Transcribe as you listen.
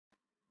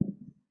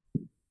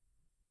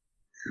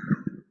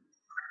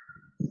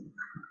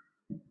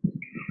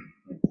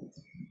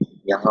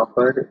यहाँ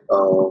पर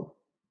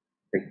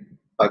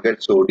अगर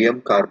सोडियम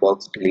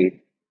कार्बोक्सिलेट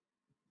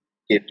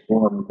के थ्रू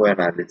हमको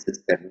एनालिसिस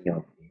करनी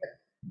होती है,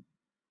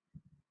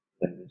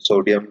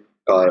 सोडियम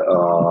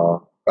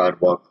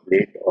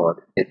कार्बोक्सिलेट और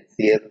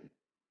HCl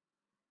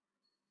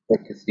या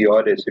किसी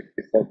और एसिड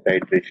के साथ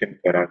टाइट्रेशन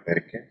करा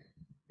करके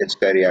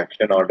इसका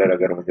रिएक्शन ऑर्डर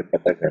अगर मुझे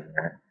पता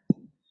करना है,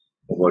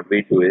 तो व्हाट वी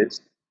डू इज,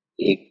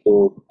 एक तो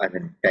I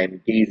mean time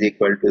t is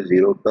equal to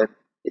 0 पर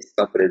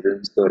इसका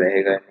प्रेजेंस तो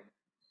रहेगा नहीं,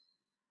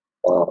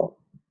 और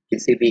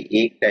किसी भी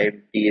एक time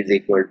t is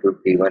equal to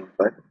t1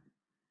 पर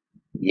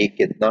ये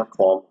कितना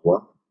फॉर्म हुआ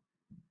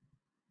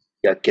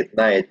या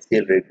कितना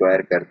HCl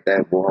रिक्वायर करता है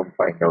वो हम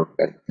फाइंड आउट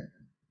करते हैं,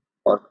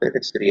 और फिर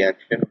इस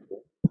रिएक्शन को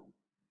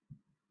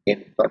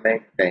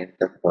इनफाइनाइट टाइम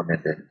तक होने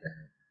देते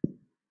हैं।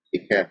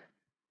 ठीक है,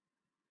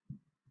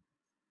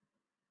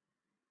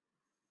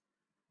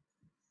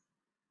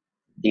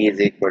 t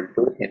is equal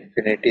to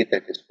infinity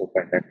तक इसको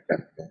कंडक्ट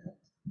करते हैं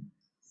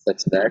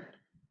such that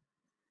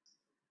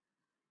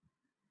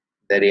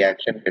the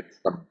reaction gets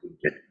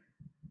completed.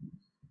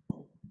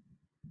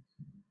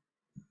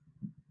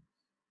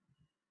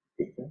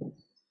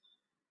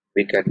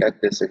 We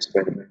conduct this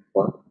experiment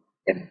for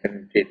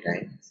infinity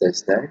time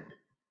such that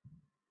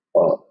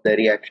the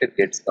reaction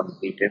gets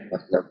completed,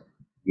 मतलब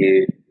ये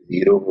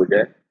zero हो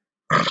जाए,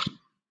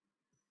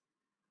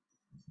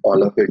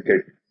 all of it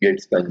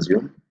gets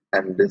consumed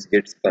and this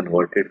gets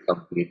converted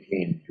completely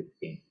into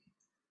steam.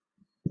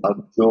 अब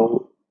जो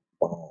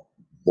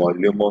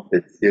volume of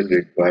HCl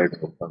required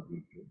होगा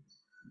V2,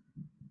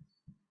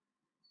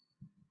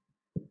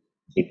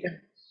 ठीक है,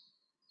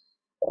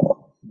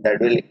 that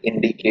will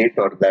indicate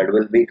or that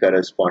will be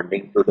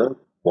corresponding to the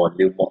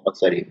volume of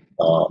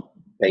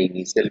the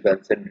initial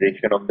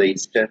concentration of the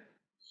ester.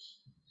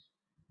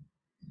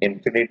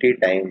 infinity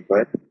time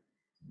पर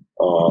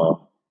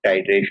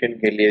titration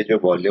के लिए जो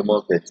volume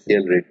of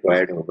HCl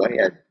required होगा,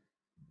 या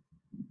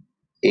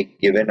एक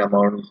गिवन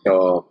अमाउंट,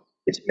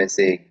 इसमें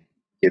से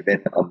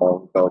गिवन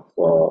अमाउंट ऑफ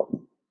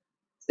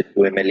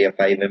 2 ml या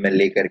 5 ml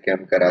लेकर के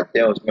हम कराते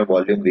हैं, उसमें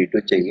वॉल्यूम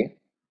V2 चाहिए,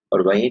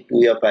 और वहीं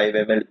 2 या 5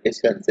 ml इस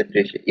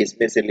कंसेंट्रेशन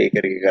इसमें से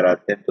लेकर के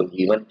कराते हैं तो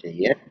V1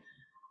 चाहिए।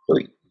 तो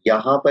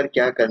यहाँ पर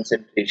क्या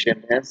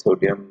कंसेंट्रेशन है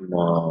सोडियम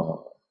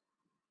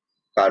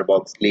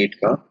कार्बोक्सिलेट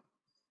का,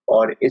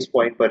 और इस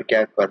पॉइंट पर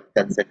क्या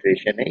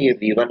कंसेंट्रेशन है, ये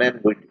V1 एंड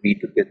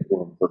V2 के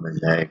थ्रू हमको मिल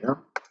जाएगा।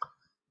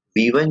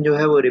 V1 जो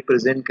है वो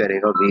रिप्रेजेंट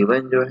करेगा,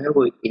 V1 जो है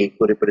वो A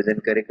को रिप्रेजेंट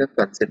करेगा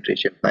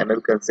concentration, final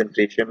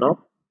concentration of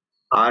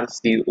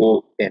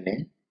RCONA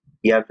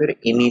या फिर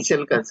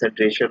initial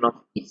concentration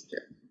of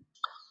Easter.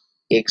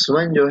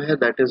 X1 जो है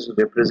that is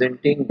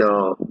representing the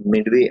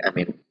Midway, I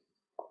mean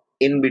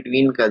in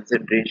between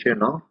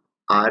concentration of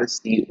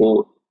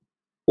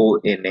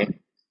RCONA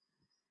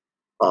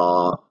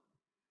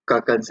का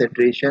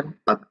कंसेंट्रेशन।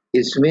 अब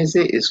इसमें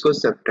से इसको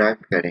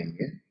सब्ट्रैक्ट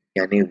करेंगे,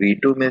 यानी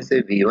V2 में से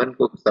V1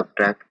 को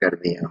सब्ट्रैक्ट कर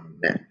दिया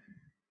हमने,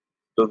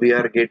 तो we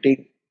are getting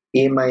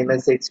A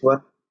minus X1।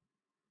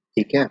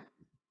 ठीक है,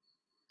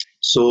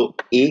 सो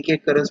A के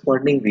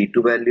करस्पॉन्डिंग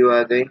V2 वैल्यू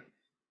आ गई,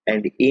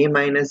 एंड A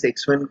माइनस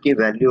X1 की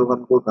वैल्यू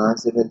हमको कहाँ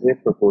से मिल रही है,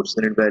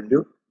 proportional value,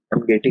 I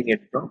am getting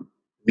it from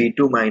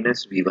V2 minus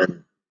V1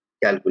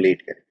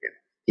 calculate करके।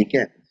 ठीक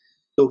है,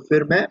 तो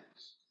फिर मैं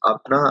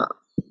अपना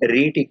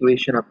रेट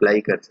इक्वेशन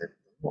अप्लाई कर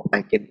सकता हूँ,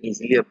 I can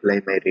easily apply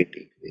my rate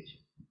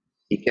equation.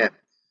 ठीक है,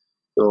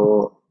 तो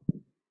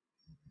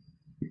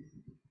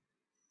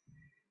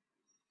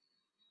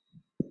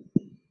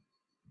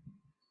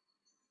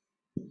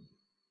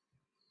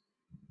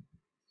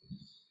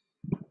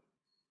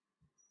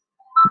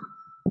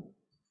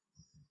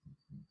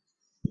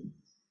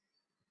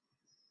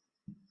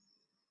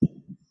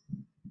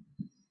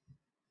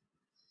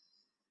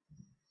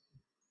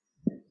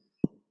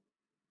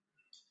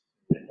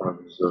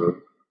observe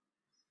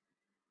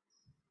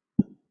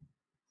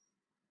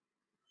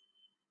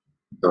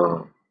the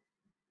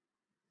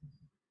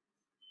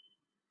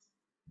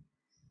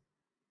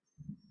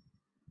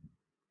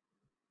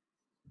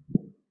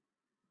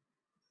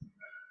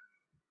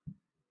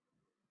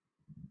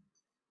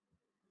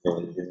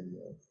volume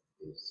of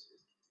this.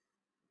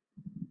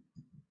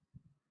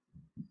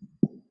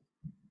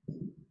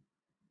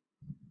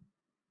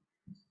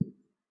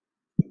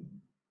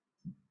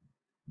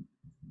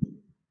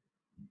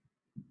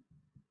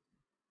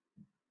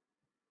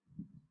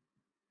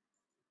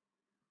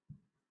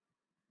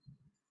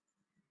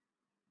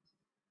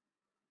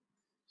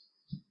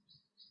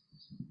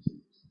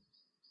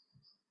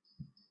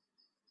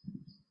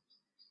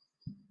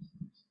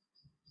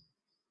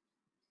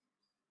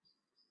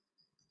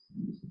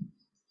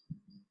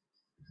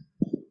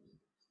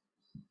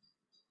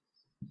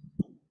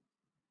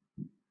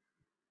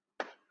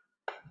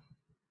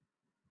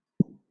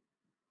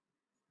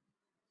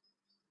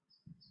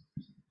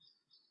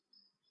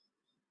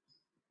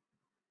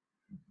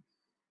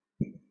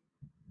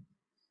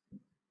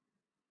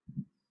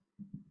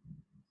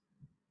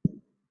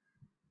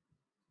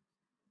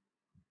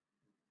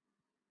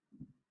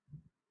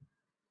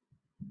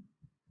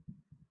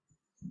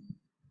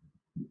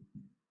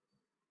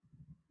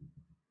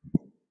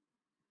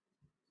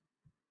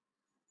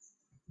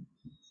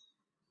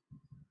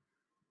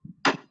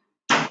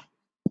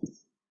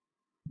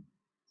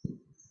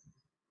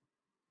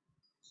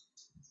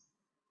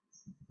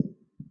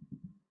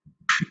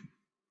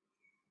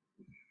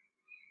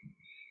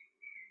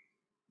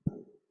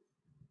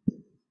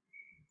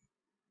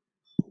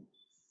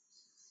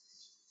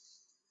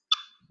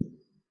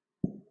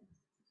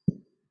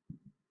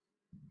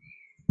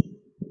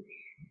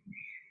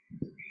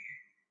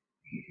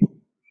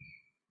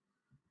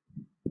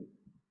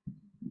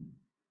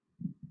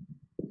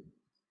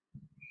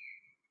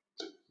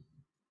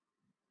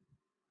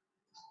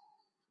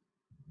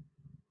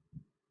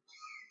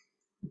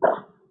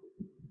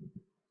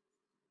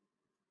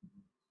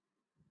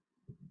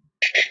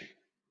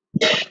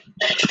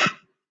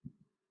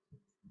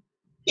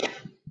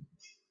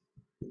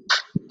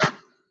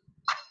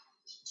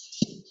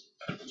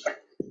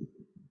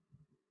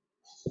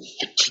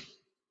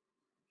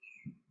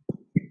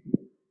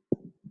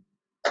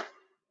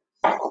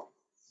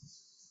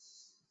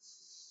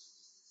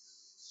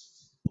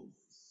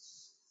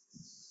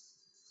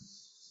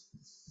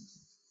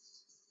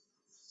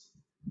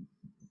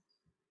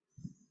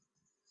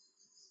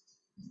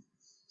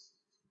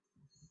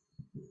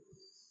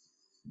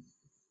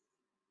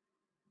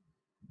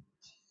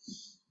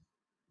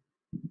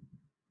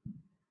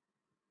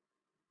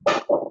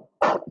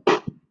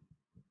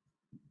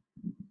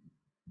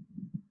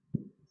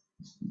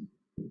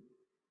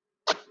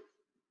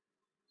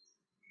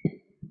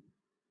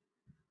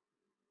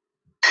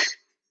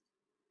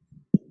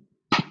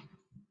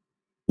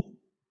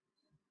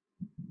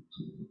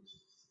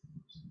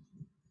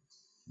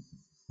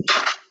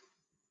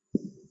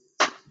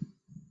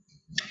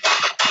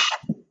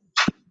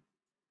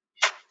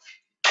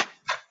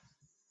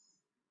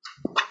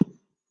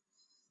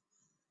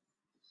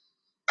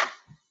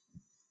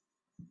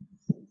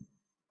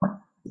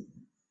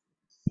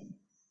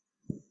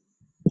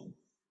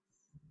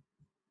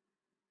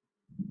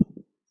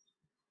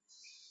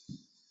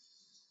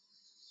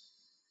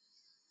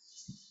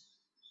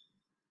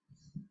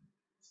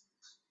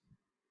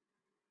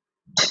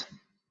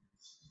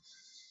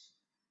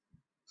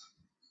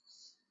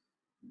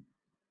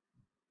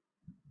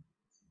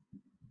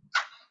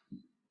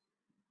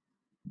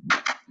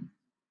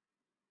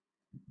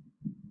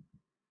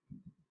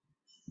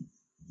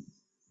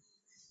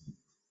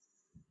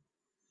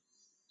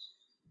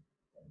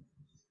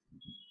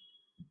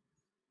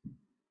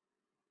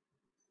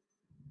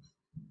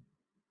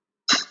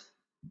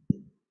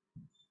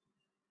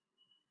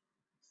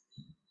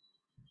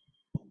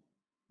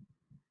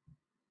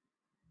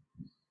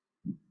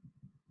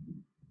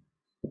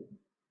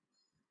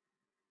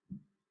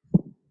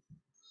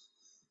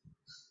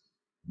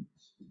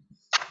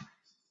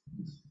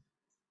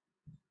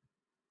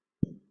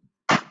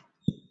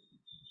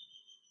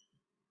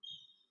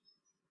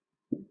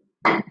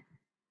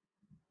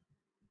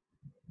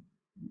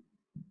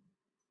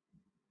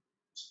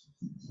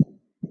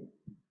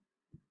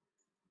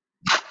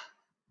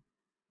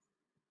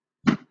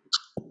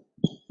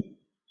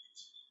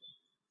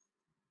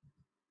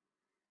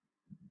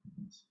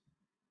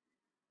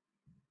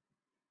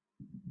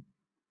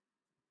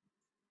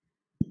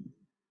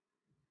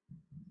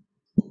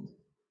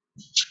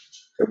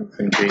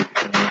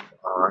 Concentration of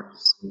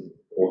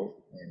RCON.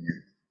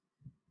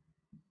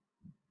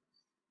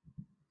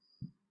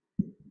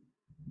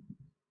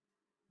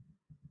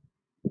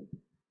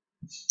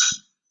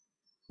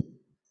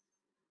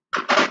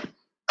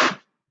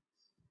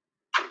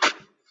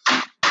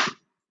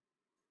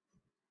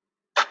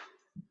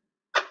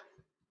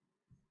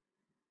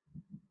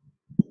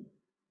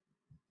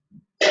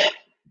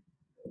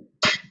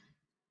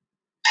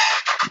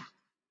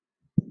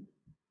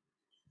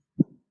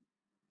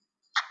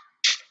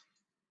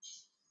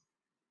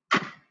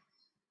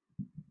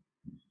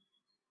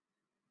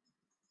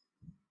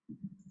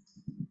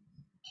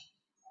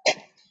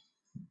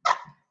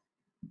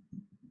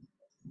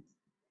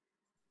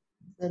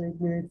 Sir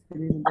 1 minute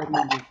screen कर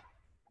लीजिए।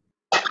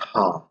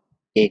 हाँ,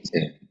 एक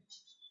से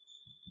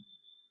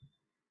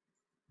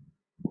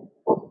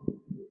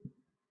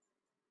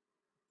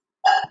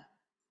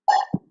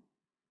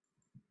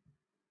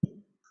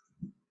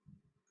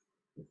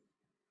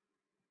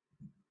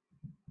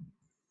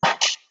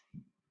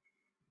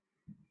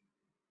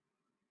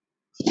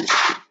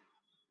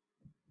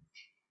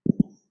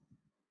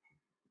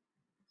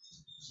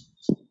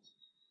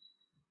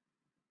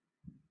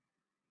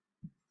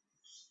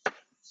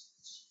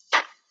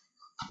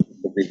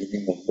the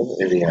beginning of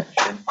the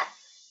reaction.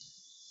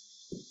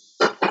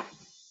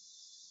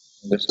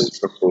 This is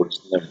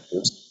proportional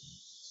to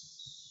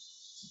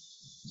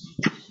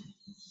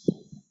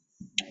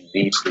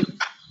Vc,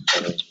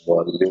 that is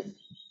volume.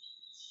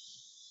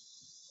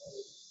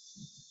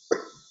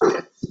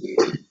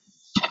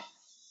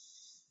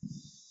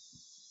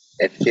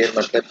 HCl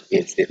मतलब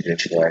acid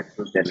required.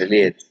 So generally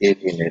HCl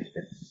ही लेते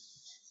हैं.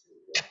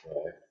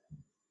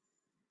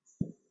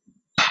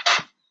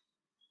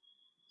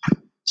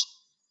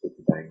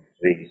 By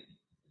 3.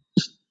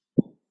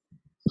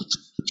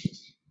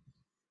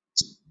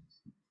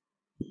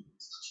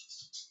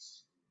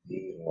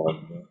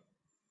 volume.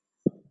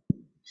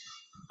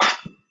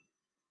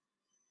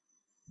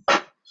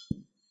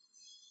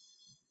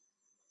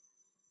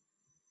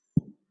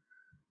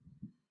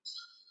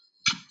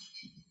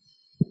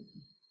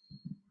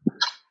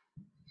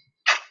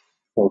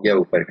 हो गया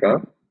ऊपर का.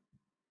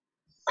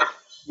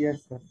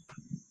 Yes sir.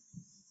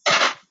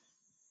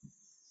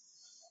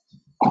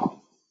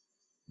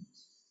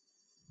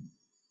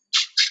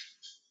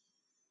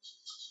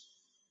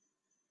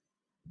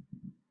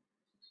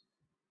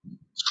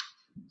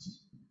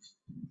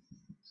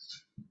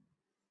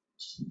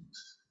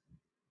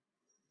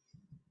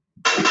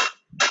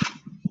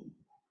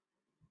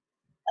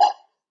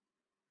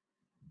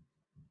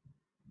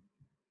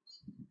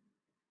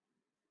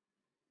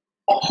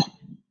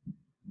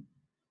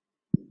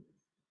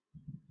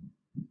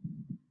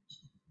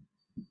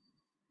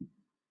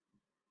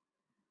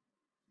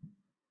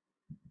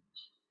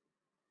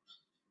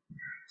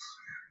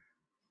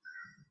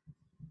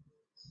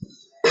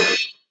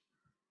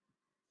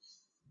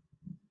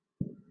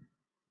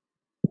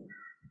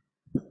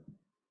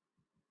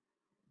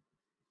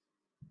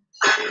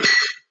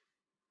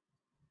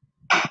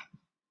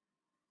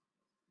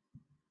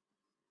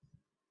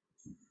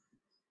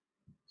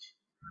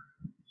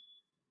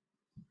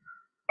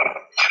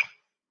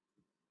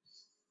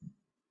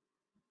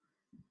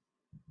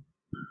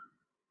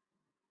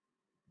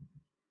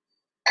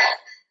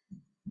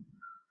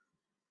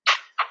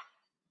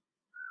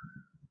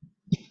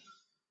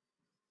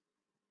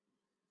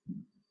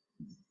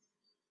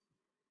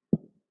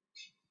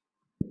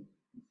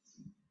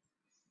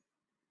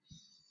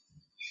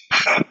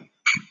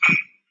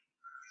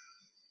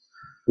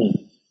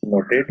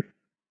 नोटेड।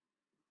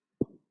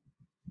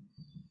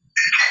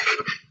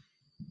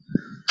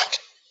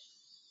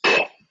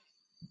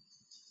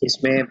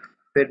 इसमें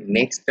फिर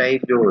नेक्स्ट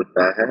टाइप जो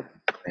होता है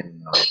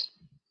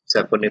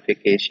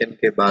सपोनिफिकेशन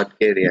के बाद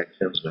के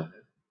रिएक्शंस जो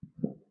है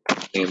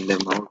name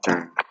them out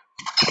and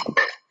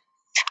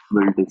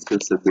we'll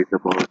discuss a bit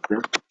about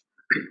them.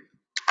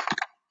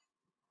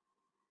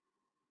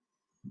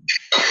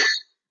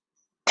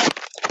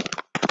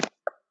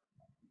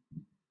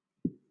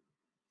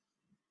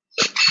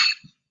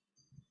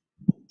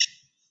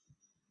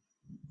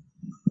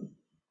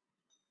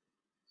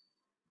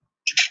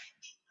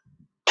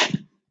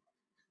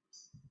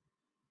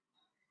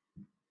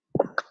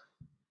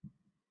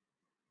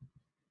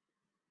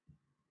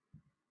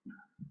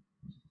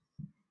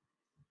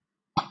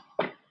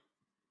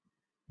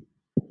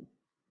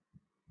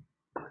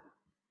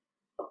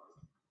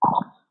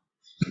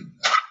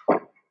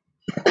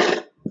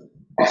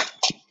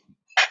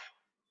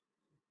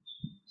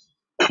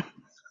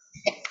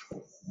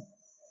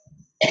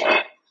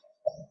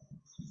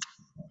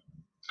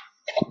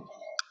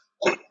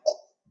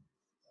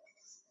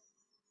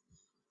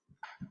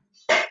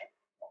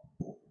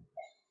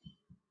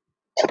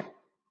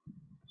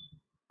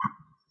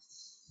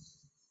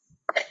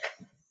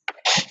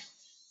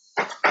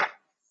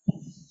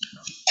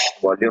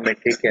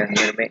 वॉल्यूमेट्री के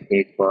अंदर में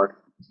एक और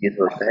चीज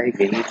होता है,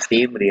 यही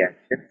सेम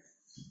रिएक्शन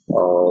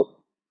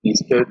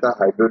ईस्टर का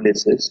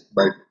hydrolysis,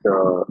 but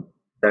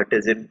that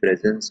is in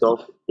presence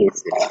of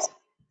acids.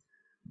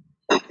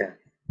 ठीक है,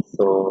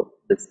 तो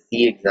the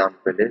C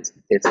example is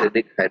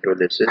acidic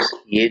hydrolysis.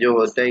 ये जो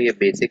होता है ये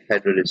बेसिक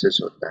हाइड्रोलिसिस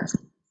होता है।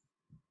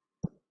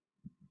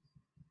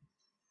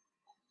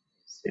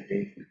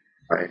 Acidic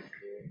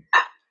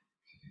hydrolysis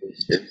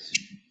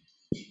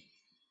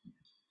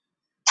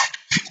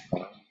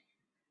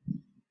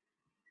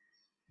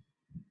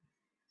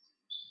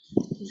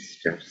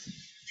esters.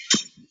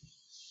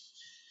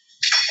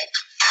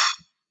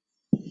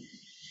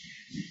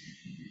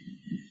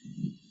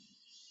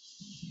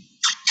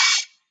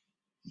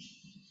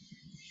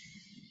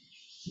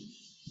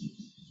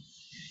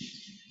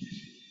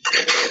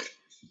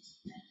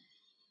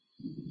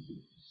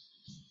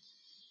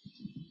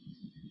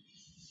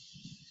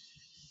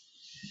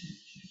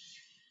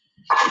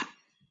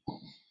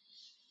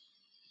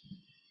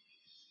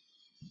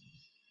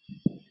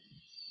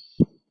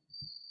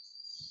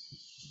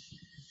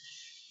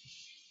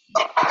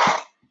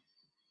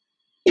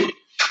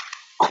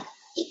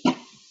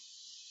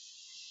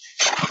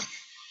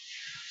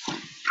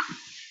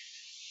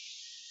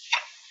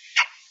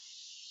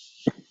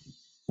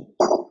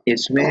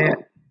 इसमें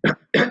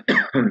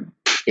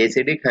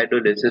एसिडिक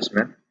हाइड्रोलिसिस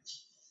में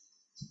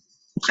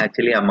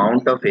एक्चुअली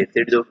अमाउंट ऑफ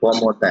एसिड जो फॉर्म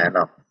होता है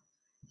ना,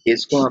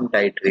 इसको हम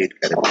टाइट्रेट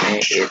करते हैं।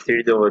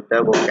 एसिड जो होता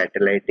है वो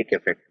कैटालाइटिक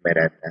इफेक्ट में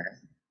रहता है।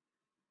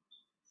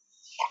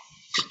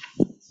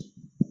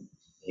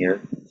 Here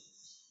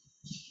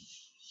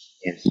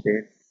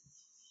acid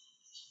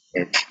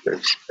H++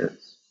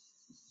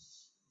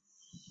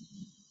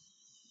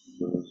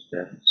 used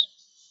as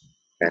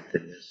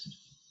catalyst.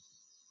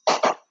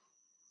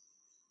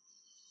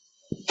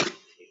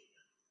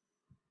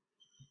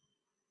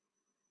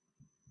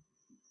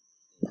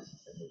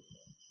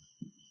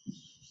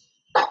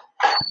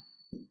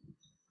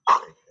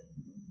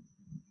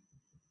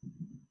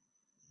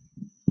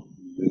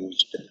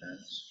 Used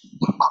as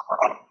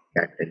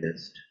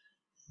catalyst.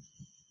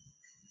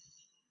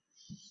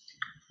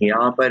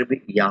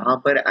 यहाँ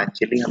पर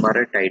एक्चुअली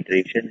हमारा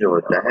टाइट्रेशन जो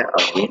होता है,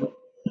 अगेन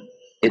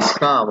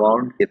इसका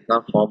अमाउंट कितना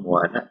फॉर्म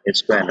हुआ ना,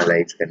 इसको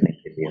एनालाइज करने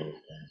के लिए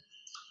होता है।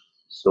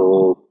 So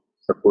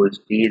suppose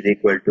T is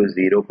equal to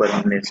 0 पर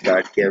हमने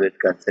स्टार्ट किया विद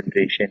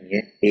कंसंट्रेशन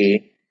ये A,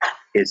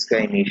 इसका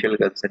इनिशियल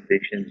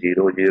कंसंट्रेशन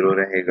 0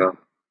 रहेगा।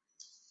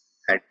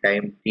 At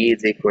time T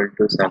is equal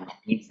to some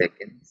T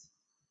seconds,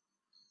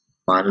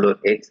 मान लो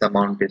X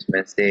अमाउंट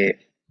इसमें से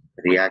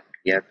रिएक्ट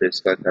किया तो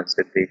इसका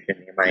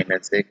concentration A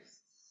minus X,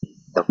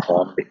 the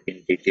formed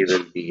entity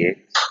will be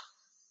X,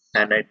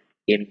 and at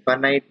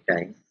infinite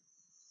time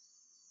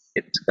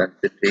its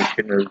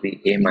concentration will be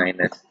A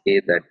minus A,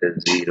 that is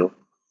 0,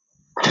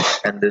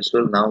 and this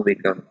will now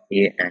become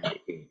A and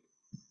A.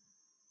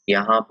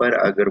 यहाँ पर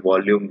अगर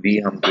volume V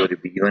हमको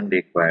V1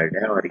 required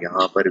है और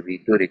यहाँ पर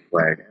V2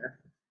 required है,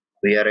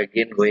 we are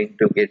again going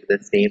to get the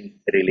same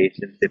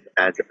relationship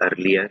as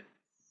earlier.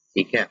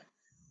 ठीक है,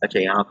 अच्छा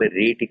यहाँ पे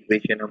रेट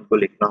इक्वेशन हमको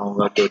लिखना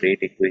होगा, तो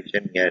रेट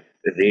इक्वेशन या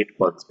रेट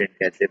कांस्टेंट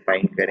कैसे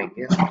फाइंड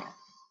करेंगे?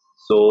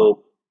 सो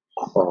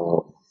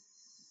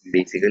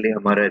बेसिकली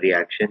हमारा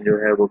रिएक्शन जो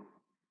है वो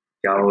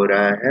क्या हो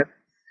रहा है,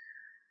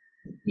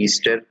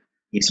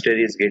 ईस्टर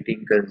इज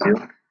गेटिंग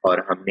कंज्यूम्ड, और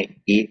हमने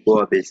A को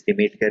अब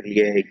एस्टिमेट कर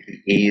लिया है कि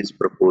A is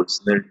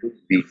proportional to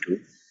B2,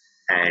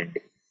 and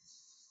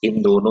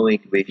in दोनों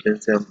इक्वेशन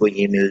से हमको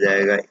ये मिल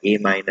जाएगा A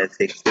minus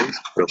x is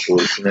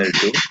proportional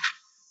to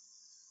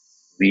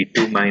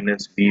V2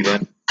 minus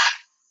B1।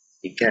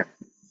 ठीक है,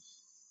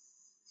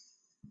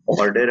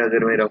 ऑर्डर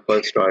अगर मेरा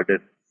फर्स्ट ऑर्डर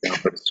यहाँ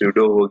पर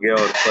स्यूडो हो गया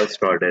और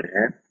फर्स्ट ऑर्डर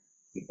है,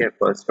 ठीक है,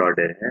 फर्स्ट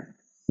ऑर्डर है,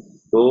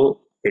 तो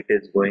it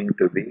is going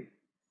to be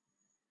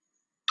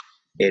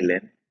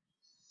ln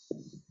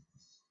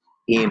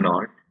a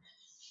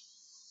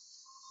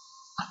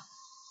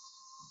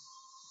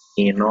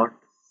naught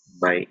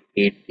by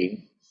at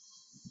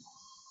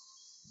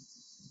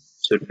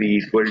should be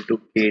equal to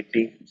kt,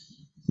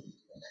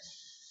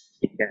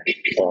 ठीक है,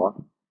 और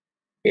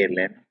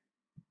ln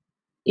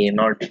a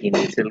naught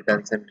initial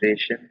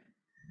concentration,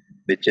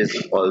 which is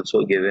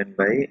also given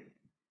by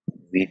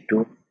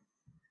V2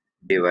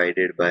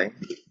 divided by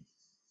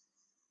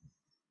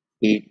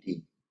at,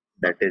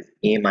 that is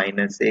a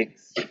minus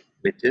x,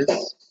 which is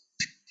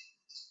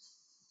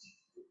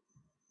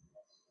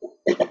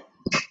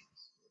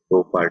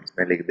दो parts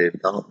में लिख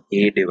देता हूँ,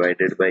 a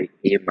divided by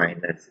a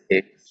minus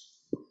x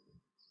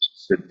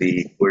should be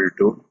equal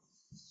to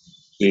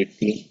kt.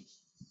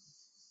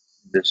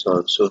 This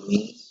also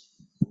means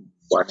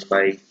 1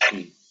 by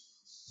t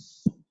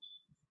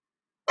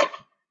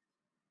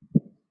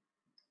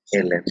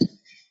ln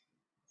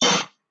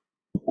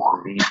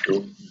V2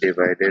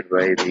 divided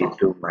by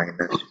V2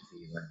 minus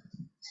V1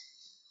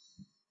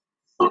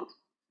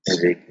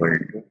 is equal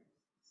to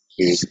k.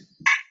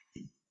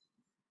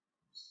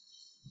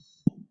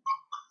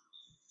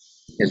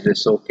 Is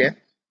this okay?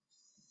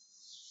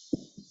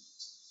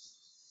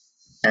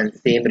 And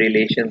same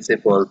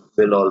relationship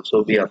will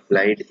also be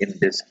applied in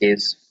this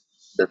case,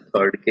 the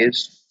third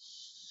case.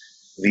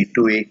 V2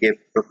 a के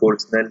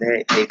proportional है,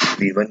 x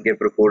V1 के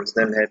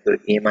proportional है, तो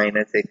a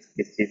minus x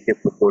किस चीज के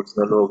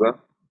proportional होगा?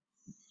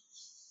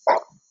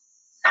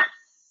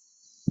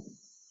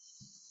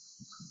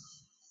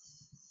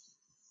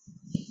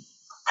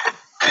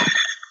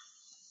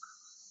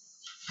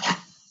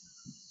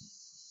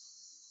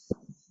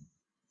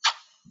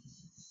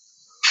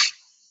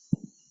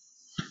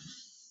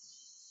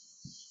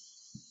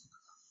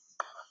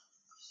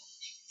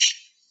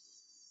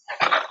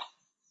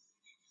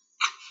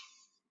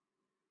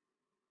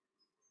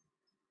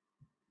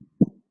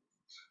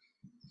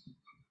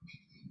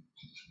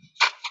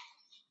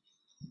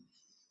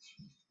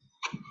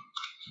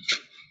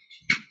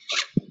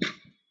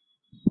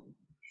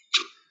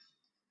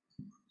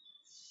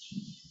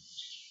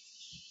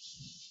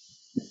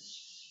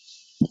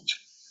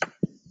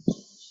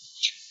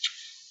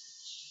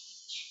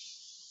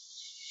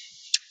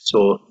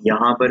 So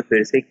यहाँ पर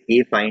फिर से k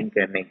फाइंड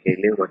करने के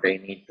लिए what I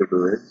need to do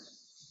is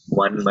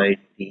 1 by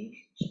t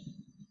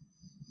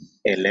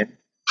ln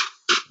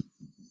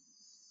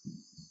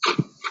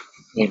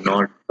a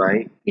naught by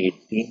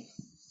at,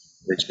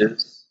 which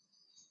is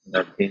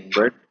nothing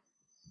but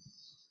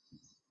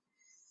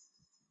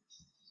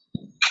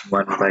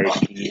 1 by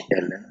t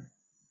ln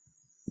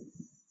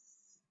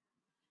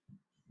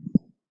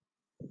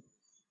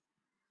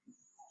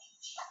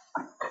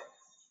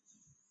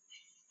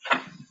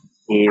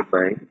a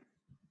by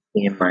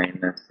a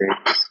minus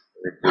x,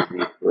 which is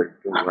equal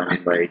to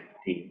 1 by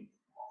t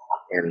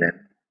ln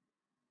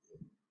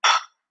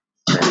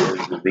that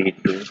is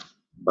v2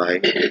 by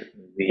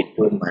v2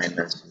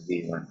 minus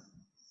v1.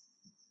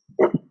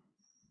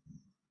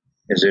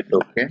 Is it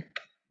okay?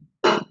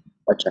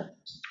 अच्छा,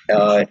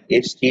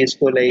 इस चीज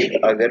को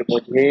like अगर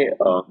मुझे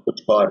कुछ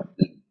और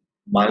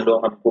मान लो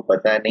हमको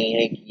पता नहीं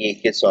है कि ये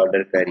किस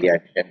ऑर्डर का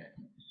रिएक्शन है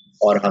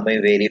और हमें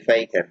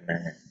वेरीफाई करना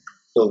है,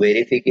 तो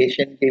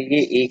वेरिफिकेशन के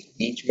लिए एक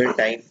बीच में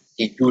टाइम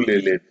t2 ले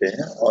लेते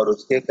हैं और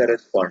उसके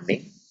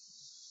करस्पॉन्डिंग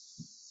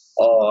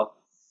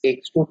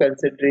x2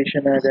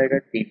 कंसेंट्रेशन आ जाएगा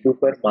t2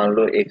 पर. मान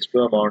लो x2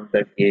 अमाउंट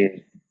तक ये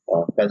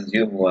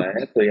कंज्यूम हुआ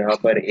है, तो यहाँ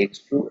पर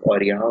x2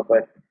 और यहाँ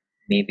पर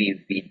मे बी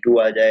v2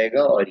 आ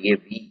जाएगा और ये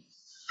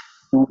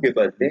v2 के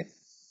बदले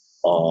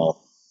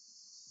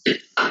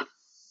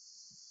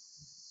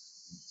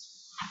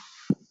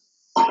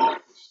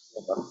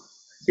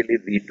एक्चुअली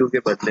v2 के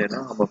बदले ना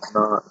हम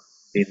अपना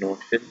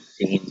डिनोशन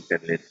चेंज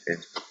कर लेते हैं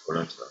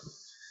थोड़ा सा.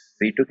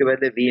 v2 के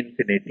बदले v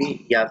इंफिनिटी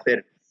या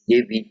फिर ये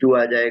v2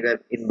 आ जाएगा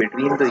इन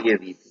बिटवीन, तो ये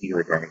v3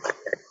 हो जाएगा.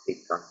 एक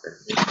काम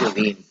करते हैं, तो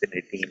v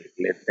इंफिनिटी लिख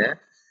लेते हैं,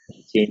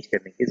 चेंज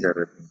करने की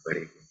जरूरत नहीं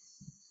पड़ेगी.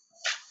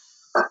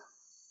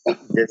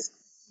 जस्ट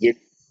ये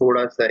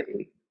थोड़ा सा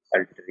एक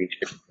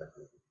अल्टरेशन कर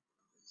दें.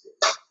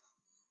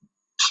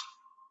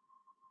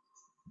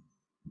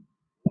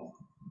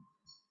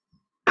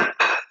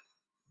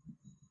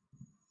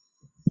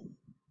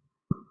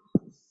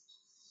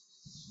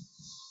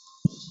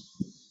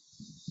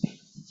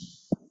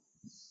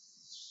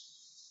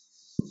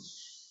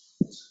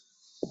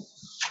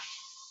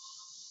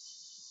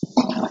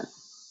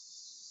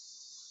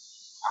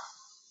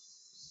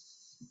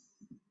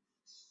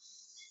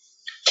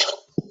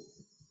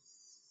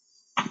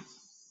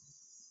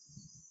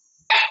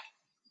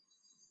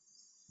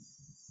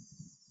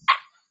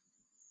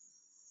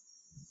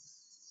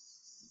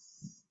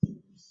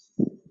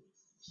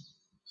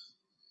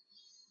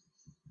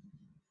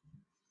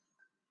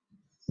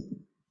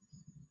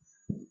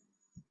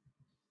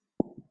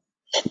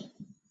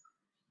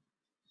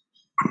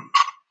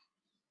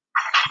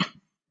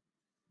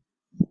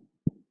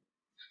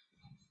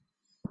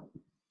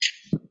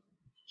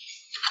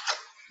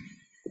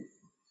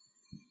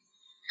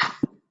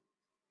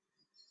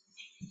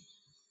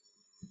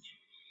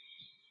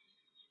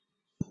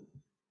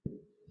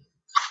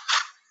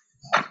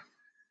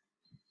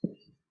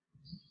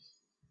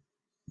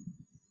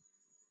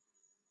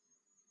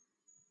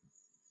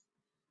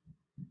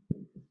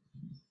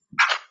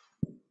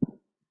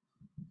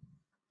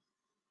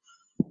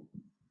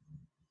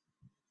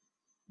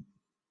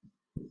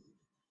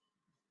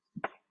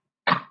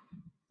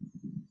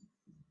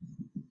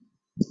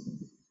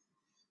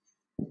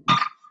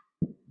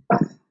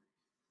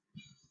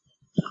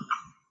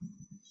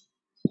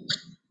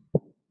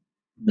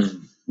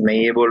 मैं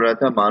ये बोल रहा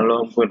था, मान लो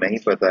हमको नहीं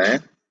पता है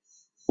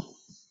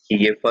कि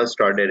ये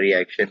फर्स्ट ऑर्डर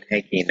रिएक्शन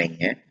है कि नहीं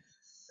है,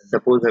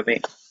 सपोज हमें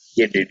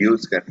ये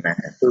डिड्यूस करना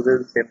है, तो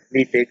will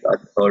simply take a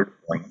third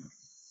point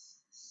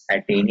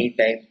at any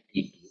time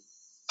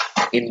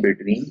t2 in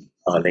between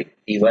like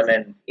t1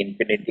 and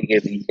infinity के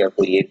बीच का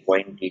कोई एक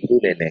पॉइंट t2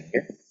 ले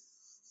लेंगे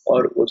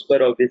और उस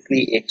पर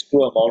ऑब्वियसली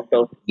x2 अमाउंट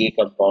ऑफ ये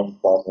कंपाउंड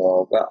फॉर्म हुआ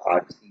होगा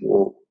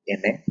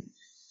RCONA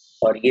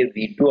और ये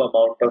V2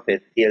 अमाउंट ऑफ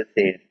HCl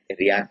से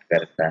रिएक्ट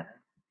करता है,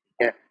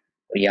 ठीक है।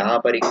 तो यहाँ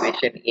पर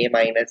इक्वेशन A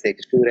माइनस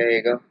x2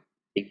 रहेगा,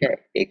 ठीक है।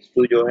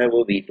 x2 जो है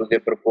वो V2 के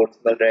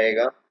प्रोपोर्शनल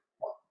रहेगा,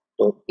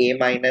 तो A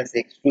माइनस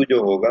x2 जो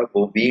होगा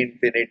वो V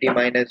इंफिनिटी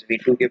माइनस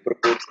V2 के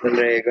प्रोपोर्शनल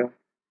रहेगा।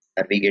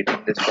 Are we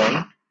getting this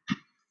point?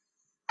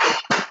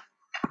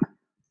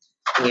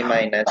 A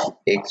minus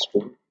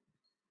x2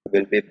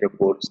 will be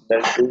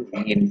proportional to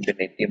V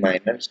infinity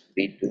minus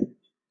V2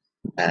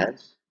 as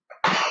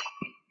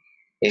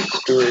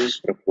x2 is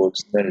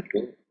proportional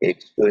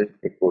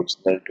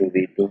to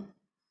V2,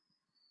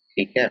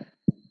 ठीक है।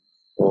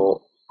 तो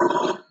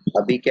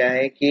अभी क्या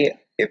है कि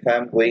if I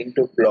am going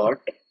to plot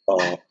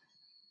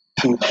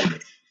two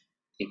things,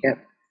 ठीक है।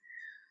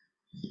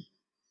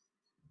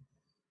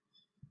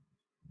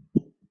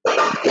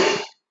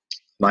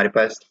 हमारे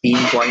पास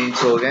 3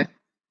 पॉइंट्स हो गए,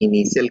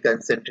 initial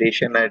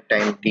concentration at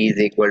time t is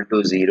equal to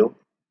 0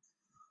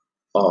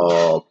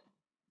 और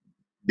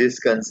this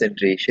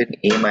concentration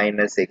A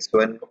minus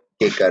x1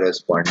 के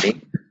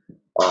corresponding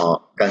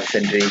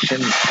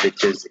concentration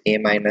which is A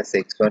minus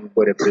x1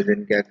 को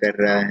represent क्या कर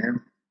रहा है,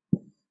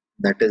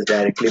 that is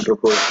directly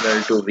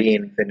proportional to V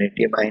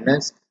infinity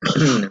minus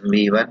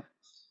V1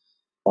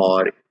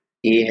 और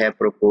A है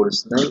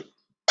proportional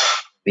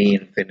V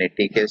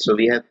infinity के। so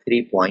we have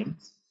 3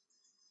 points,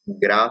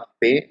 graph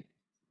पे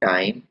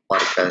टाइम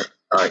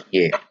और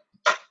ये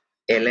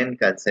ln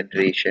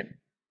concentration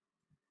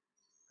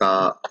का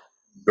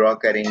ड्रॉ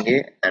करेंगे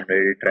and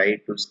will try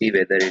to see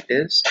whether it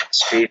is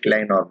straight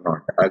line और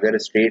not. अगर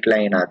स्ट्रेट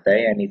लाइन आता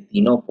है यानी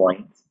तीनों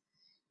पॉइंट्स,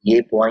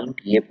 ये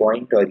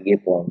पॉइंट और ये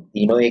पॉइंट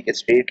तीनों एक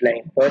स्ट्रेट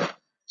लाइन पर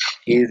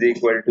t is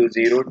equal to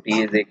 0,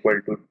 t is equal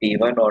to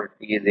t1 और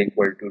t is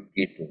equal to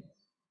t2,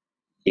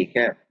 ठीक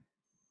है।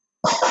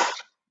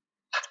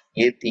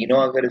 ये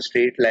तीनों अगर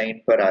स्ट्रेट लाइन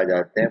पर आ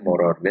जाते हैं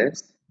मोर और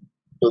लेस,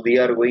 तो we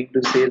are going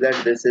to say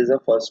that this is a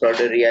first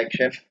order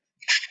reaction.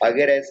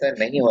 अगर ऐसा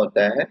नहीं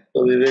होता है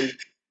तो we will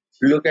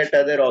look at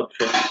other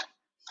options,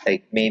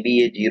 like maybe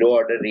ये जीरो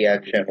ऑर्डर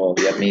रिएक्शन हो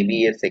या मे बी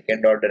ये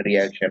सेकेंड ऑर्डर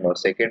रिएक्शन हो।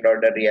 सेकेंड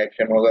ऑर्डर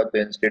रिएक्शन होगा तो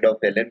इंस्टेड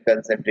ऑफ ln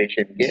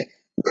कंसंट्रेशन के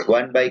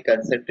 1 बाय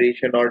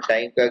कंसंट्रेशन और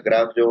टाइम का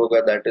ग्राफ जो होगा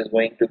that is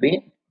going to be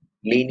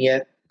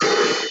linear,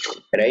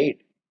 right.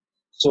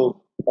 So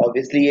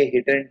obviously ये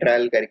हिट एंड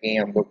ट्रायल करके ही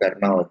हमको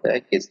करना होता है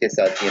किसके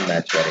साथ ये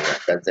मैच करेगा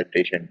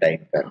कंसंट्रेशन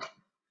टाइम का।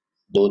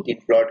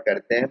 2-3 प्लॉट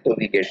करते हैं तो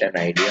वी गेट एन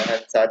आइडिया,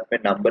 साथ में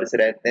नंबर्स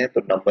रहते हैं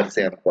तो नंबर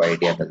से हमको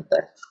आइडिया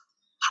मिलता है।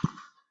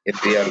 If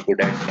we are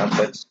good at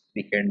numbers,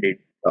 we can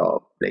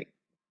like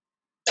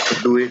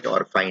do it or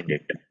find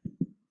it.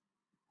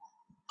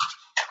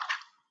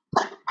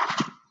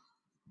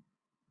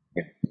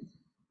 Okay.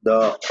 The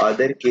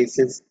other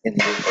cases in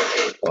this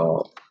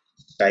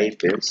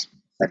type is,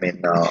 I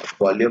mean,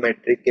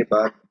 volumetric के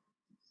बाद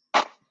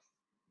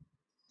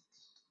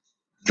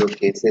जो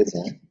cases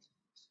हैं,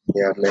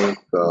 they are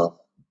like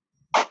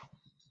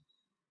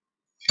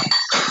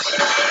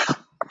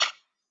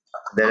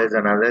there is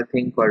another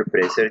thing called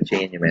pressure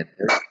change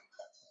method.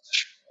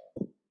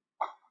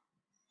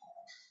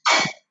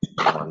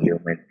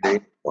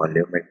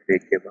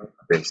 Volumetric के बाद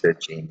pressure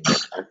change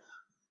method.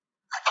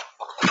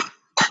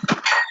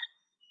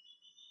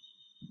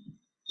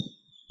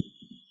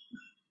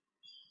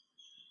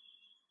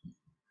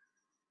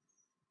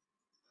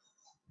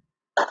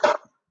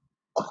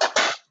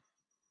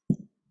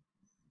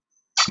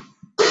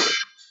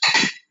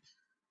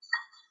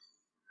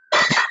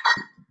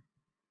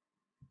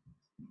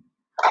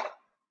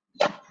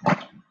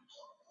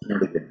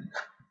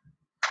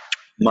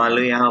 मान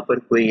लो यहाँ पर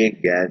कोई एक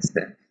गैस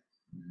है,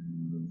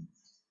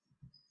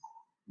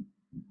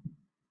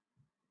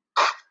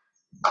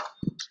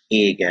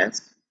 ए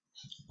गैस,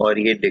 और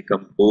ये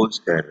डिकम्पोज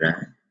कर रहा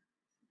है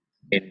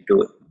into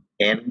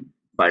n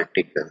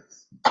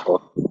particles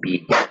of B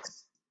gas,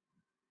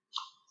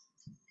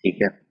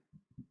 ठीक है।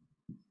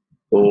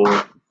 तो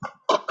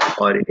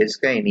और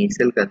इसका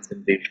इनिशियल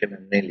कंसंट्रेशन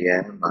हमने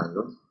लिया है मान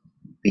लो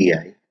Pi,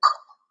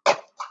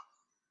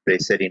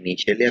 प्रेशर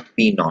इनिशियल या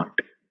P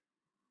नॉट,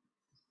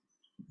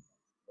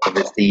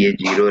 ऑब्वियसली ये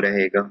 0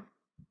 रहेगा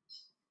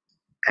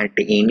at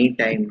any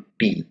time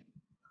T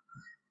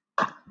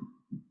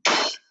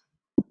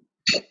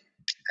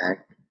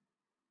at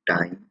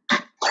time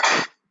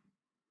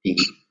T,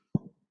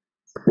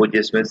 वो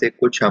जिसमें से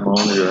कुछ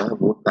अमाउंट जो है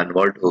वो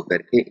कन्वर्ट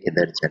होकर के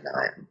इधर चला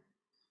आया,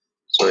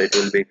 so it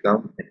will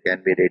become, it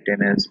can be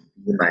written as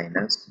P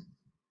minus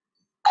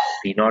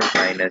P naught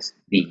minus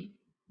P,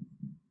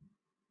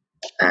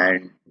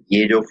 and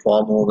ये जो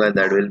फॉर्म होगा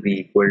that will be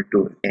equal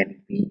to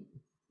NP.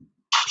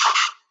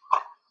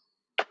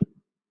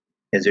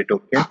 Is it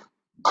okay?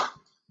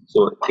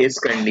 सो इस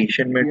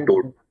कंडीशन में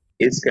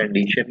Yes, sir.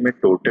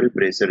 टोटल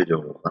प्रेशर जो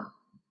होगा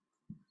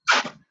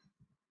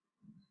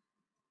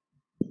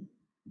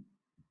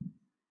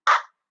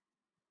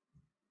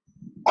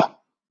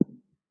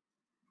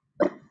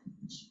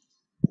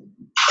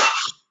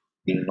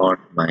P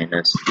naught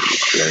minus P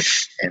plus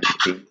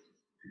NP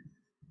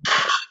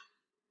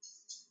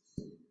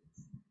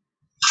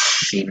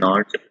P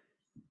naught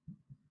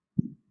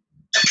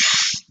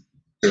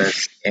plus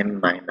N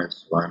minus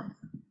 1,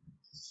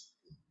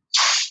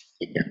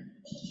 ठीक है।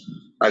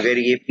 अगर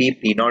ये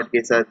P नॉट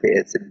के साथ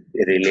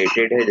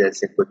रिलेटेड है,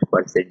 जैसे कुछ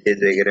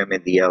परसेंटेज वगैरह में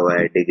दिया हुआ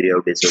है, डिग्री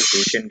ऑफ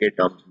डिसोसिएशन के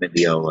टर्म्स में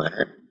दिया हुआ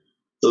है,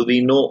 तो we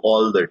know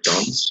all the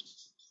terms,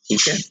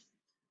 ठीक है,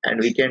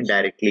 and we can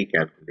directly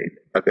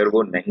calculate. अगर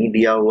वो नहीं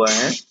दिया हुआ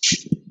है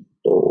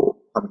तो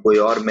हम कोई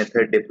और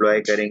मेथड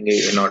डिप्लॉय करेंगे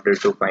in order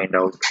to find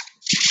out.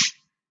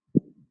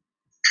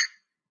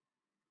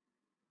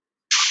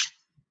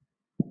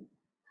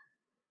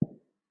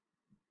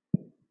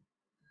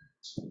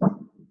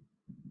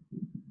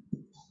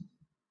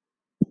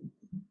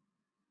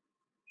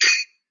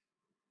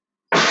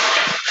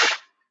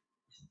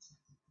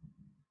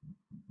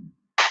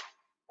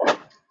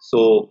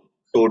 So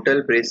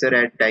total pressure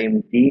at time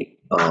T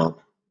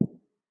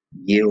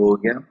ये हो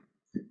गया,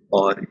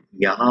 और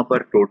यहाँ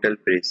पर टोटल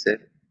प्रेशर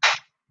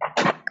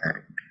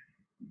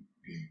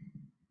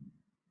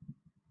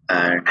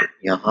एंड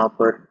यहाँ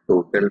पर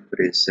total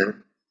pressure,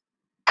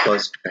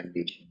 first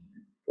condition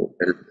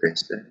total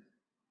pressure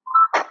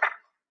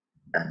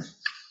and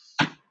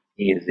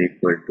E is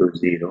equal to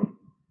 0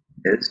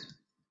 is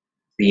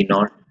P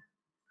naught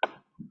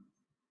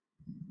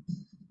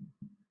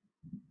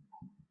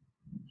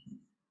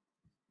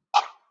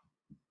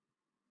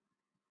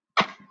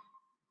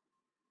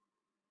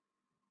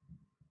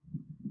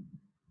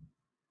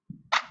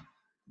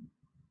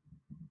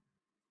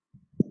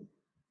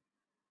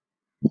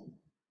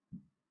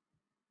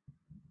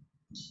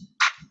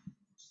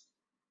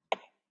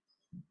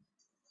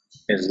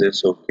is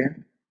this okay?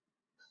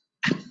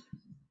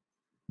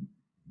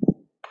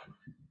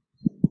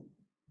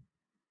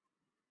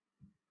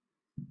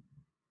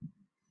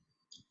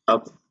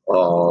 अब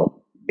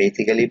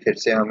basically फिर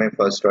से हमें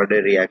फर्स्ट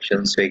ऑर्डर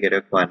रिएक्शंस वगैरह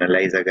को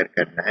एनालाइज अगर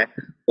करना है,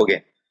 ओके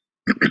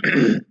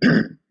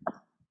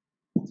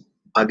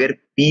अगर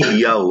P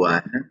दिया हुआ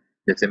है,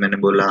 जैसे मैंने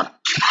बोला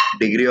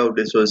डिग्री ऑफ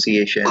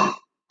डिसोसिएशन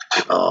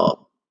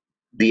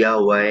दिया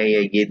हुआ है, या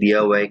ये दिया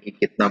हुआ है कि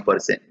कितना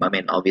percent, I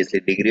mean obviously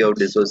degree of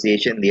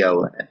dissociation दिया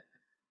हुआ है,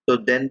 तो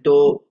देन तो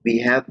we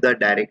have the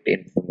direct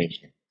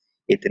information,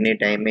 इतने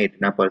टाइम में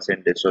इतना परसेंट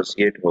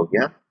डिसोसिएट हो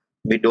गया,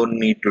 we don't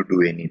need to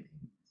do anything.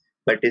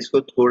 But इसको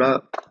थोड़ा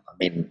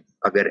आई मीन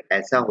अगर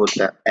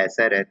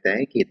ऐसा रहता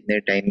है कि इतने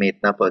टाइम में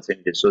इतना परसेंट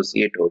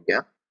डिसोसिएट हो गया,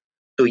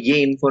 तो ये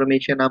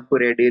इंफॉर्मेशन आपको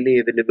रेडिली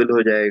अवेलेबल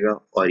हो जाएगा,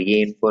 और ये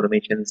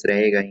इंफॉर्मेशन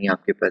रहेगा ही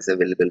आपके पास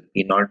अवेलेबल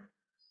P नॉट।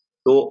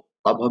 तो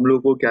अब हम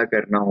लोग को क्या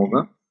करना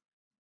होगा,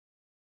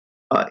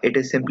 it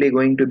is simply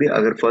going to be,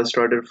 अगर फर्स्ट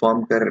ऑर्डर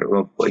फॉर्म कर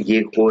ये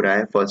हो रहा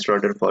है, फर्स्ट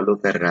ऑर्डर फॉलो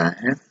कर रहा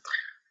है,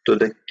 तो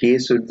the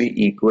case would be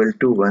equal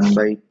to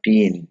 1/T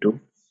into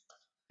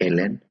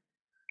ln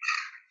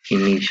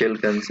initial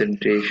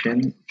concentration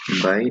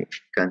by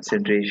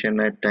concentration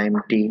at time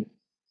t,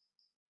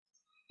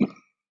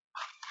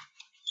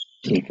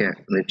 ठीक है,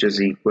 which is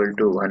equal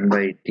to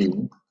 1/T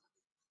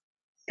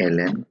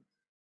ln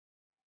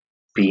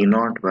P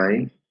naught by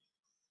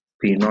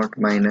P naught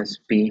minus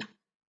P,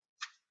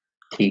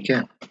 ठीक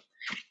है।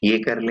 ये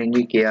कर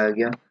लेंगे, क्या आ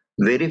गया,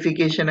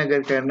 वेरिफिकेशन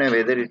अगर करना है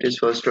whether it is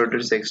first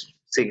order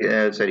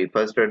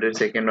first order,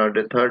 second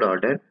order, third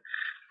order,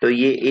 तो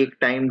ये एक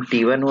टाइम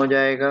T1 हो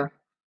जाएगा,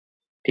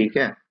 ठीक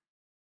है,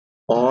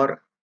 और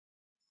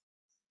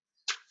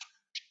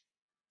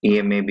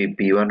ये में भी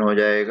P1 हो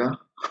जाएगा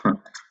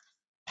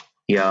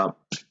या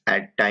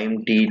एट टाइम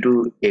T2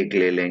 एक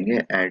ले लेंगे,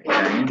 एट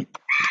टाइम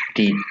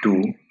T2,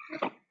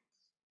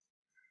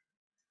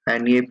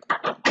 एंड ये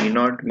P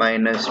नॉट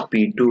माइनस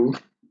P2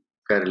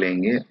 कर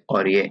लेंगे,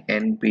 और ये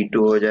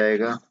NP2 हो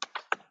जाएगा,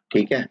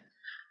 ठीक है।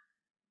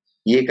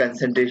 ये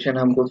कंसंट्रेशन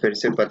हमको फिर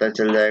से पता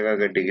चल जाएगा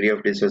अगर डिग्री ऑफ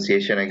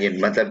डिसोसिएशन, अगेन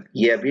मतलब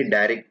ये अभी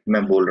डायरेक्ट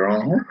मैं बोल रहा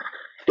हूँ,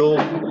 तो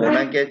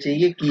होना क्या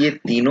चाहिए कि ये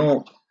तीनों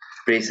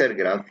प्रेशर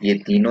ग्राफ, ये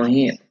तीनों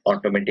ही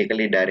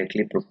ऑटोमेटिकली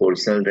डायरेक्टली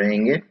प्रोपोर्शनल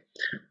रहेंगे,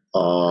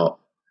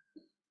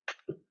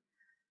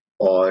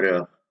 और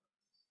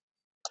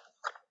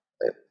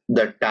द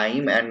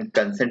टाइम एंड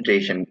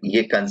कंसंट्रेशन,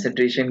 ये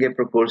कंसंट्रेशन के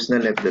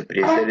प्रोपोर्शनल है, the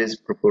pressure is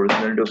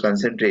proportional to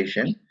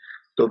concentration,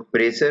 तो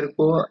प्रेशर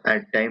को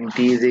at time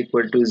T is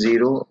equal to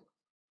 0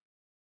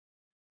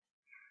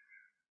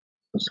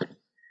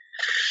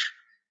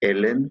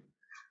 ln,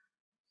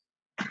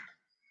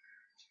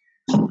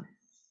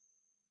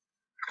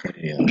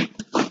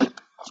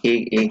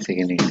 एक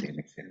सेकेंड,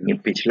 ये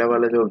पिछला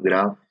वाला जो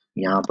ग्राफ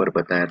यहाँ पर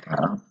बताया था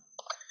ना,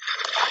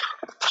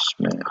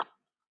 उसमें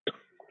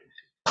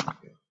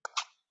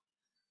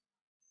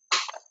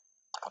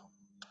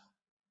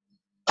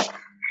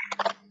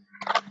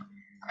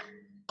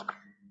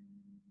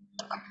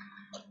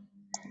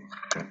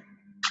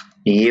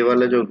ये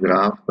वाला जो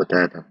ग्राफ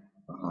बताया था,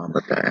 हाँ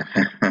बताया।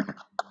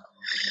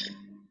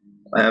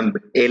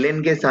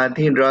 एलियन के साथ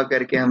ही ड्रॉ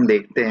करके हम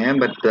देखते हैं,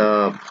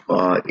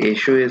 बट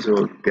इशू इज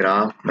वो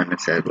ग्राफ मैंने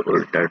शायद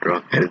उल्टा ड्रॉ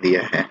कर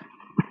दिया है।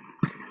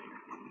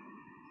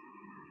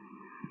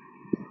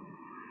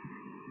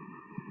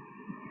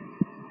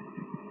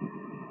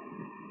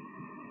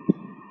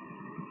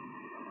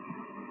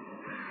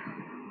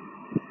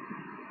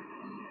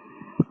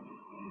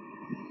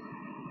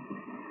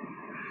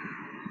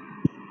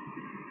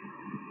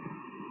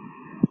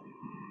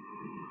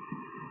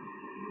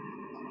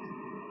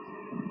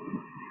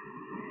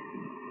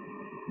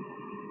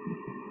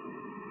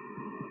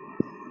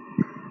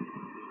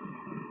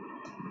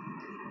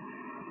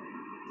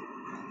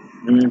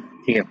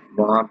 ठीक है,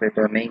 वहां पे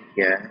तो नहीं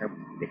किया है,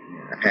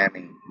 है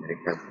नहीं मेरे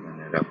ख्याल से,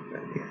 मैंने रब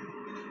कर दिया।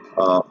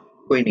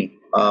 कोई नहीं,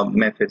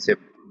 मैं फिर से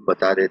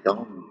बता देता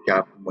हूँ क्या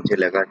मुझे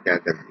लगा, क्या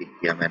गलती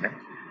किया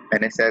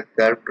मैंने शायद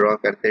कर्व ड्रॉ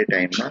करते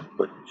टाइम ना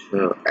कुछ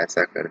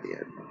ऐसा कर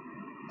दिया था।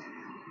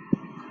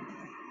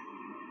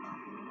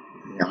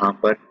 यहाँ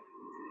पर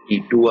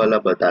T2 वाला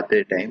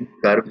बताते टाइम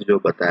कर्व जो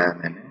बताया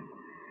मैंने,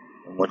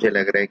 तो मुझे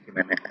लग रहा है कि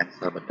मैंने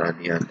ऐसा बता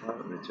दिया था,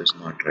 which is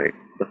not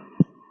right.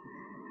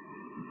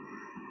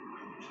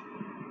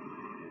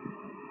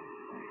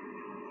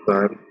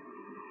 Curve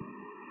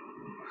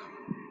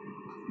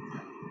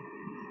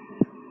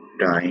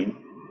time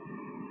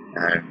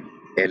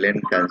and Alan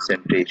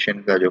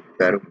concentration का जो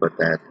कर्व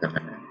बताया था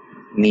मैंने,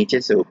 नीचे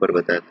से ऊपर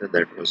बताया था,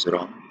 that was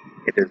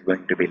wrong. It is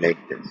going to be like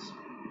this,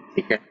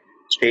 ठीक है,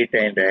 स्ट्रेट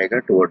लाइन रहेगा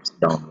towards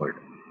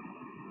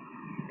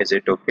downward. Is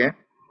it okay?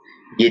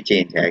 ये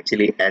चेंज है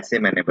एक्चुअली, ऐसे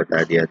मैंने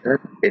बता दिया था,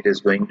 it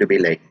is going to be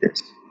like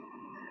this,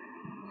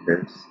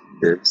 this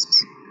this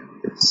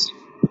this,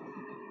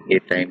 ये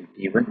टाइम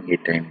T1, ये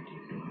time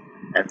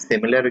T2, and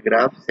similar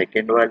graph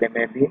second वाले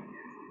में भी,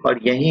 और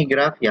यही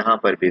ग्राफ यहाँ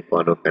पर भी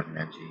फॉलो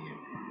करना चाहिए,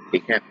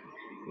 ठीक है।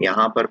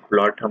 यहाँ पर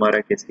प्लॉट हमारा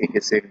किसके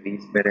किसके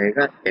बीच में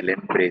रहेगा,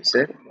 एलन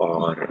प्रेशर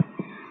और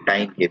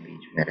टाइम के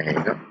बीच में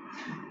रहेगा,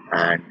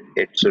 and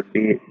it should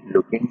be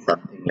looking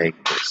something like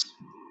this,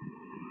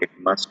 it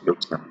must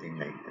look something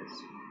like this.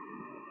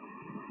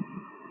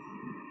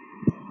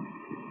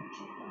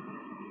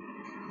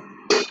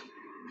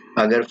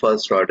 अगर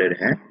फर्स्ट ऑर्डर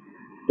है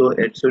तो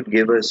it should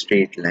give a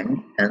straight line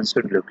and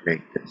should look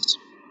like this.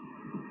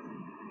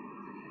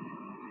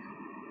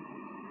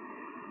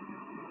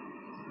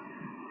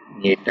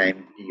 ये टाइम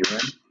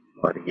T1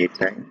 और ये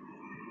time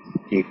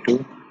T2,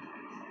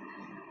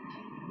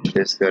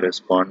 this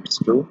corresponds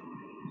to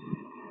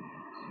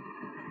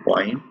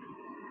point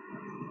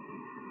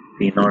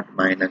P0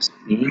 minus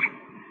P,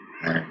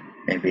 and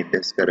maybe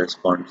this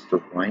corresponds to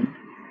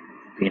point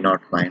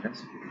P0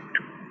 minus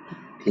P2,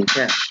 ठीक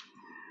है।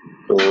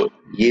 तो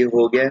ये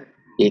हो गया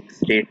एक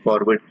स्ट्रेट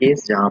फॉरवर्ड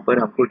केस जहां पर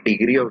हमको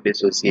डिग्री ऑफ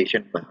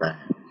डिसोसिएशन पता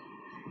है,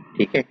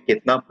 ठीक है,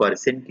 कितना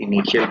परसेंट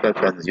इनिशियल का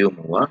कंज्यूम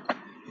हुआ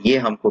ये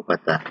हमको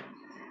पता है।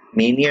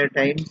 लीनियर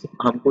टाइम्स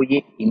हमको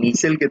ये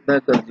इनिशियल कितना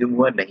कंज्यूम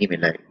हुआ नहीं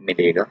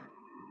मिलेगा,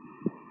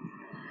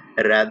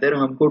 रादर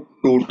हमको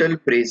total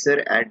pressure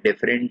at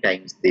different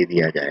times they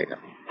दिया जाएगा।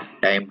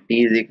 Time t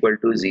is equal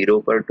to 0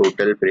 पर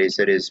total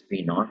pressure is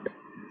P0,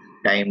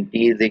 time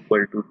t is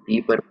equal to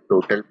t पर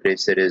total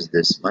pressure is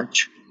this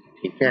much,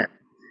 ठीक है,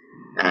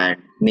 and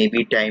may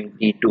be time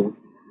T2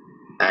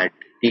 at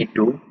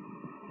T2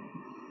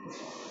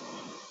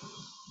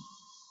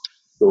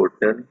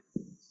 total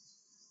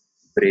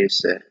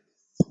pressure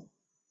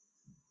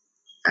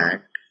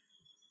at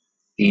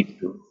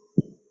T2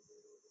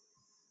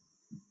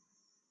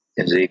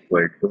 is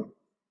equal to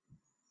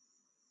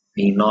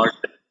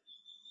P0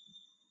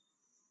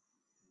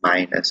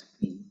 minus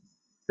P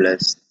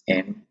plus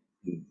N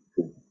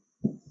P2,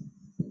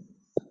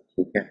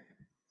 ठीक है,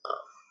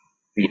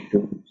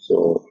 P2, so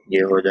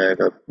ये हो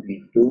जाएगा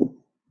P2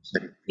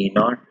 sorry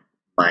P0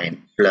 mine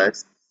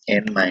plus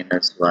N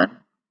minus 1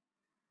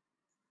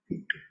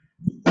 P2,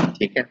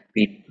 ठीक है।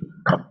 P2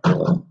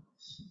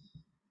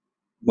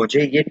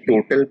 मुझे ये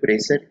total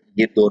pressure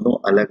ये दोनों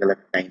अलग अलग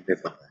टाइम पे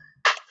पता है,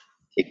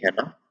 ठीक है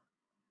ना,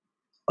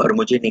 और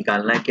मुझे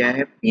निकालना क्या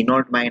है,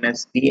 P0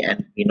 minus P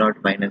and P0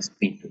 minus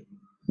P2,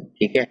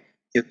 ठीक है,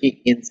 क्योंकि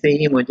इनसे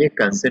ही मुझे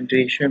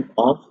concentration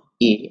of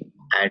A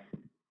eight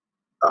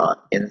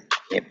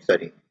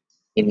sorry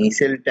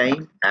initial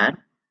time and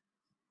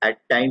at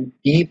time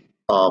T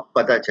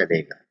पता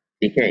चलेगा,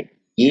 ठीक है।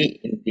 ये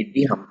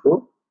इंटिटी हमको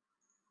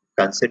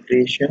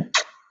concentration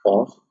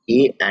of A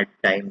at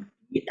time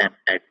T and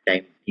at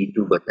time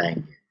T2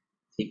 बताएंगे,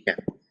 ठीक है।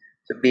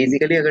 तो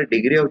बेसिकली अगर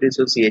डिग्री ऑफ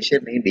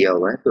डिसोसिएशन नहीं दिया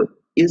हुआ है तो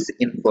इस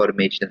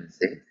इंफॉर्मेशन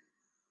से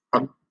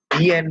हम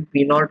P एंड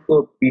P0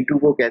 को P2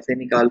 को कैसे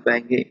निकाल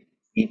पाएंगे,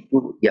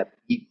 P2 या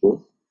P को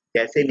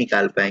कैसे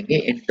निकाल पाएंगे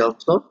in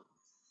terms of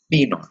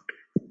P0,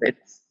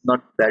 it's not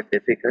that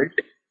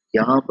difficult.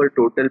 यहाँ पर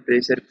टोटल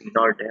प्रेशर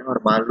P0 है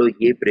और मान लो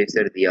ये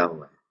प्रेशर दिया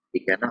हुआ है,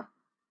 ठीक है ना,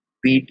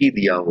 PT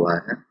दिया हुआ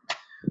है,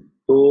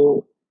 तो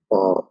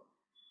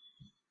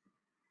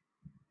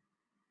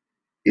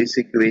इस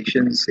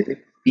इक्वेशन से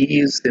P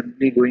is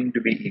simply going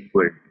to be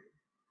equal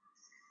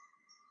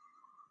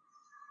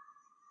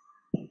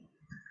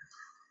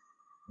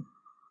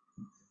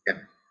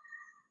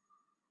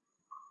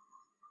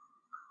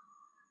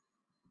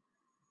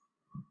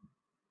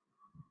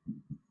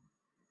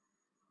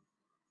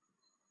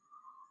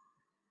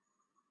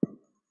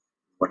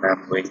what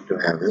I'm going to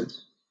have is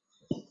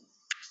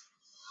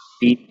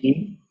Pt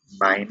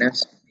minus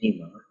P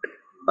naught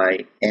by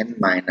n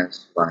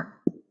minus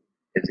 1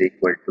 is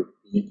equal to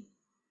P,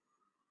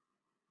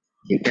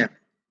 ठीक है,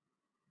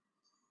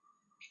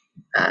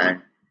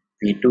 and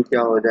P2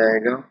 क्या हो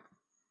जाएगा?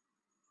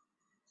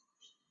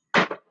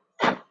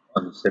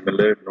 On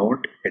similar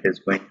note, it is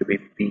going to be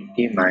Pt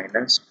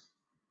minus,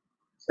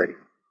 sorry,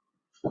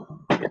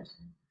 yes,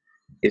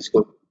 इसको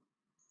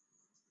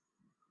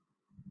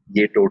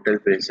ये total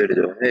pressure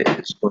जो है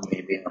इसको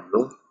मे भी हम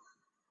लोग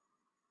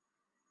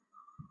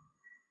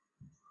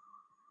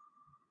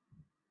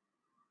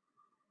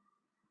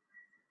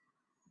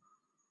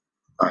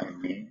I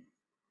may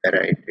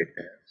write it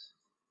as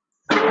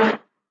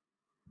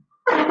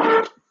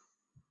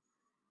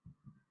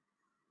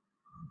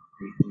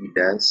Pt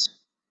dash,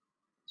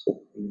 so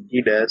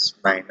Pt dash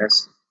minus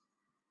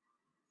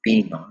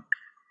P naught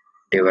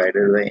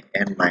divided by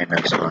n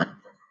minus 1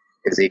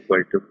 is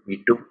equal to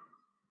P2,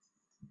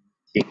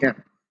 ठीक है,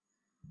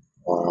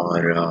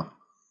 और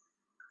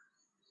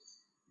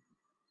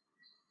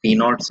P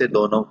naught से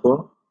दोनों को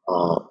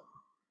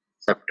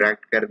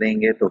सब्ट्रैक्ट कर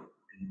देंगे तो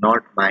P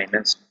naught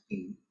minus P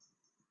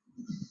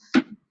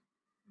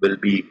will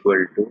be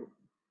equal to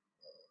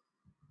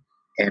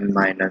n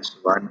minus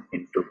 1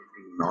 into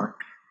P naught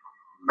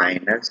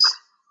minus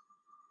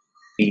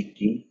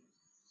Pt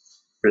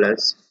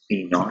plus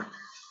P naught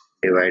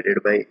divided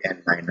by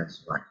n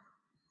minus 1,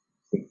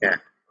 ठीक है,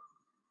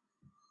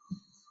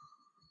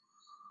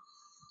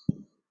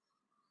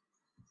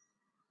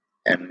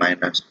 n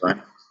minus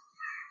 1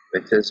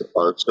 which is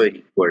also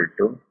equal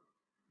to,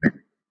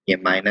 ये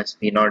minus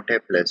P naught है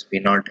plus P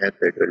naught है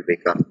तो it will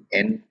become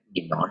n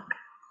P naught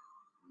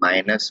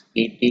minus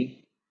Pt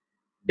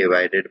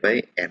divided by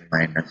n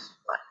minus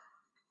 1,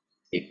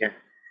 ठीक है,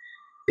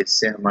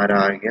 इससे हमारा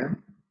आ गया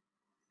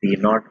P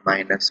naught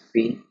minus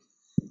P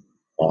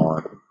और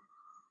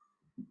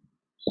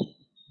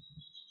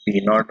P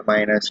naught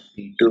minus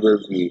P2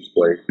 will be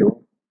equal to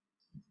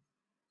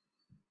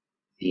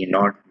P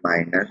naught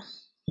minus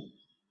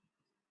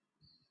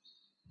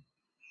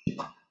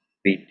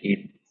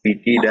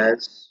Pt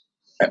dash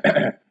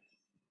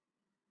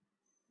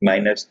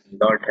minus P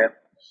naught है,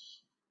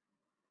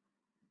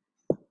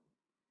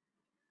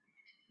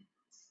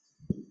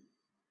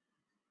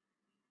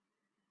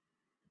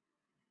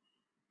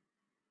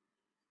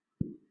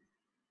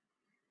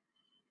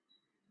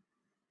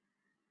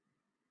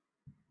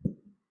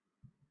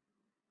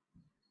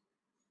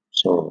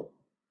 so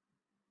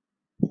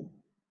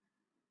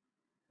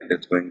it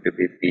is going to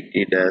be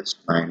Pt dash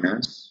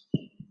minus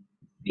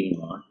P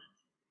naught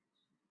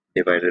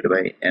divided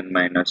by n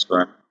minus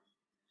 1.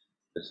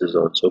 This is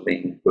also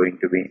going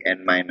to be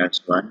n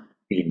minus 1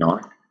 P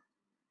naught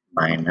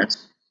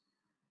minus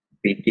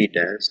Pt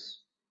dash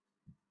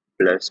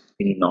plus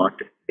P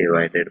naught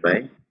divided by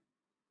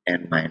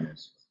n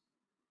minus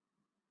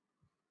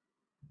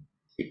 1,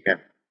 ठीक है,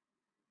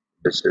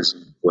 this is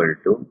equal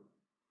to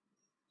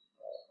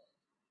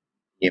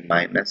ये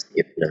minus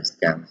ये plus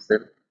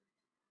cancel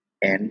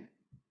n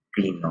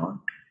P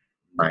naught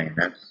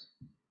minus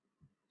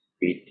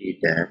Pt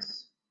dash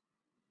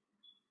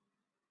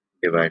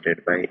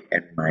divided by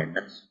n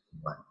minus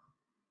 1,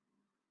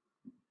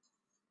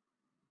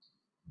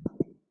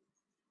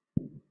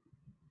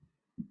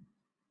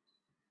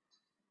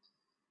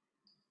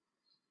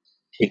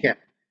 ठीक है,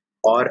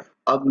 और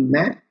अब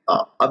मैं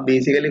अब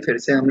बेसिकली फिर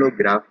से हम लोग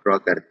ग्राफ ड्रॉ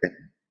करते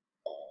हैं,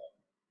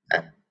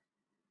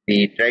 we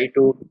try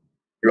to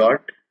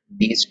plot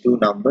these two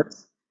numbers.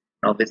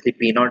 Obviously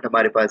P naught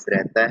हमारे पास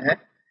रहता है,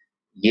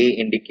 ये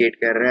इंडिकेट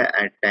कर रहा है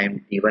at time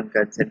t1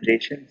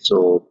 concentration, so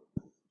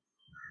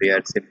we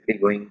are simply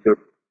going to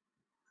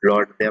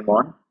plot them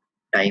on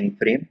time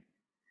frame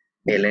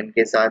ln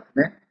के साथ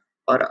में,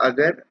 और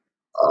अगर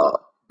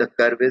the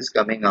curve is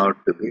coming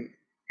out to be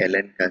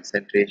ln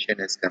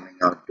concentration is coming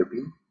out to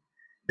be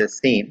the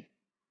same,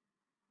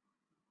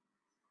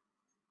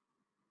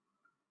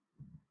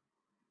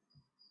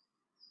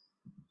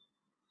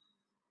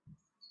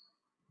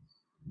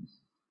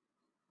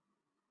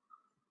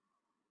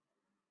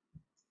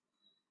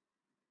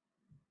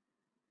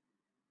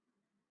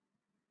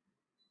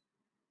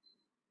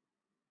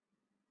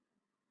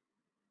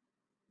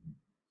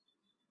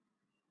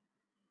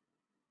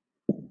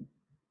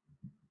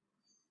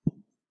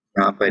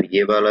 यहाँ पर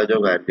ये वाला जो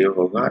वैल्यू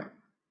होगा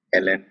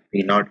ln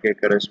p naught के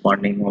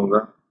करस्पॉन्डिंग होगा,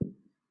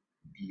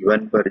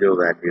 p1 पर जो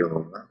वैल्यू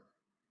होगा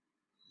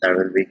that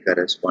will be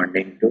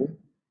corresponding to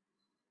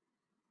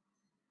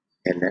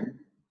ln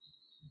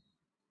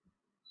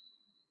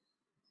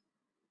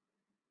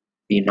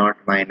p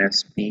naught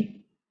minus p,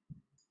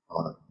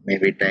 और मे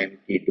बी टाइम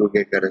t2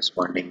 के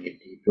करस्पॉन्डिंग ये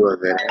t2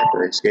 अगर है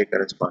तो इसके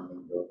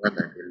करस्पॉन्डिंग होगा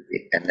that will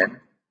be ln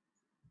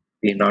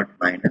p naught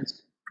minus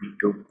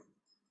p2,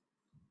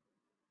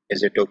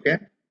 is it okay?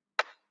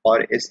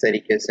 और इस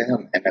तरीके से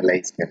हम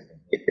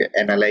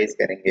एनालाइज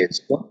करेंगे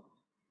इसको,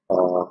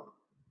 और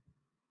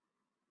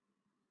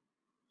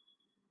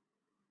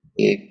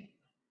एक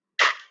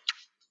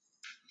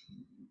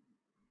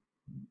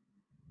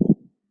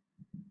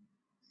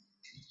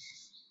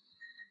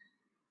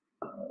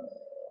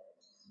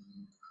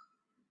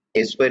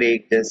इस पर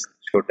एक जस्ट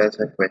छोटा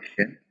सा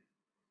question,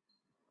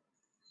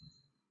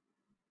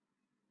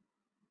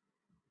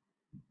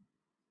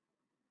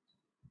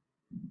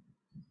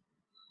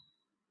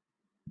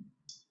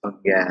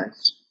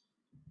 gas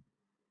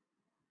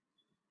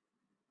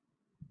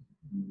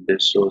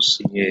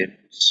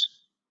dissociates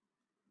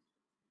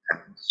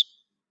as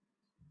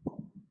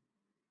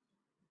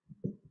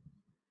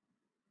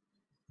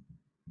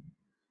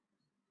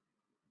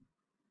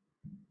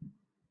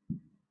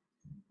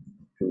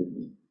to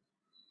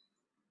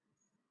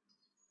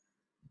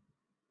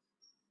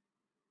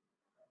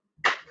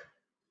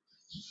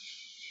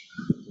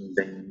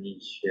the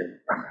initial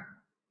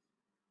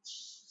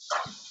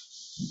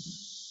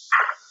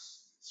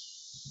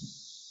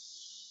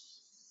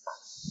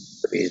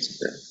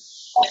pressure,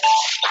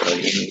 or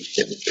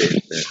initial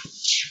pressure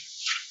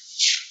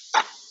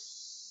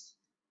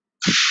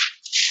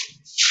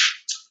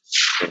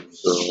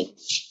also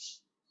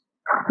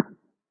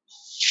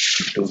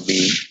to be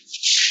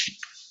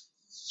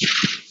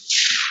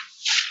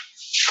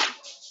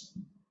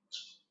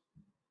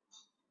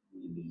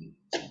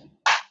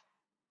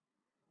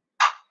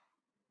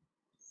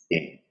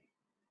say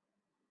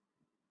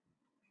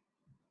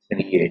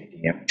 3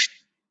 atm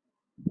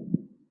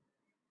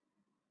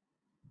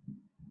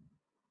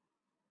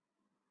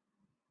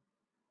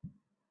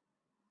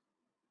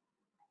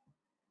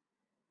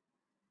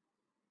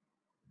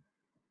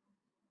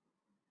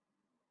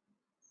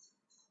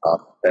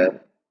after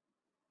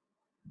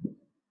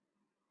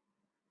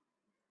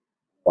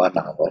 1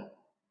 hour.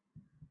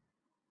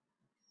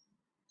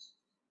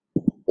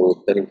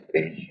 Total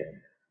pressure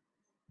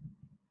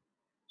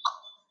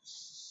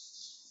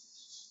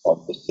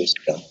of the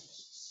system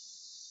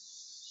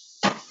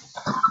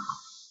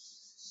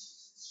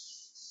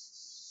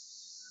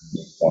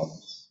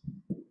becomes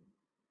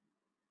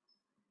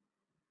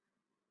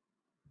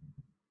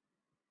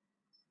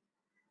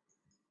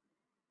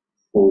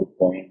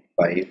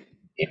 4.5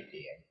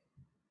 atm.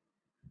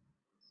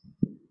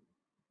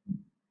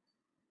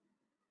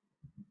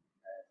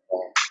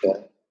 After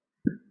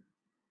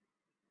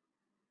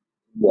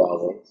 2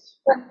 hours,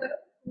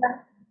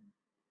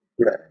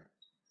 plus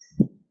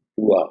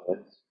 2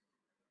 hours,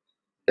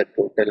 the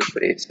total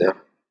pressure,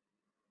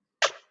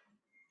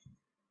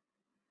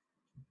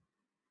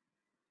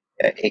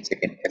 एक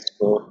second,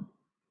 इसको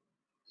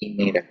तीन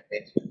नहीं रखते,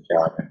 इसको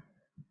 4 रखते,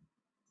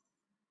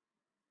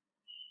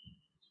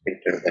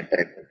 filter the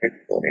type of it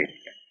 4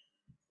 atm.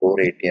 4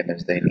 atm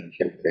is the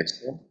initial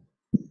pressure.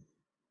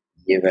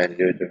 ये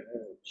value जो है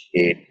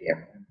 6 atm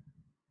है,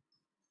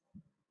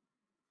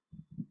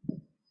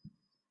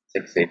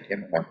 6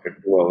 atm. After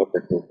 2 hours,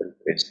 the total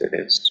pressure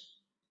is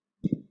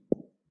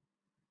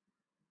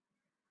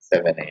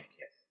 7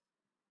 atm.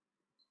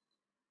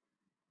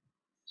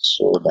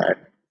 So that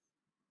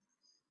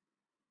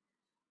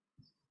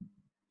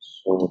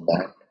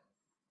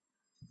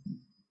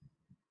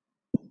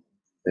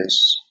this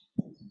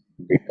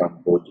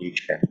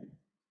decomposition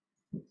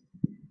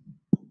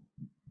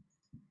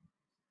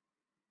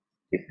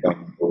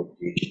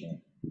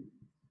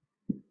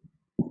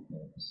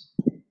is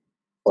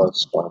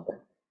first order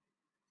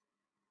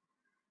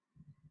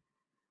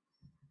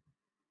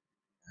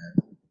and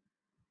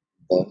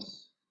thus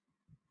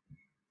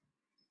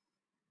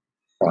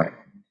find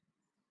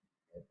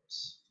its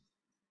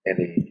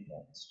rate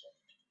constant.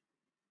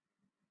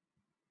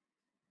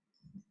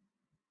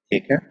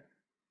 ठीक है,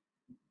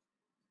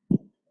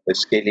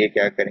 इसके लिए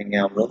क्या करेंगे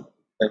हम लोग,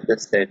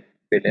 just set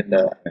in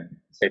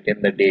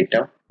the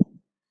data.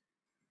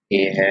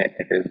 A है,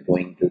 it is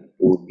going to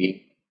 2B.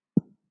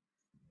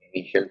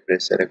 Initial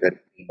pressure अगर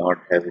P0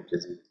 है which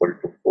is equal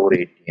to 4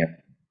 atm,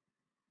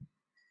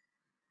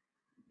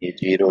 ये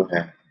 0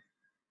 है.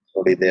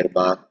 थोड़ी देर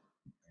बाद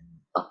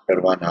after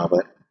 1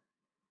 hour,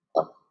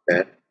 after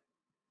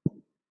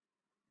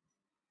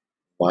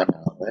 1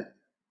 hour,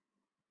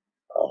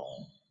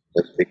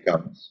 this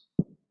becomes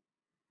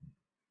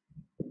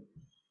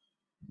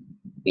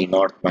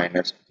P0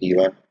 minus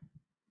P1.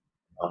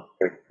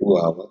 After 2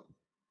 hours,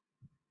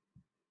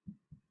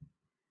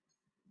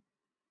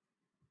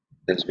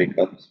 this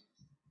becomes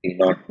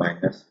P0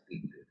 minus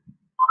P2.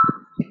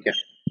 ठीक है,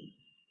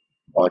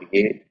 और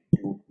ये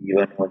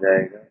 2P1 हो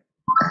जाएगा,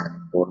 and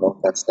दोनों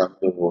का सम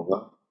जो होगा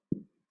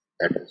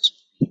that is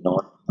P0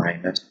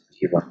 minus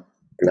P1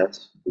 plus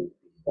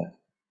 2P1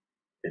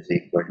 is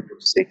equal to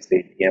 6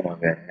 atm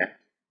अगर है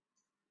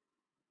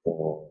तो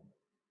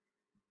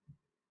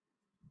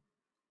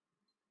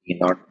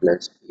P0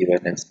 plus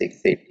P1 is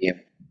 6 atm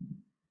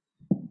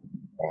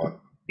और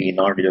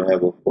P0 जो है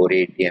वो 4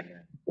 atm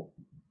है, तो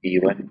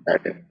P1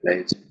 that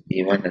implies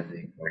P1 is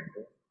equal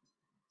to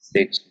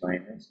 6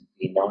 minus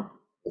P0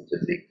 which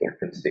is equal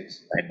to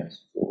 6 minus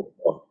 4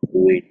 of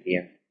 2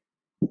 atm.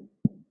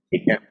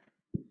 ठीक है,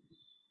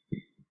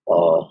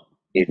 और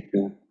ये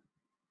 2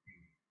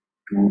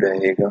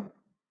 रहेगा,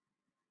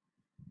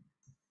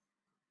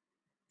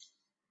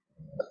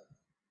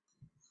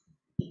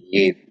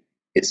 ये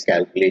इस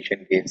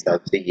कैलकुलेशन के हिसाब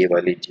से ये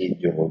वाली चीज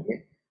जो होगी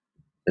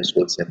this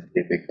will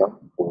simply become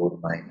 4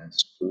 minus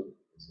 2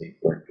 is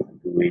equal to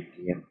 2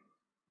 atm.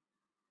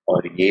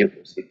 और ये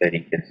उसी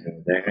तरीके से हो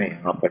जाएगा।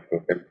 यहाँ पर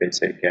टोटल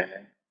प्रेशर क्या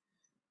है,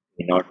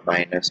 P0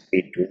 minus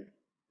P2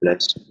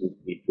 plus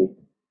 2P2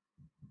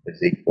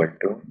 is equal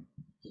to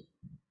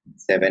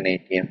 7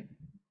 atm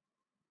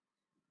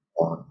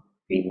और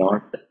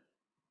P0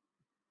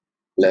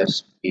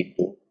 plus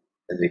P2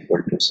 is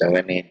equal to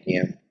 7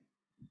 atm.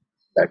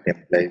 That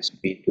implies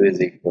P2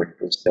 is equal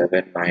to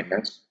 7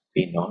 minus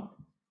P0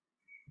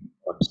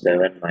 or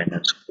 7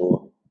 minus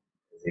 4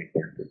 is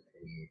equal to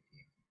 3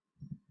 atm.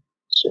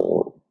 So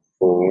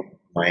 4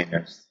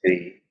 minus 3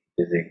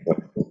 is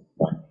equal to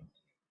 1.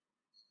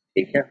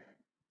 ठीक है।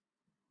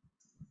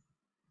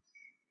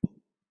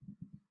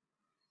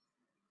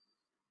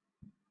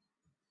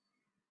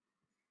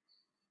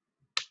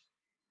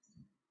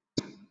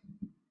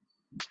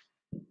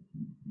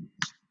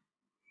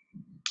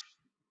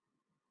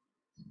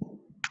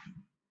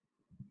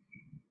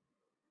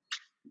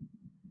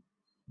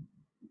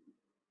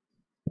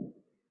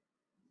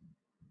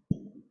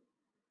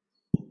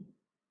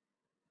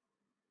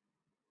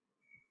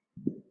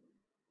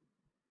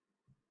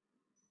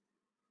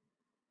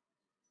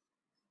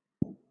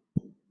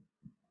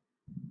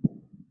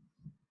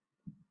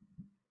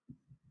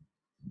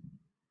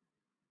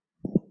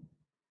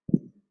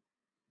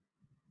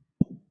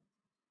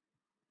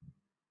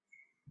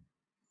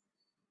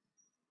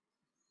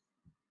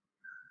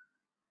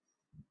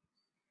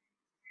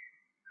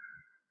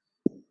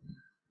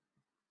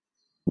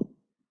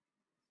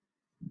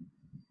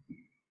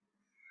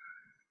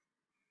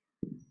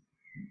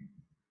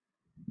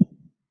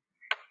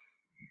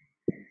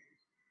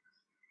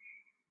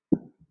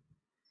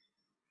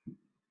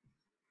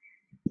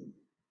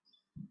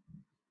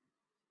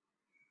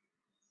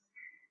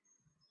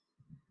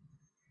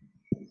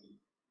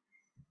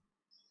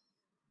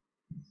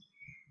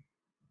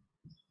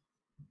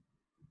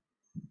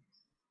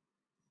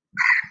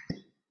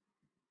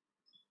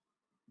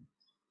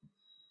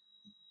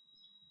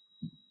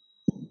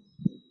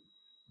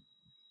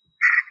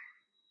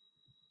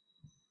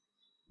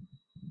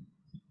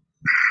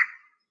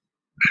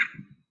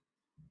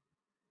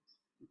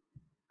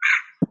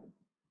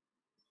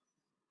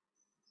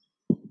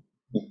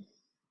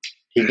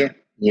 ठीक है,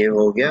 ये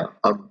हो गया।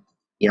 अब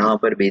यहाँ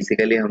पर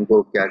बेसिकली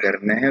हमको क्या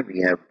करना है, we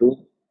have to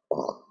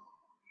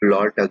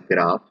plot a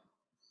graph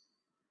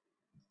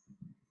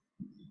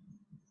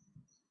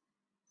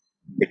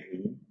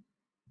between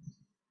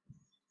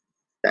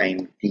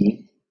time t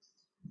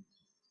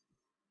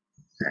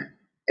and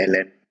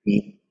ln p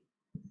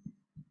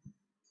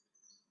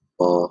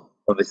और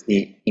ऑब्वियसली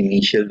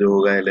इनिशियल जो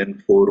होगा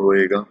ln4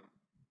 होएगा,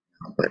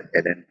 यहाँ पर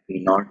ln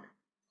p0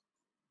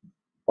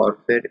 और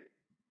फिर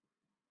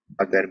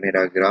अगर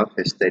मेरा ग्राफ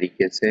इस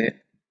तरीके से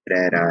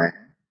रह रहा है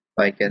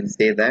तो I can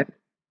say that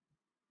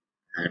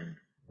and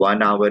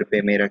 1 our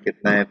पे मेरा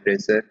कितना है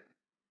प्रेशर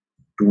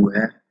 2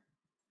 है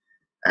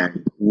एंड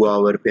 2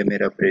 आवर पे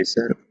मेरा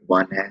प्रेशर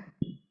 1 है,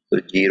 तो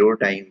 0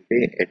 टाइम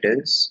पे इट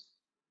इज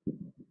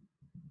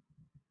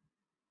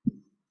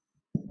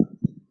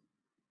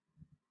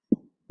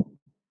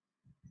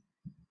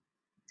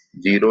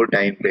 0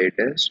 टाइम पे इट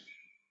इज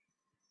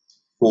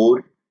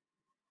 4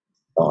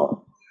 और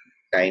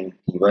टाइम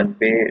t1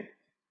 पे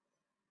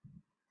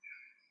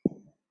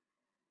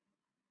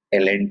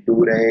ln2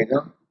 रहेगा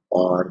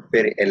और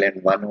फिर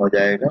ln1 हो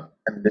जाएगा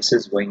and this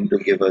is going to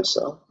give us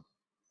a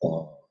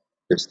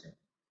this thing.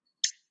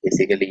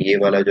 Basically ये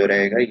वाला जो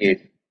रहेगा ये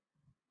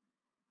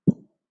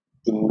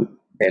 2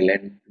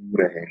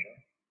 ln2 रहेगा।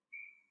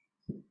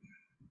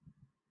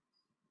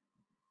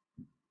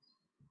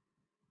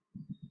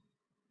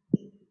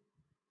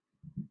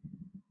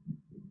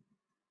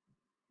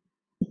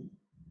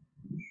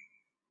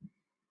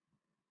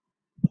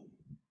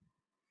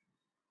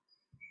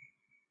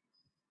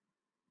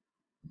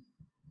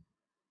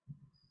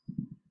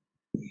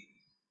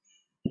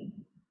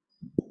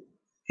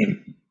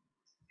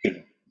 ठीक,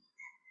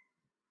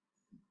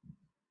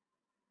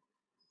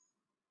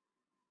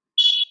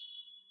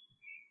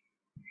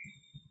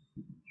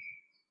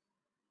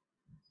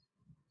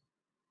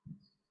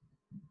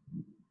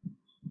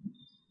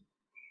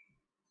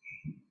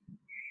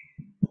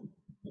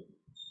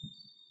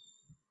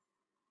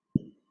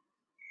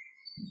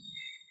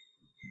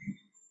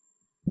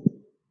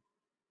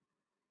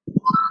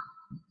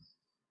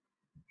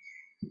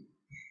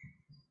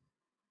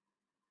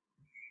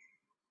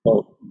 तो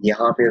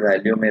यहाँ पे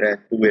वैल्यू मेरा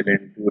 2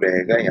 ln2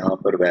 रहेगा, यहाँ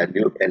पर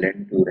वैल्यू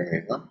ln2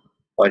 रहेगा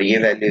और ये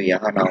वैल्यू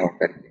यहाँ ना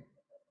होकर के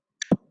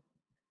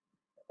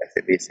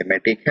ऐसे भी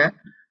सिमेट्रिक है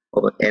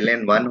और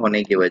ln1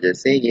 होने की वजह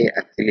से ये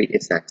एक्चुअली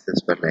इस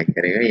एक्सिस पर लाई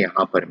करेगा।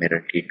 यहाँ पर मेरा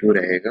t2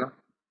 रहेगा,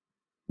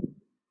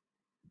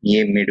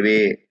 ये मिडवे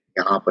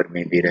यहाँ पर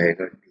में भी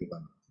रहेगा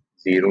t1,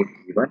 0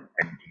 t1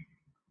 and t2.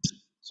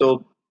 So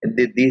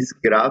this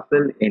graph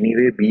will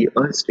anyway be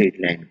a straight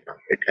line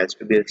graph. It has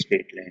to be a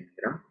straight line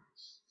graph.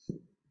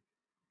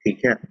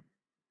 ठीक है।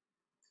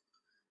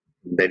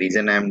 The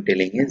reason I am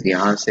telling is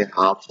यहाँ से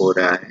हाफ हो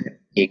रहा है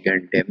 1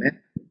 घंटे में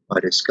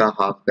और इसका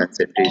हाफ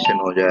कंसंट्रेशन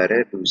हो जा रहा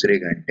है दूसरे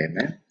घंटे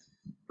में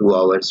 2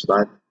 आवर्स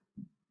बाद।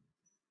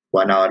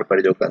 1 आवर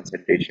पर जो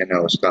कंसंट्रेशन है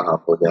उसका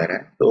हाफ हो जा रहा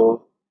है, तो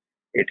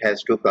it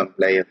has to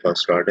comply a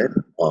first order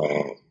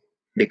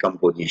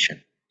decomposition,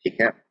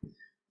 ठीक है।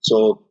 सो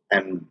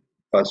एंड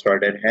फर्स्ट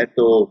ऑर्डर है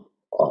तो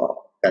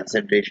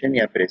कंसंट्रेशन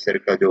या प्रेशर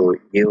का जो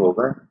ये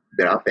होगा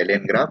graph, L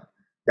N graph,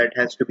 that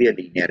has to be a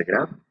linear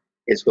graph.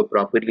 इसको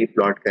प्रॉपरली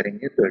प्लॉट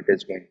करेंगे तो it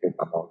is going to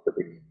come out to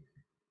be linear,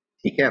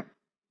 ठीक है।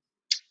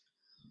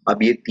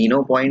 अब ये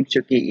तीनों पॉइंट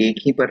जो कि एक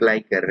ही पर लाई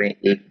कर रहे हैं,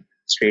 एक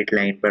स्ट्रेट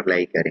लाइन पर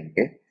लाई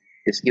करेंगे,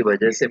 इसकी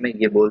वजह से मैं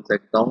ये बोल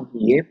सकता हूँ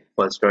कि ये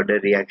फर्स्ट ऑर्डर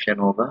रिएक्शन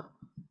होगा,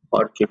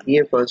 और चूंकि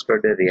ये फर्स्ट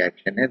ऑर्डर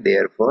रिएक्शन है,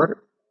 therefore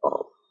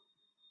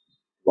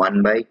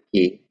 1 by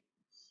k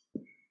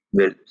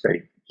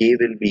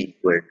will be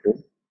equal to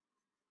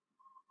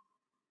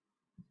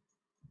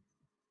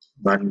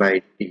 1 by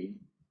t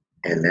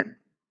ln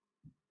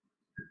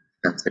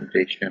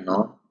concentration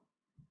of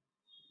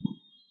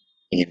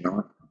A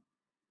naught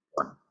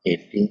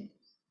 180.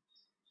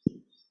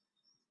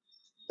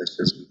 This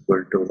is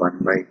equal to 1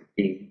 by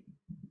t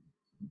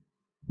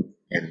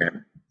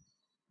ln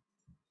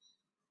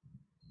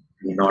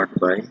P naught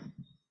by,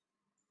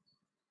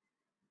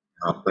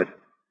 यहाँ पर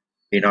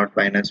P naught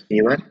minus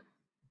P1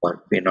 और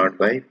P naught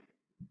by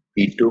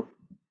P2।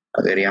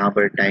 अगर यहाँ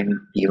पर time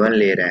T1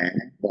 ले रहे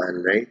हैं तो I'll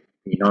write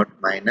P naught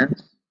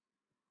minus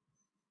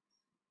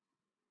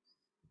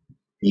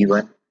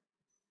P1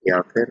 या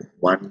फिर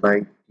 1 by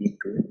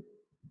T2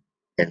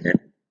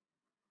 ln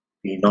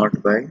P naught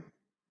by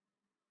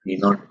P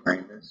naught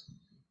minus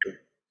P2।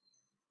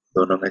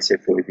 दोनों में से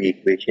कोई भी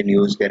इक्वेशन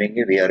यूज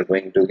करेंगे, we are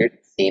going to get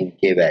same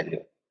के वैल्यू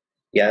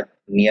या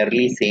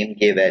नियरली सेम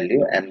के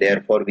value, and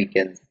therefore we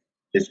can,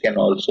 this can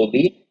also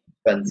be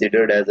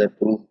considered as a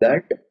proof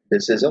that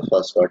this is a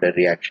first order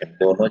reaction.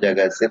 दोनों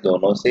जगह से,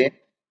 दोनों से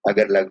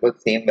अगर लगभग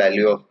सेम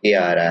वैल्यू ऑफ के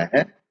आ रहा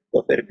है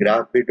तो फिर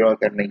ग्राफ भी ड्रॉ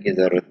करने की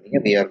जरूरत नहीं है,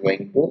 we are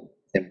going to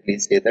simply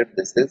say that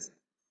this is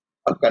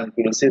a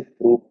conclusive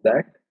proof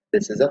that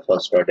this is a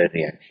first order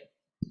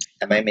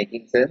reaction. M I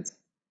making sense?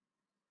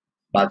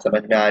 बात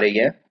समझ में आ रही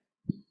है?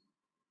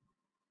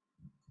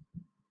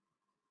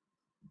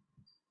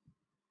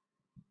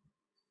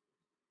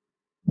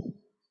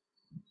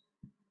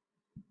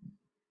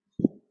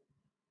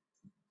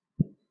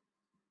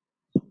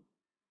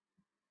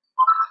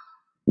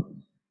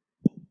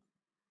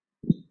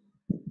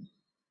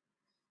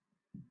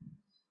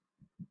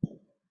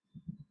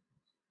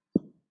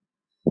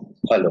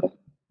 हेलो।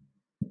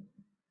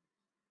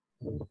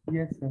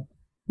 Yes sir.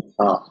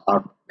 हाँ,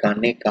 आप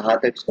गाने कहाँ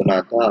तक सुना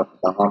था, आप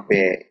कहाँ पे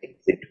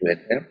एग्जिट हुए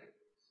थे?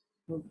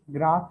 तो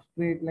ग्राफ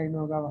स्ट्रेट लाइन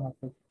होगा वहां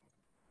तक।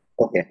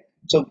 ओके,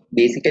 सो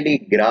बेसिकली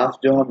ग्राफ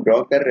जो हम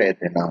ड्रॉ कर रहे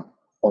थे ना,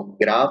 और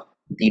ग्राफ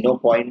तीनों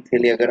पॉइंट के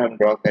लिए अगर हम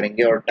ड्रॉ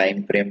करेंगे और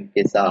टाइम फ्रेम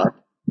के साथ,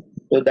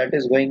 तो that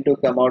is going to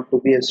come out to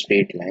be a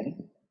straight line,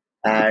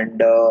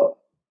 and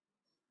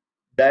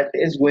that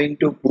is going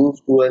to prove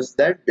to us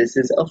that this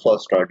is a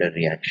first order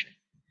reaction।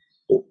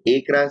 तो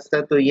एक रास्ता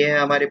तो ये है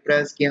हमारे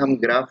पास कि हम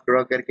ग्राफ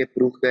ड्रॉ करके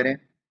प्रूव करें,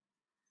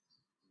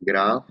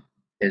 ग्राफ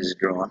इज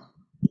ड्रॉन,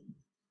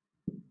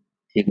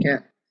 ठीक है।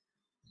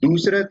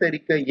 दूसरा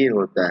तरीका ये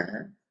होता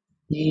है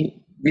कि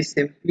we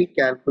simply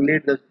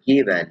calculate the k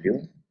value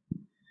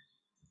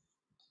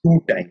two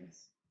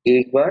times,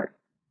 एक बार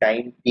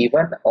टाइम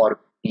t1 और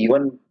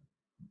t1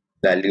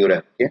 वैल्यू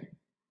रख के,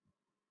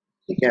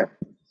 ठीक है,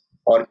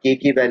 और k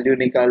की वैल्यू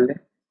निकाल लें,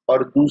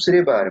 और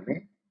दूसरे बार में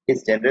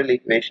इस जनरल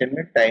इक्वेशन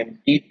में टाइम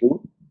t2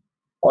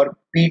 और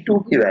p2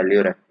 की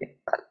वैल्यू रख के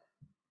निकाल।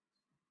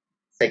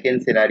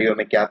 सेकेंड सिनेरियो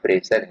में क्या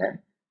प्रेशर है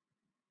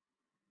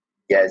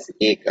गैस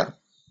A का,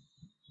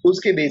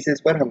 उसके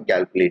बेसिस पर हम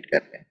कैलकुलेट कर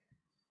रहे हैं।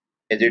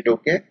 Is it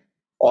okay?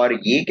 और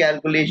ये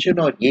कैलकुलेशन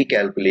और ये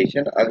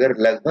कैलकुलेशन अगर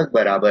लगभग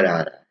बराबर आ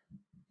रहा है,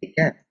 ठीक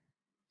है,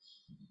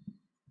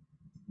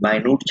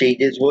 माइन्यूट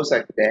चेंजेस हो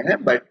सकते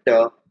हैं बट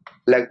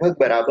लगभग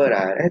बराबर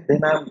आ रहा है,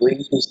 then I am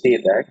going to say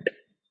that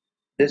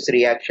this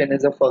reaction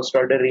is a first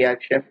order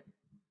reaction,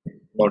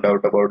 no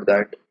doubt about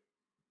that.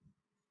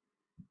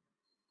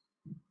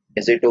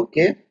 Is it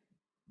okay?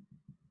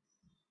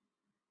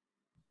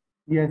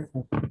 Yes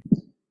sir.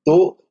 तो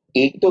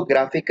एक तो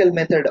ग्राफिकल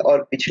मेथड,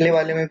 और पिछले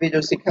वाले में भी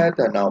जो सिखाया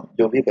था ना,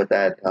 जो भी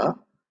बताया था,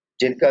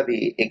 जिनका भी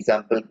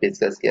एग्जांपल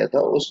डिस्कस किया था,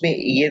 उसमें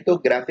ये तो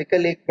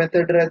ग्राफिकल एक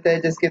मेथड रहता है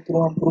जिसके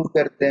थ्रू हम प्रूव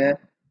करते हैं,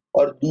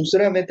 और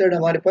दूसरा मेथड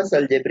हमारे पास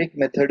अलजेब्रिक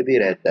मेथड भी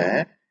रहता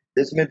है,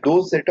 जिसमें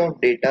दो सेट ऑफ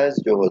डेटास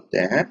जो होते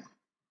हैं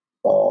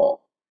और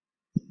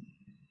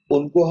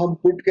उनको हम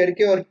पुट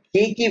करके और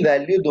k की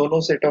वैल्यू दोनों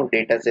सेट ऑफ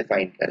डेटा से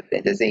फाइंड करते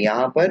हैं। जैसे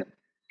यहाँ पर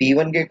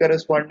p1 के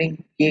करस्पॉन्डिंग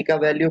k का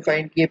वैल्यू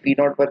फाइंड किए, p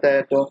नॉट पता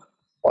है तो,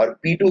 और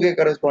p2 के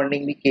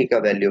करस्पॉन्डिंग भी k का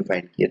वैल्यू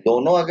फाइंड किए,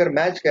 दोनों अगर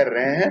मैच कर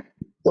रहे हैं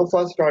तो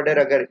फर्स्ट ऑर्डर,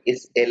 अगर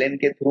इस ln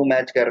के थ्रू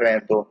मैच कर रहे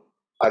हैं तो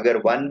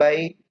अगर 1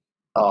 by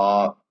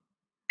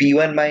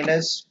p1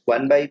 minus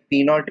 1 by p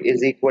naught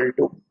is equal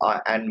to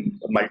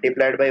and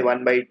multiplied by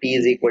 1 by t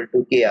is equal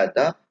to k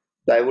आता,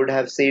 so I would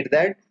have said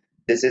that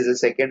this is a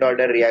second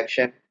order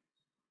reaction।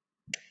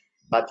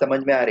 बात समझ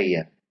में आ रही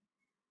है?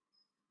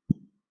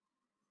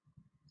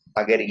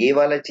 अगर ये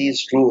वाला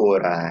चीज ट्रू हो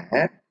रहा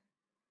है,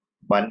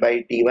 1 by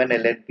t1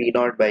 ln p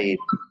naught by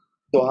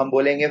तो हम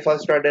बोलेंगे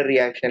फर्स्ट ऑर्डर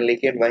रिएक्शन,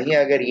 लेकिन वहीं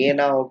अगर ये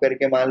ना होकर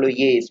के मान लो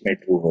ये इसमें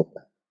ट्रू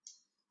होता,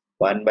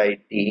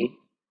 1/t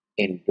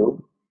into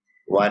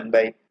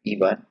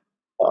 1/p1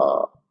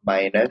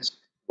 minus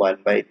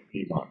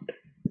 1/p0,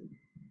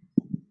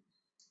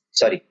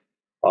 sorry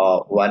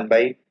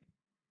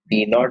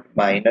 1/p0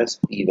 minus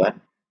p1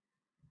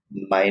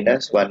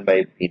 minus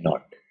 1/p0,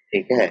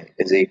 ठीक है,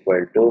 इज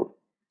इक्वल टू,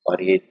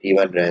 और ये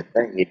t1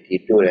 रहता, ये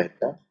t2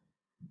 रहता,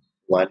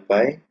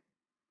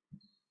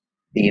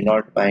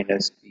 1/p0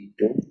 minus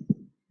p2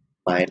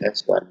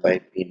 minus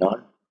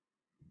 1/p0।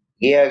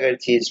 ये अगर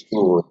चीज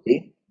ट्रू होती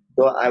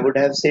तो I would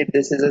have said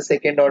this is a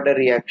second order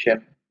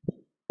reaction.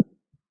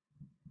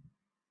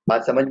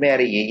 बात समझ में आ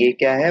रही है? ये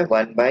क्या है,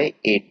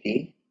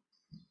 1/80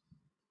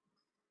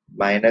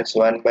 माइनस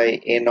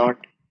 1/a0,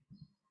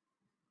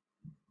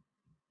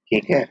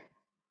 ठीक है,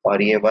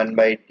 और ये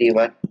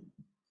 1/t1,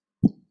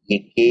 ये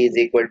k इज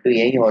इक्वल टू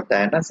यही होता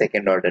है ना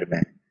सेकेंड ऑर्डर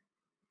में।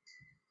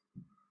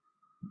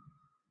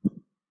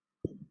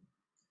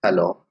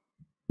 Hello,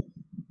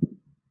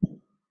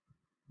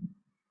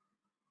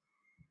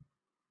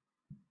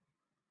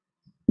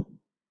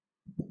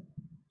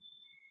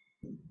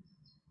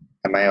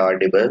 M I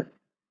audible?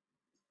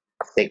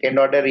 Second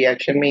order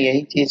reaction में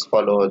यही चीज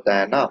फॉलो होता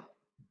है ना,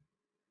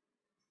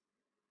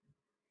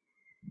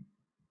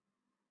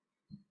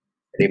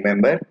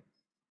 रिमेम्बर?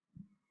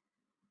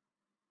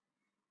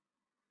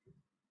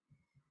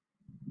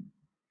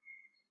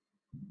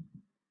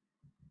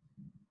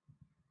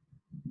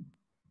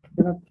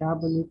 सर आप क्या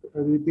बोले,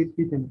 रिपीट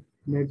कीजिए ना,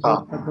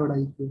 नेटवर्क का हाँ, थोड़ा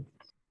इशू।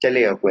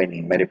 चलिए कोई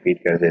नहीं, मैं रिपीट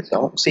कर देता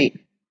हूँ। सी,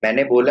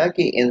 मैंने बोला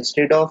कि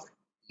इंस्टेड ऑफ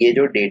ये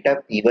जो डेटा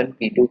P1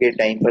 P2 के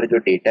टाइम पर जो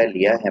डेटा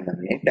लिया है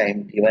मैंने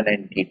टाइम T1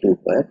 एंड T2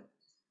 पर,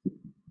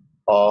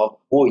 और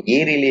वो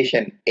ये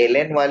रिलेशन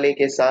ln वाले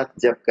के साथ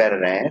जब कर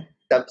रहे हैं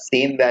तब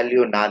सेम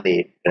वैल्यू ना दे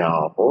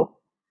रहा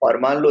हो, और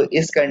मान लो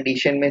इस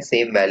कंडीशन में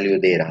सेम वैल्यू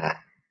दे रहा है,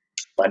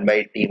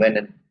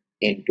 1/T1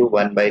 into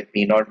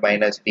 1/P0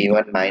 minus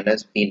P1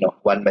 minus P0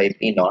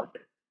 1/P0,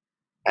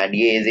 and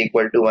ये is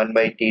equal to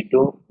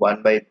 1/T2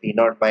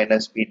 1/P0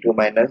 minus P2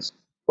 minus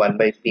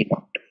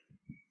 1/P0,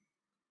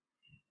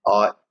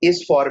 और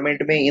इस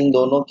फॉर्मेट में इन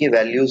दोनों की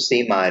वैल्यू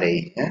सेम आ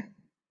रही है,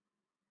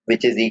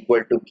 which is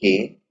equal to k,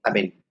 I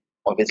mean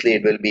obviously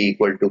it will be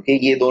equal to k,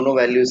 ये दोनों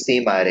वैल्यू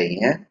सेम आ रही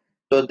हैं,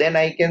 तो then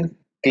I can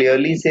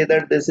clearly say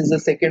that this is a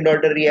second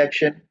order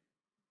reaction,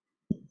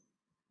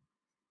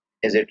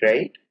 is it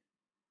right?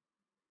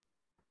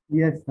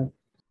 Yes sir.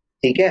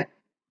 ठीक है,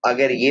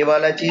 अगर ये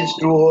वाला चीज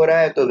ट्रू हो रहा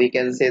है तो we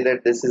can say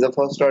that this is a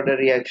first order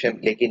reaction,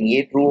 लेकिन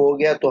ये ट्रू हो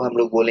गया तो हम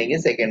लोग बोलेंगे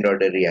सेकेंड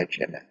ऑर्डर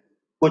रिएक्शन है।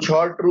 कुछ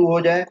और ट्रू हो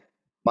जाए,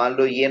 मान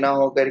लो ये ना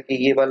हो करके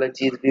ये वाला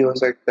चीज भी हो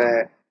सकता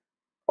है,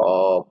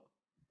 और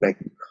like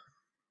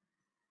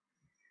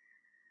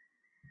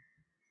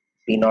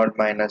P0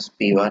 minus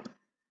P1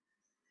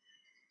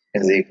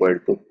 is equal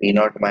to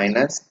P0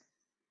 minus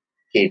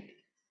KT,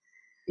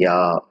 या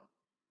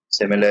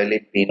similarly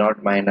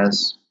P0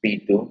 minus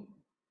P2,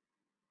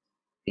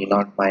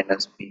 P0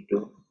 minus P2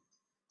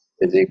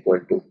 is equal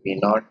to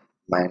P0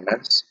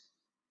 minus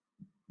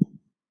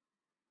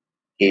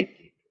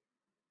KT,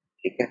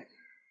 ठीक है।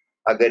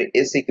 अगर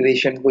इस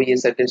इक्वेशन को ये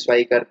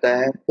सेटिस्फाई करता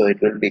है तो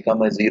it will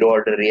become a zero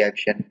order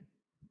reaction,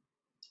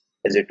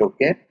 is it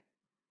okay?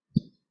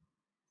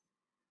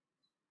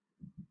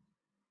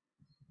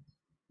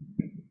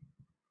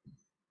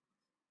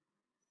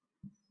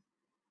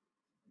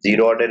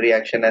 Zero order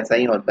reaction ऐसा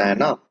ही होता है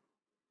ना?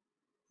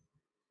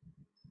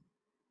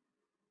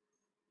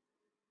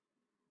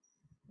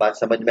 बात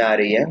समझ में आ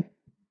रही है?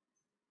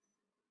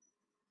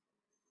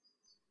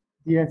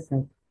 Yes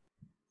sir.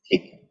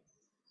 ठीक है।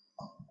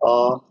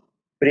 और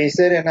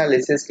प्रेशर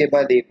एनालिसिस के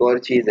बाद एक और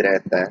चीज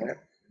रहता है,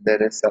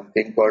 there is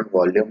something called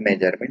volume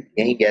measurement.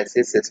 यही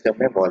गैसेस सिस्टम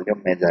में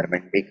वॉल्यूम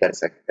मेजरमेंट भी कर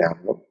सकते हैं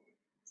हम लोग।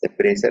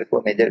 प्रेशर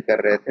को मेजर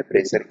कर रहे थे,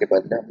 प्रेशर के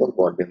बदले हम लोग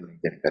वॉल्यूम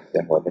मेजर करते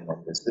हैं, वॉल्यूम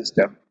ऑफ द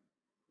सिस्टम।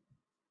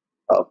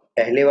 अब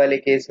पहले वाले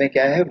केस में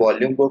क्या है,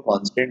 वॉल्यूम को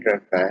कांस्टेंट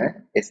रखा है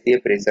इसलिए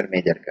प्रेशर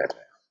मेजर कर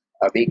रहे हैं।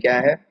 अभी क्या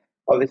है,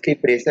 ऑब्वियसली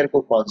प्रेशर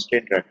को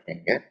कांस्टेंट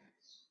रखेंगे,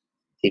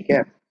 ठीक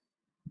है,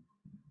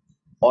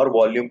 और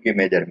वॉल्यूम की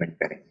मेजरमेंट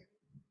करेंगे,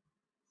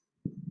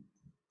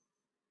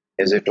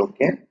 is it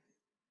okay?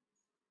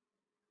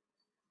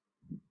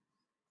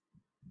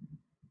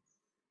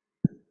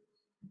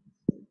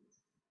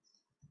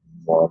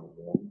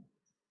 Volume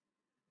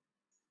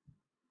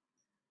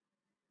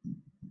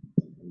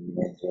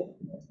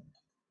measurement,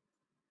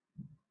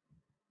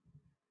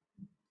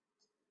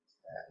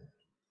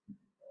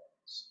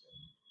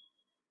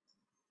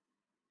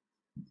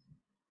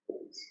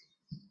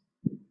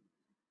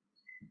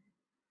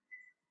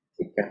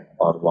 ठीक है,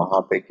 और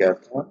वहां पे क्या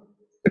था,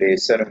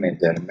 pressure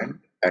measurement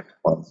at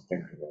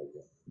constant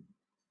volume,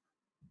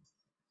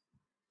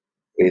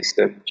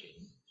 pressure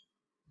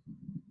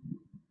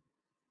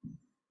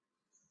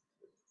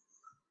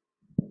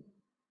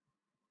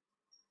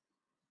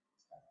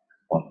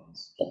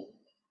constant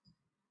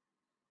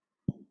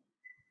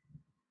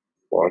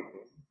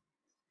volume,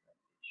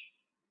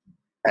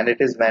 and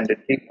it is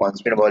mandatory,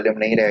 constant volume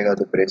नहीं रहेगा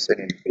तो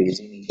प्रेशर इंक्रीज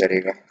ही नहीं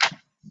करेगा।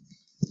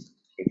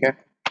 ठीक है,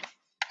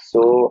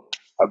 सो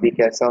अभी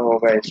कैसा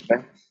होगा इसमें,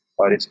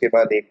 और इसके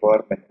बाद एक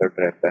और मेथड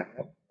रहता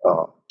है।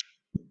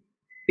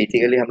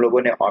 बेसिकली हम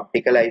लोगों ने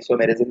ऑप्टिकल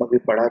आइसोमेरिज्म भी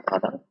पढ़ा था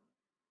ना।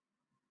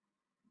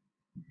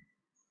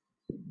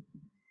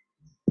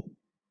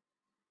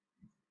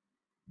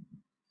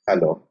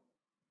 हेलो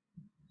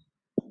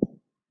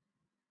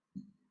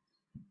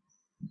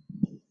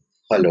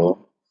हेलो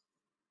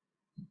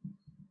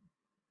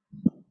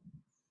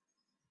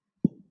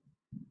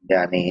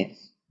यानी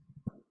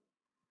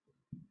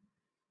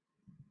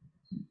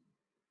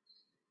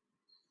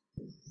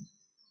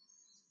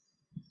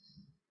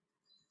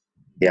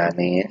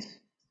यानी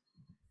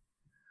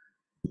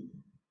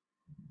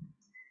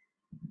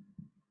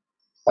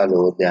हेलो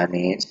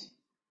ध्यानीश,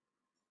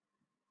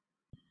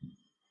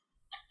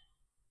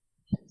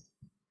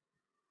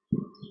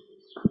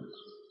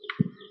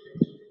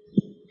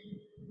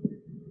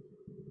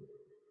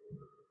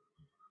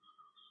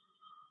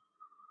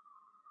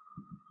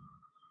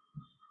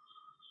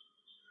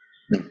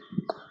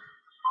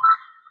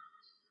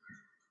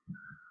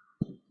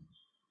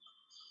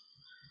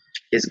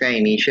 इसका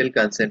इनिशियल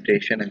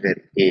कंसंट्रेशन अगर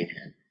ए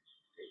है,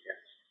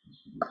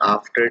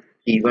 आफ्टर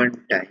T1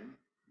 टाइम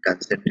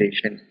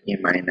कंसंट्रेशन ए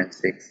माइनस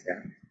सिक्स है,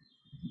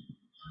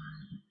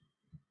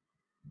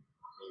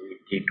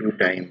 T2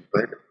 टाइम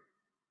पर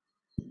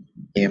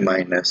ए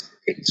माइनस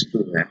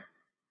x2 है,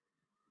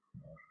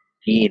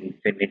 T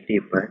इंफिनिटी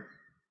पर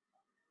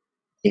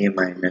ए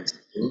माइनस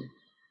टू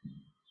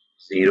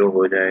जीरो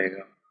हो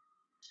जाएगा।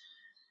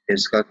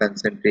 इसका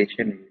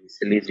कंसंट्रेशन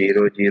इनिशियली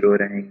 0 0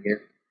 रहेंगे,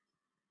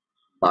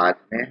 बाद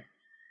में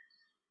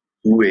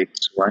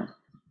 2x1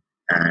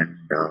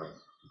 and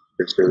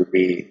this will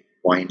be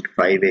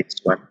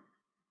 0.5x1,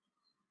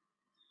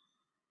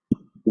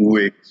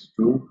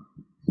 2x2,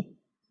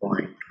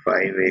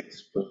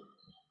 0.5x2,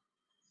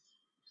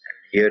 and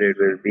here it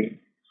will be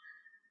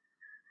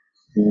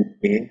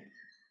 2a,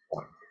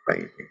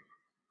 0.5a.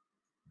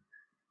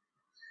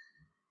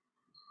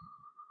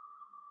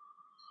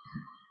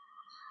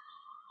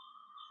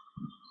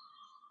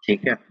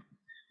 ठीक है,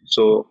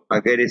 सो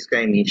अगर इसका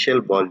इनिशियल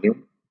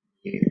वॉल्यूम,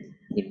 ये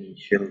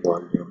इनिशियल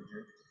वॉल्यूम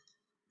है,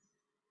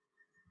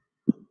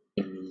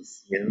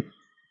 initial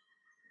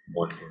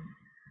volume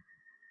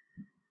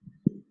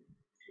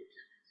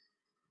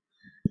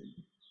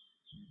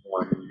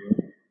volume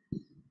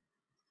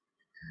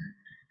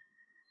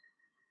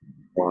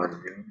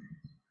volume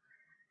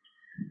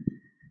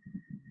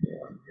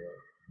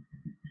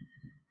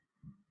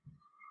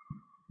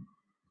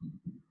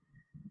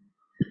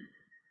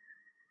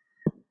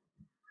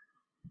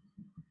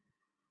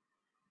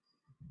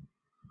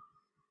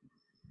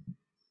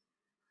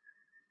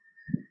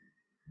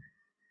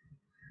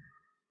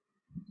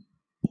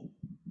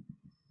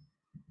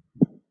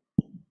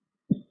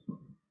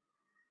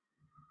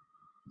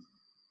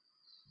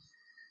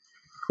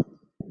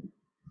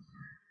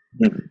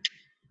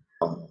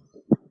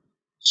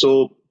so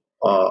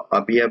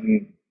अभी हम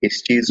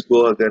इस चीज को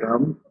अगर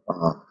हम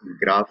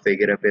ग्राफ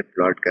वगैरह पे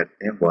प्लॉट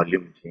करते हैं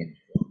वॉल्यूम चेंज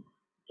को,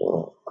 तो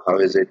how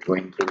is it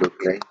going to look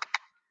like.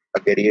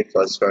 अगर ये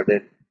फर्स्ट ऑर्डर,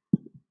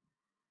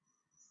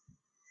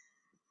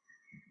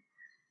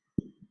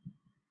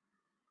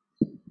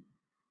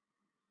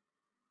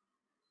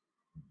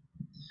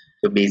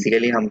 तो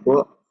बेसिकली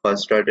हमको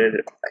फर्स्ट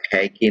ऑर्डर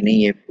है कि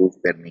नहीं ये प्रूव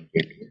करने के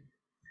लिए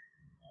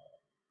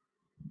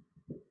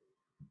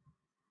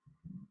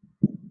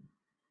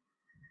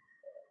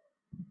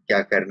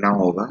क्या करना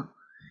होगा,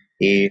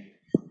 ये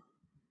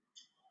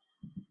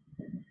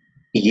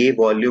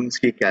वॉल्यूम्स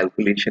की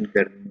कैलकुलेशन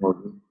करनी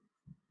होगी।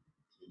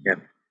 ठीक है,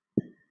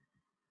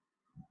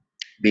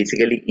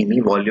 बेसिकली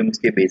इन्हीं वॉल्यूम्स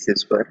के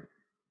बेसिस पर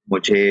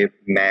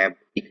मैं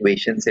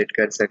इक्वेशन सेट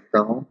कर सकता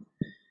हूँ।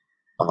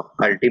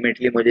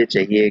 अल्टीमेटली मुझे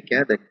चाहिए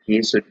क्या, द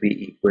के should be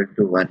equal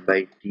to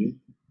 1/t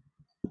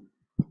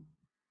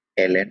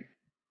ln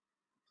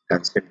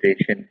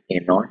concentration A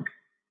naught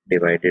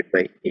divided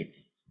by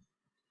 80।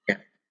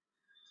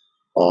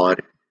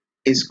 और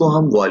इसको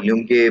हम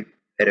वॉल्यूम के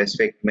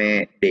रेस्पेक्ट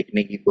में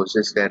देखने की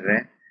कोशिश कर रहे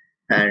हैं,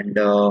 एंड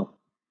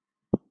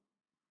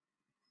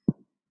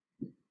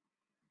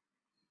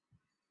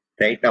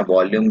राइट ना,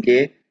 वॉल्यूम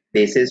के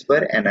बेसिस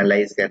पर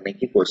एनालाइज करने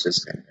की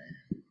कोशिश कर रहे हैं।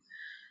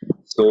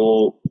 सो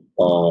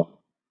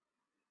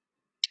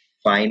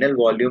फाइनल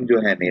वॉल्यूम जो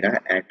है मेरा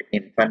eight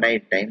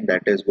infinite time,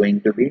 that is going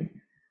to be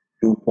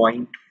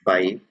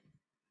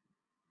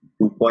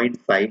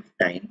 2.5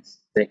 times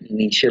the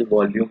initial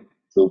volume.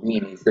 जो भी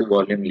इनिशियल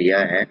वॉल्यूम लिया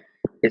है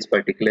इस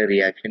पर्टिकुलर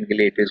रिएक्शन के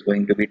लिए, it is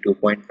going to be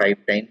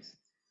 2.5 times.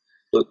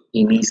 तो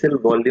इनिशियल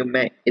वॉल्यूम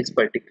में इस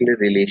पर्टिकुलर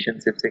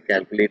रिलेशनशिप से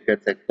कैलकुलेट कर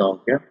सकता हूँ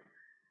क्या,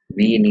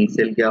 v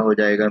इनिशियल क्या हो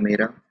जाएगा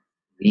मेरा,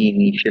 v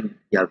इनिशियल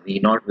या v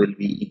not will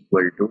be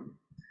equal to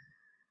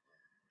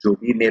जो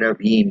भी मेरा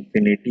v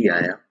इंफिनिटी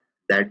आया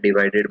that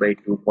divided by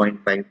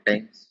 2.5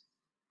 times.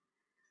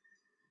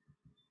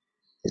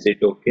 Is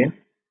it okay?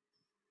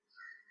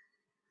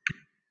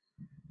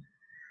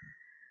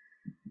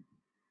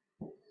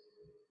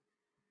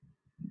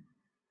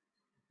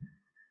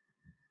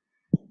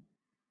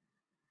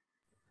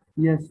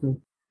 Yes, sir.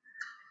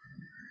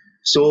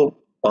 सो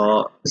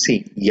सी,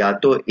 या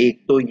तो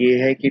एक तो ये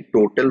है कि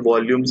टोटल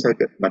वॉल्यूम,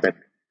 मतलब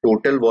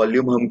टोटल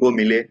वॉल्यूम हमको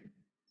मिले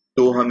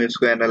तो हम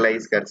इसको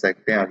एनालाइज कर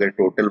सकते हैं, अगर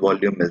टोटल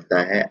वॉल्यूम मिलता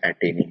है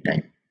एट एनी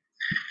टाइम,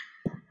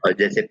 और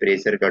जैसे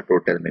प्रेशर का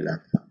टोटल मिला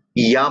था।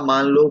 या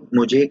मान लो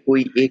मुझे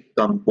कोई एक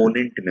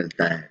कंपोनेंट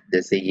मिलता है,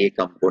 जैसे ये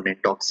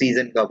कंपोनेंट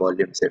ऑक्सीजन का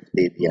वॉल्यूम सिर्फ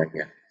दे दिया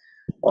गया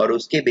और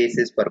उसके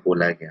बेसिस पर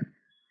बोला गया,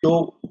 तो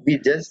we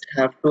just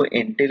have to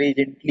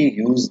intelligently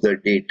use the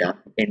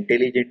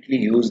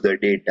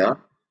data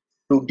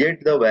to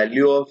get the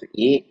value of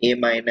a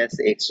minus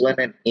x1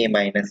 and a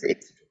minus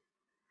x2।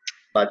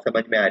 बात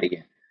समझ में आ रही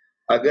है?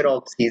 अगर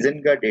ऑक्सीजन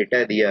का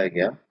डेटा दिया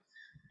गया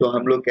तो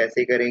हम लोग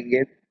कैसे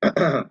करेंगे?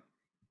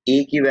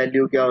 ए की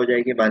वैल्यू क्या हो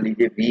जाएगी? मान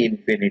लीजिए we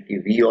infinity,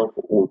 we of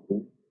O two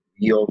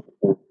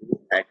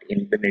at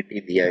infinity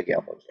दिया गया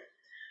मुझे,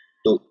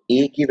 तो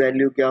ए की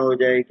वैल्यू क्या हो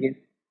जाएगी?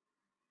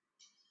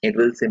 It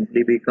will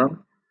simply become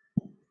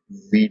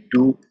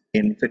v2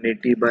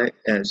 infinity by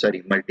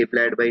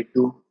multiplied by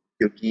 2,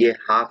 क्योंकि ये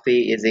half a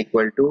is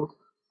equal to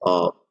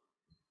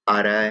आ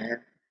रहा है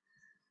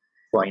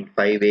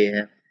 0.5 a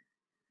है,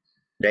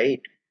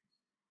 राइट।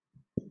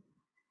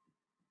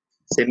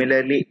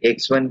 सिमिलरली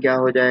x1 क्या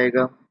हो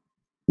जाएगा?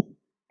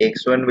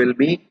 x1 विल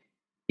बी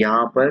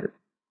यहाँ पर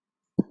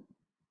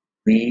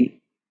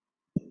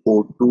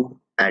v02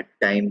 at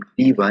time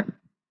t1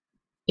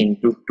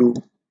 into 2।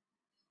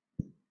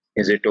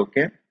 is it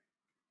okay?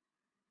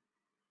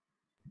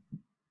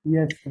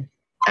 Yes, sir.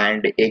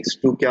 and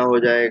x2 क्या हो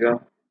जाएगा?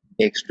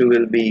 x2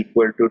 will be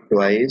equal to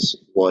twice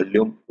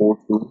volume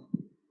O2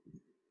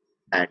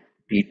 at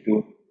T2।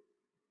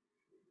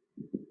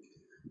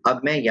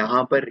 अब मैं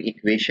यहाँ पर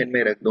इक्वेशन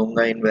में रख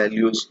दूंगा इन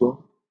वैल्यूज को,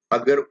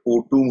 अगर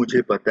O2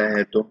 मुझे पता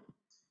है तो,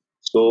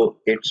 so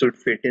it should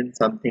fit in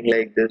something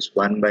like this: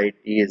 1 by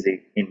T is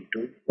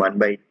into 1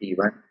 by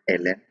T1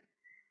 ln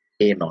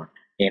A naught।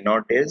 A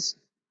naught is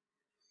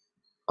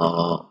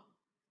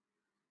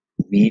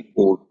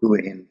VO2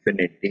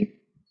 infinity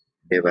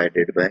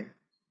divided by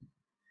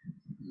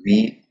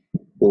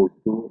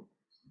VO2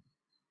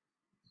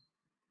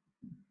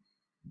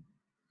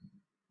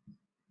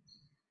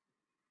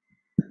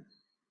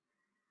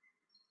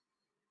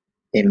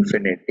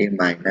 infinity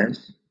minus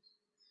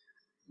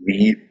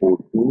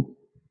VO2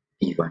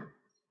 T1।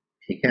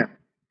 ठीक है,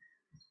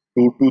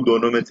 2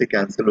 दोनों में से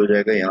कैंसिल हो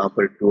जाएगा, यहाँ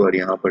पर 2 और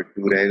यहाँ पर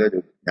 2 रहेगा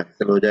जो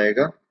कैंसिल हो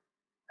जाएगा,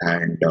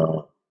 एंड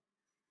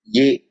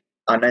ये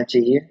आना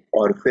चाहिए।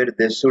 और फिर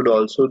this should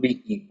also be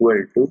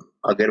equal to,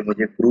 अगर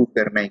मुझे प्रूव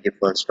करना है कि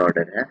फर्स्ट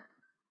ऑर्डर है,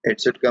 it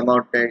should come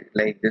out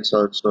like this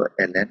also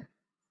ln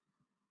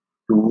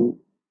 2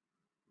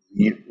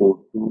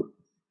 VO2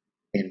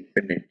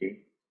 infinity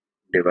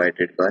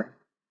divided by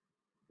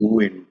 2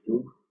 into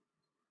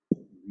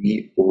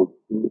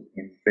VO2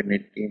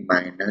 infinity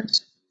minus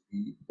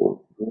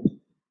VO2।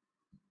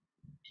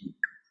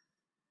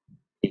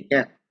 ठीक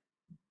है,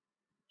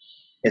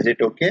 इज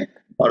इट ओके?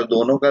 और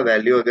दोनों का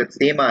वैल्यू अगर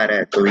सेम आ रहा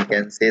है तो we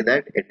can say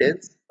that it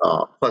is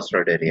first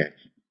order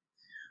reaction.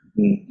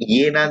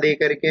 ये ना दे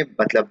करके,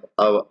 मतलब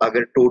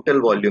अगर टोटल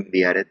वॉल्यूम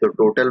दिया रहे तो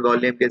टोटल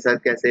वॉल्यूम के साथ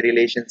कैसे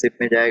रिलेशनशिप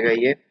में जाएगा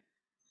ये,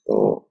 तो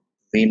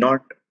वी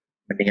नॉट,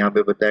 मैंने यहाँ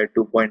पे बताया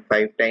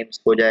 2.5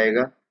 टाइम्स हो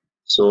जाएगा।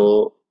 सो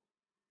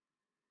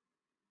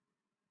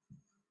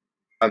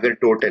अगर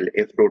total,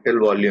 if total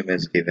volume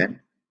is given,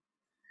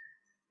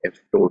 if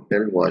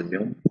total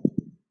volume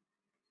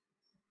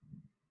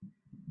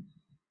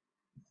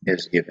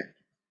is given,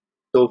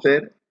 तो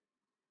फिर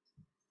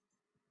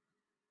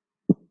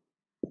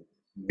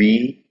v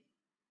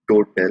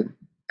total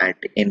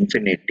at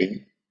infinity,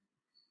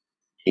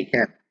 ठीक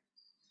है,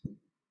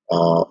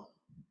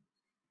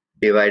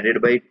 divided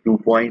by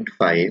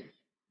 2.5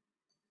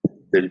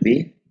 will be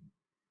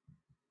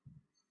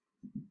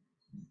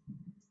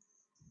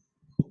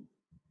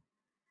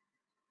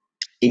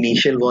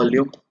initial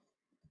volume,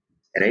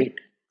 right,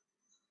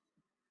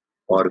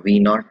 और v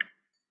naught।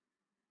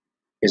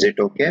 is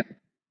it okay?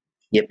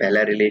 ये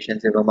पहला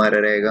रिलेशनशिप हमारा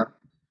रहेगा।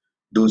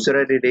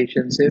 दूसरा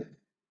रिलेशनशिप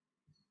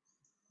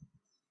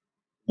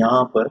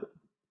यहाँ पर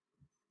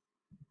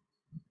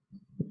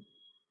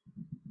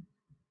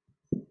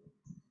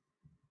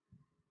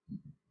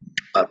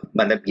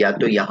मतलब या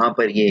तो यहाँ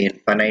पर ये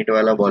इनफाइनाइट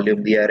वाला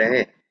वॉल्यूम दिया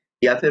रहे,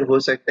 या फिर हो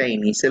सकता है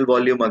इनिशियल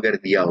वॉल्यूम अगर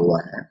दिया हुआ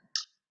है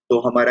तो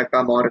हमारा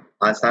काम और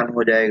आसान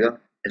हो जाएगा,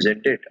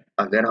 isn't it?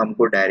 अगर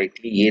हमको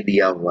डायरेक्टली ये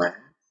दिया हुआ है,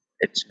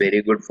 it's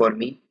very good for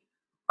me.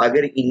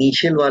 अगर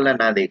इनिशियल वाला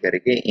ना दे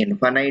करके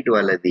इनफाइनाइट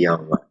वाला दिया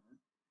हुआ है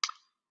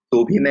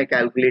तो भी मैं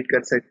कैलकुलेट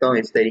कर सकता हूँ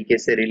इस तरीके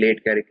से रिलेट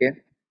करके।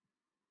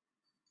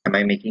 M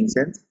I making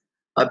sense?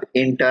 अब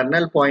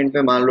इंटरनल पॉइंट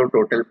पे मान लो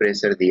टोटल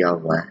प्रेशर दिया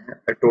हुआ है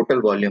और टोटल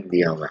वॉल्यूम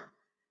दिया हुआ है,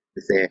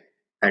 जैसे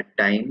at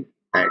time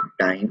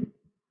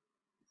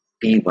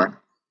t1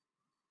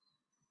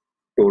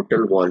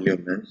 total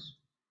volume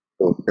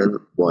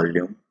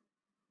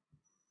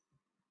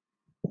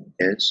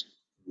is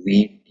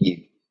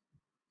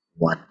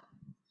VT1,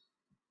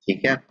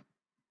 ठीक है,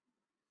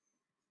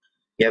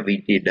 या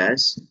VT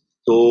dash।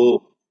 तो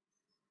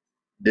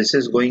this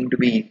is going to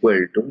be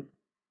equal to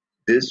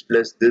this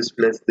plus this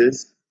plus this,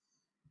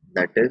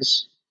 that is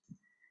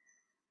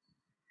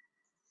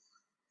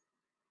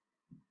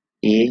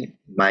a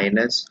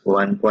minus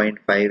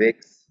 1.5x,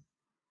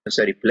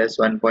 sorry, plus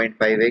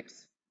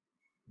 1.5x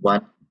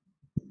 1,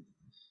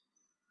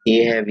 a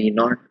है v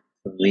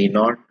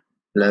naught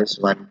plus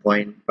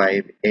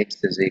 1.5x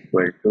is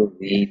equal to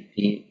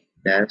vt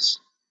dash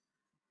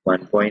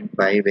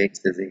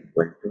 1.5x is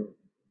equal to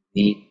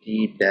vt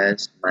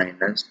dash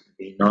minus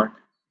v naught,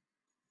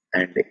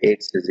 and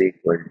x is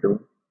equal to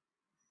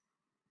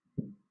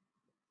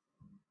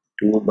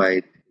 2 by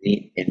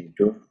 3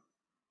 into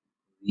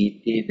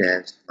vt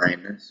dash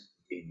minus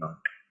v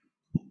naught.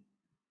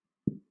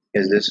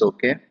 Is this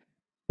okay?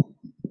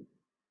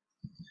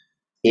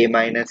 a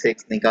minus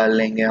x निकाल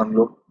लेंगे हम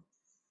लोग,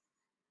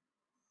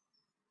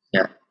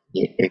 या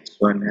ये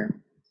x1 है,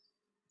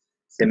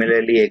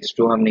 similarly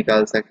x2 हम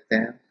निकाल सकते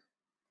हैं,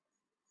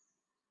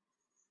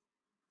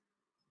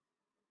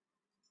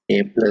 a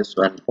plus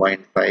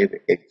 1.5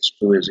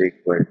 x2 is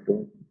equal to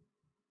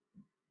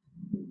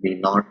v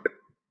naught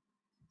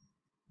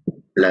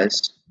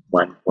plus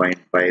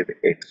 1.5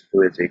 x2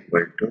 is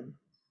equal to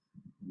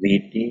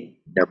vt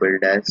double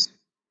dash,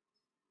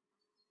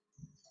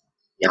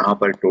 यहाँ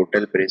पर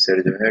टोटल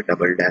प्रेशर जो है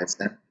डबल डैश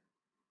है,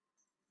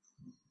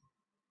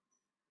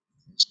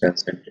 इस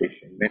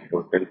कंसंट्रेशन में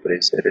total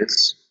pressure is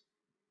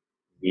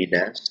v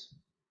dash,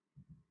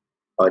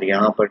 और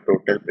यहाँ पर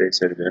टोटल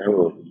प्रेशर जो है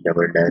वो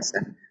डबल डैश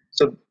है।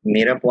 सो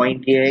मेरा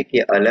पॉइंट ये है कि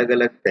अलग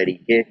अलग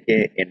तरीके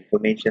के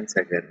इंफॉर्मेशन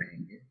अगर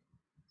रहेंगे,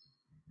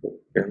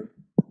 टोटल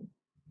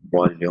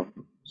वॉल्यूम,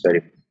 सॉरी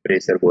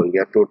प्रेशर बोल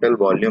गया, total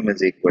volume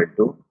is equal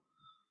to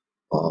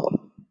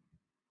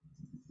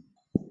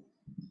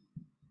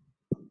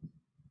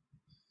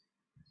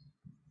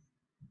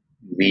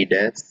v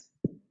dash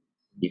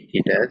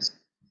dt dash,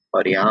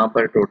 और यहाँ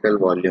पर टोटल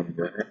वॉल्यूम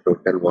जो है,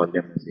 total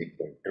volume is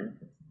equal to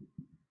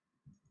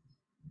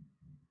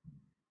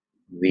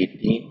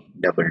vt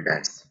double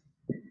dash.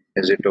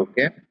 Is it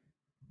okay?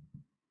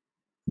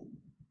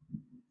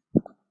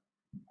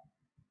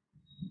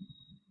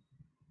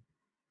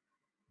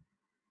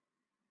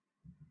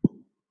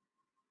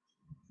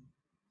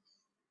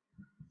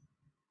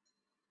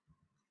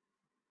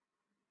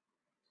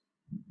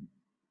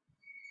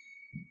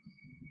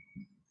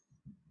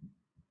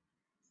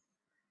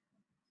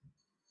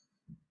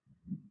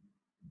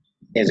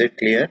 Is it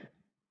clear?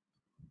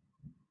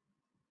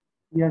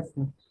 Yes,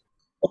 sir.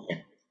 Okay.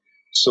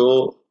 So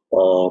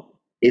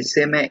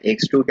इससे मैं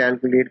x2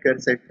 calculate कर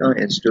सकता हूँ,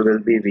 x2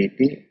 will be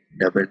vt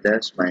double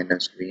dash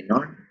minus v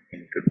not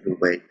into 2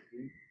 by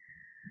 3,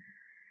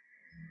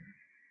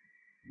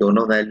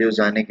 दोनों values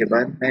आने के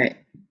बाद मैं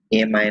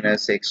a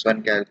माइनस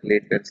x1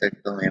 कैलकुलेट कर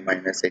सकता हूँ, a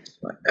minus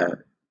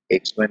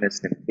x1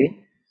 is simply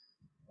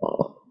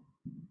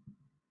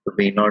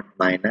v not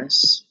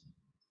minus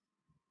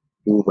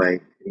 2 by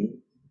 3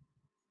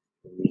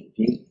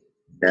 vt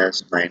dash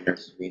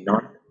minus v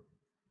naught.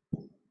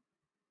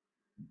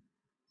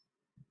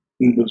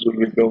 This will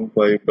become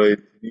 5 by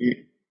 3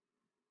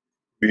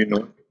 v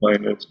naught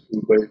minus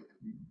 2 by 3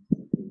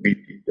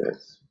 vt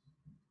dash.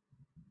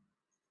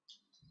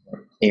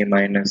 A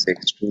minus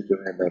x2 जो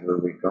है that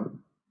will become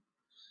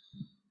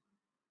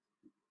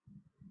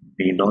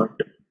v naught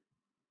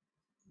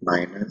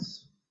minus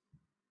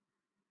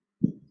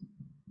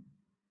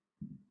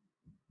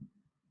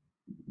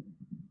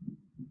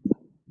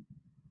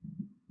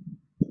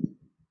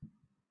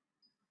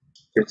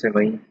फिर से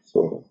वही,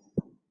 so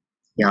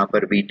यहाँ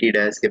पर vt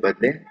dash के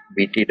बदले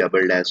vt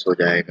double dash हो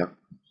जाएगा,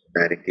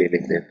 डायरेक्टली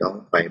लिख देता हूँ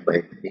 5 by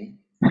 3,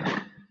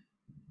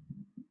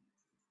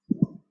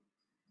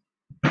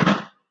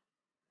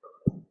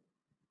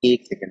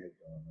 एक second,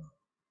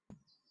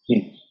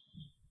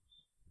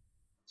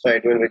 so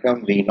it will become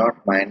v naught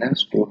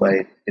minus 2 by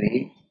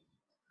 3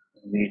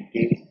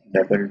 vt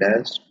double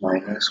dash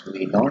minus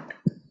v naught,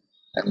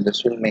 and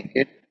this will make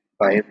it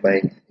 5 by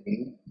 3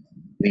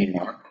 v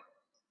naught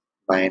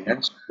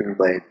minus 2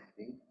 by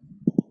 3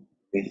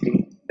 vt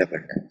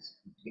double dash।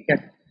 ठीक है,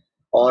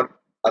 और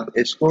अब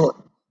इसको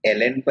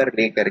ln पर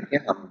लेकर के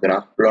हम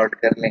ग्राफ प्लॉट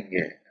कर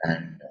लेंगे,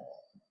 and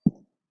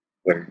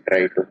we'll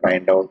try to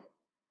find out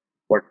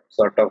what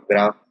sort of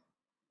graph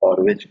or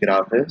which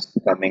graph is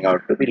coming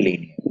out to be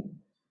linear।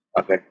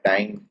 अगर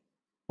टाइम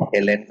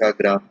ln का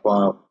ग्राफ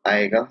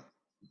आएगा,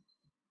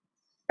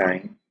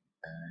 time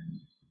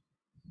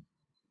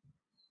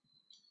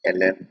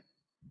ln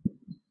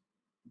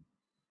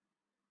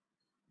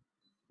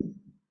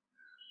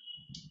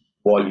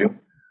volume,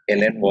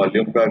 ln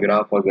volume का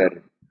ग्राफ अगर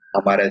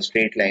हमारा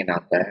स्ट्रेट लाइन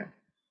आता है,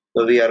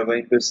 तो वी आर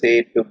गोइंग टू से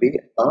it to be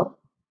a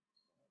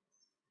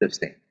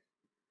this thing,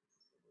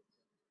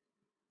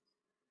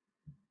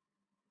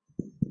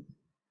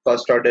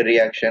 first order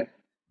reaction.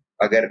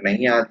 अगर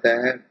नहीं आता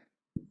है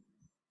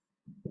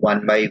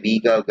 1 by v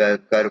का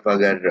कर्व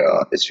अगर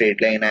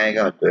स्ट्रेट लाइन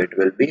आएगा तो it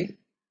will be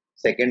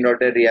second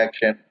order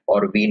reaction,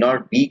 और v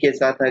नॉट v के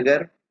साथ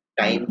अगर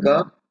टाइम का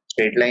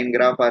स्ट्रेट लाइन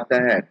ग्राफ आता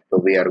है तो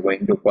we are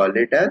going to call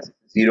it as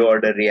zero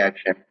order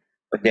reaction.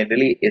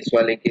 Generally इस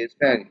वाले केस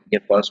में ये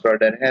फर्स्ट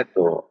ऑर्डर है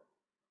तो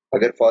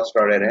अगर फर्स्ट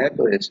ऑर्डर है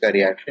तो इसका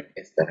रिएक्शन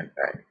इस तरह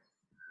का है,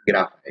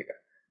 ग्राफ आएगा।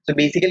 तो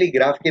बेसिकली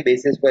ग्राफ के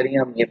बेसिस पर ही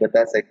हम ये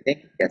बता सकते हैं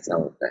कि कैसा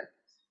होता है।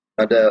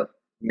 Now the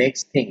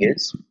next thing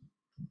is,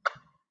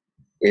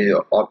 ये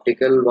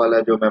ऑप्टिकल वाला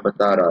जो मैं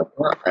बता रहा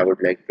था, I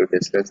would like to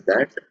discuss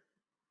that.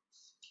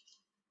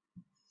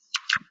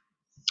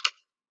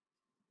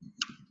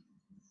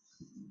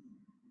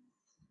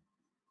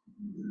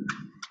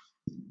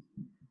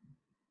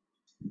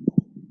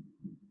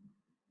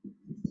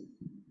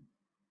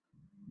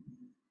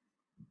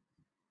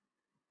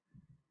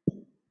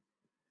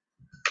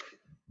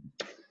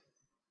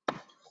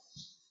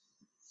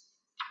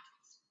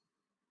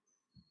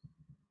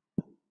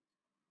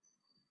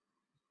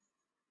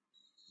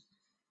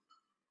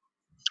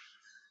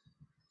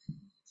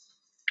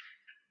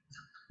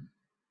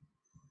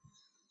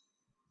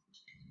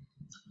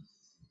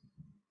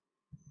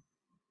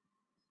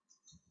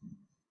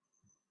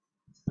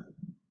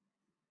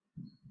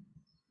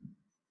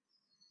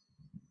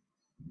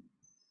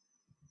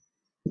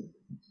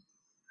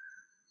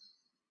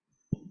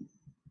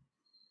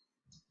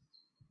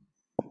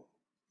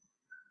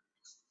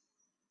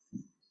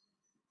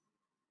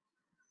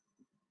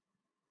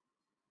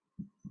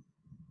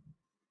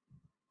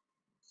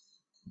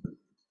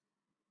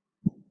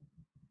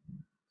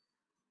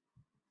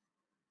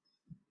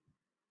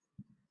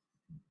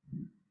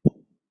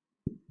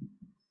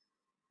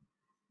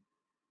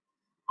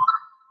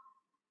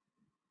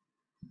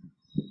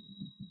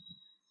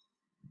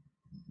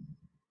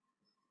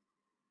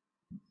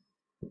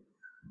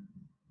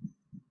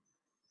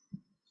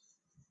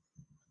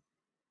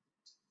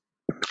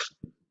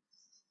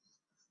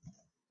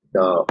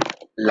 The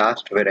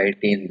last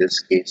variety in this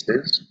case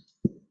is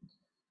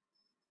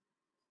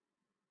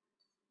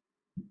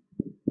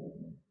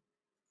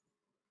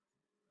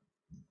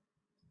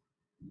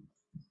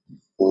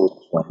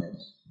fourth one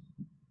is,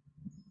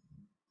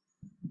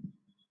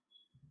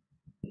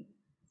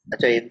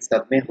 अच्छा इन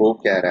सब में हो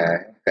क्या रहा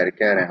है, कर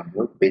क्या रहे हैं हम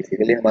लोग,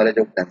 बेसिकली हमारा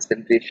जो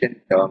कंसंट्रेशन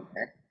टर्म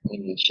है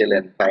इनिशियल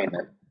एंड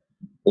फाइनल,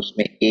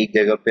 उसमें एक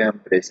जगह पे हम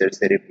प्रेशर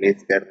से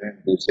रिप्लेस कर रहे हैं,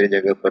 दूसरे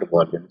जगह पर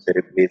वॉल्यूम से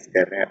रिप्लेस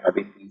कर रहे हैं,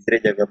 अभी तीसरे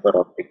जगह पर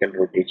ऑप्टिकल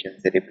रोटेशन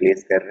से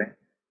रिप्लेस कर रहे हैं,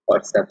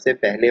 और सबसे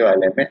पहले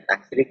वाले में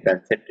एक्चुअली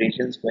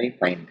कंसंट्रेशंस को ही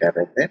फाइंड कर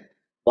रहे थे,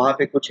 वहां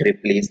पे कुछ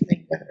रिप्लेस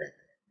नहीं कर रहे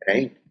थे,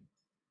 right.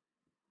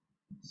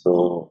 So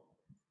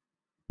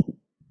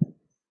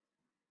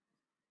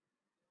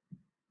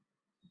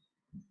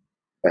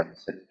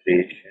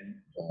concentration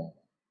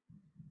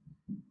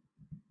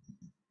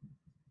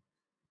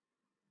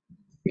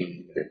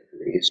being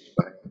replaced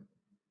by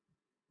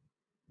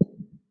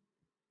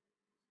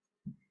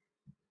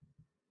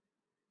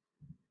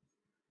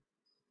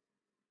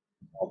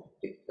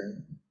optical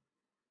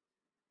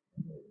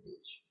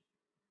radiation.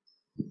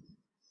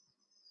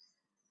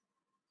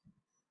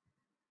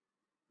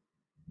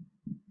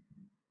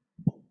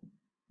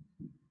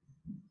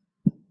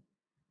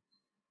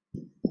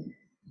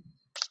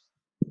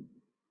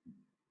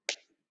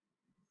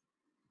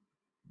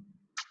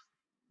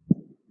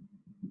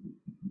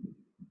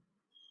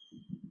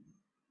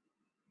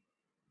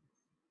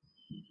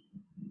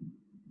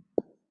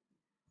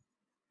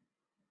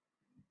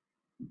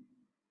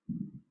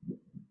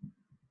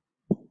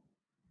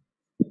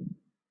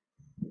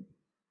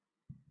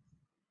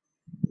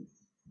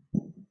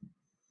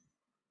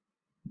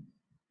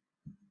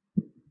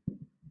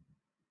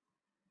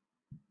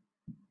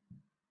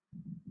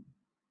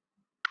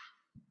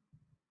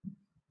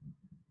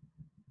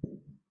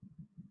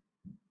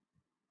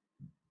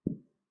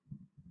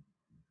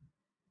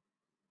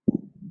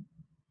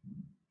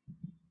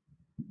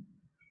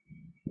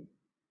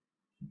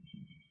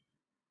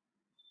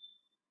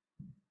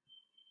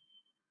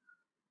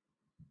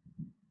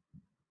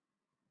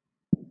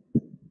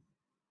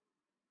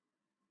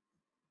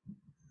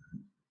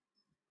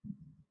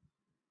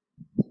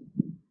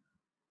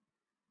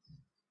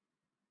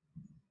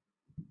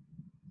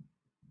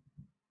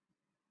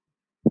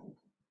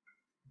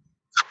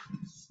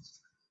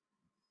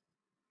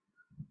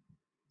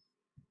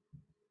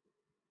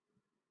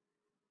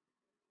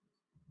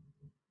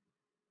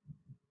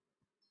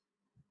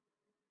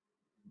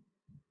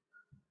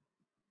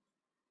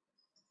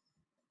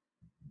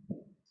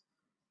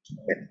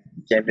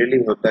 Generally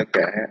होता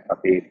क्या है,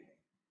 अभी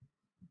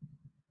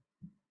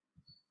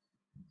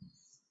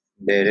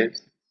there is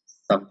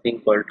something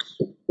called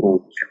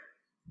sucrose,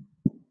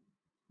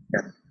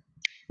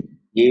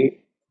 ये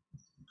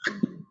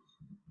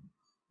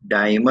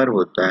डाइमर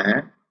होता है,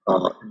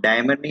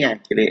 डाइमर नहीं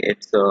actually,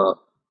 it's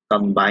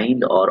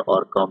combined or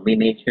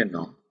combination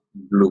of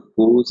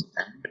glucose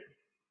and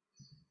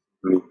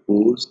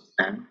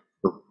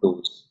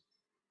fructose,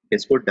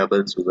 इसको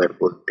डबल शुगर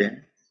बोलते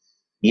हैं।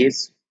 ये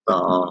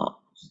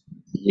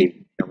ये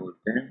क्या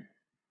बोलते हैं,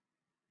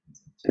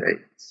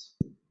 right.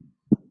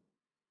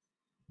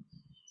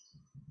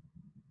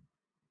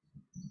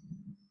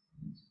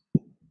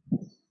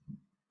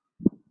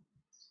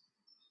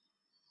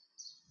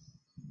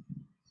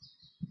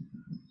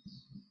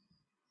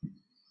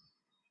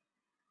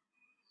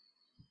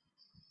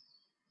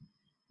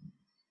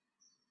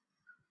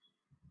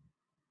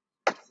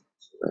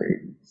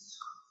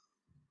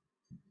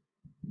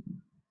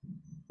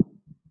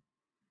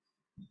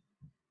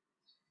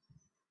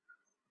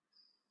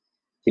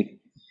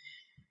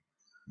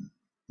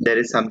 there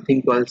is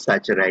something called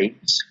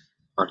saccharides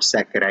or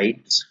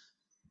saccharides.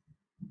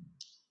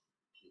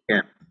 ठीक है,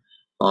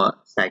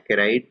 और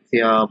saccharides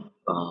या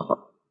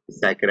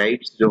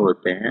saccharides जो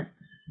होते हैं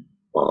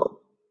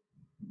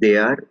they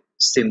are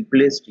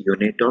simplest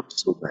unit of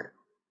sugar.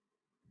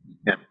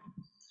 ठीक है,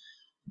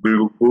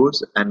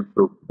 glucose and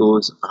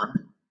fructose are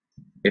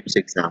its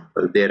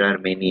example. There are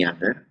many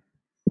other.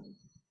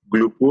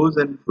 Glucose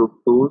and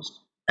fructose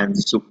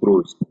and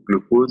sucrose.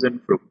 Glucose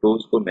and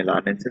fructose को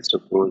मिलाने से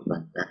sucrose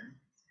बनता है.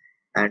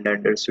 And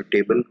under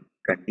suitable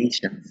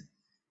conditions,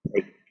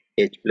 like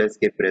H plus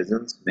के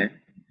presence में,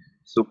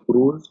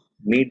 sucrose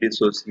may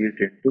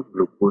dissociate into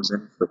glucose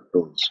and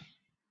fructose.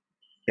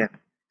 क्या?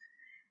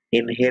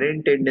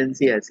 Inherent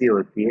tendency ऐसी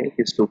होती है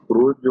कि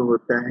sucrose जो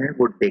होता है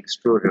वो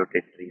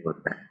dextro-rotatory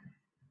होता है.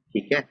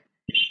 ठीक है,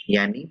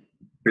 यानी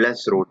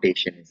प्लस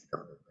रोटेशन इसका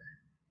होता है.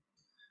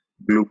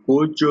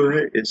 ग्लूकोज जो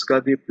है इसका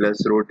भी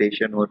प्लस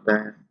रोटेशन होता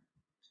है,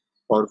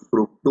 और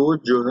फ्रुक्टोज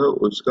जो है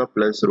उसका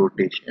प्लस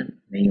रोटेशन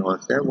नहीं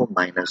होता है, वो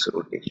माइनस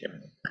रोटेशन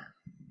होता है.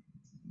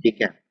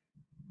 ठीक है,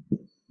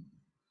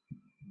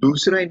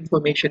 दूसरा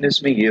इंफॉर्मेशन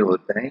इसमें ये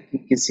होता है कि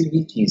किसी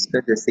भी चीज का,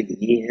 जैसे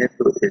ये है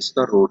तो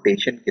इसका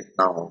रोटेशन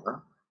कितना होगा.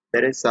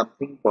 There is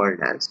something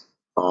called as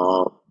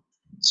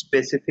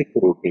specific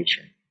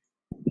rotation.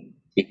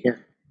 ठीक है,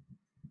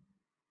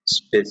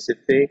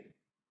 स्पेसिफिक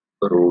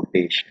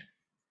रोटेशन.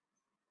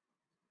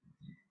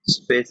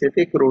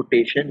 स्पेसिफिक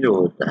रोटेशन जो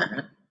होता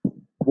है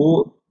वो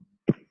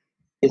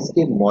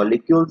इसके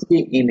मॉलिक्यूल्स की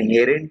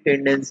इनहेरेंट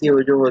टेंडेंसी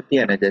जो होती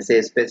है ना,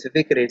 जैसे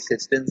स्पेसिफिक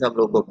रेसिस्टेंस हम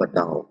लोग को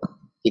पता होगा.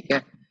 ठीक है,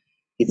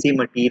 किसी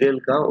मटेरियल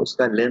का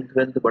उसका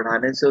लेंथ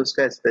बढ़ाने से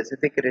उसका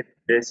स्पेसिफिक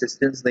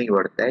रेसिस्टेंस नहीं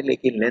बढ़ता है,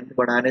 लेकिन लेंथ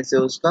बढ़ाने से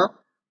उसका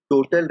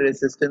टोटल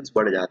रेसिस्टेंस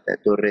बढ़ जाता है.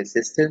 तो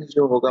रेसिस्टेंस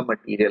जो होगा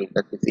मटेरियल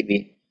का, किसी भी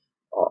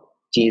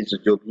चीज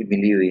जो भी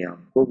मिली हुई है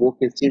हमको, वो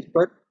किस चीज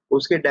पर,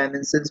 उसके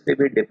डायमेंशंस पे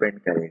भी डिपेंड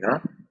करेगा.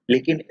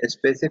 लेकिन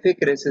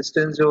स्पेसिफिक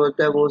रेसिस्टेंस जो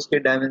होता है वो उसके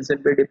डायमेंशन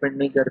पे डिपेंड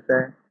नहीं करता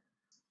है.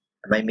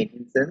 Am I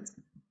making sense?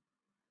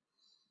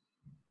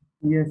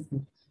 Yes, sir.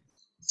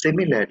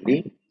 Similarly,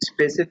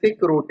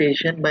 specific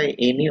rotation by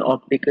any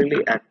optically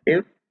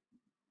active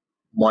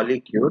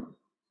molecule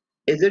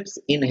is its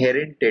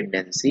inherent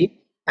tendency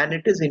and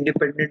it is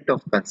independent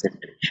of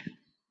concentration.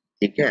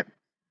 ठीक है,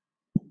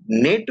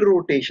 net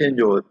rotation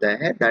जो होता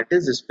है that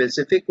is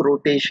specific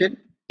rotation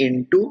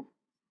into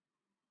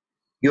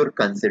your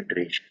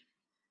concentration.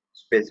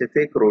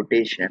 Specific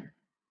rotation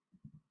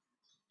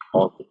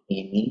of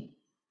any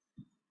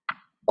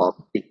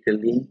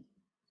optically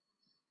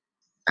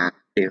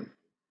active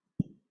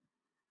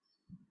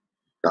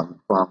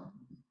compound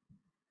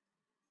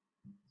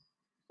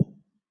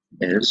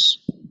is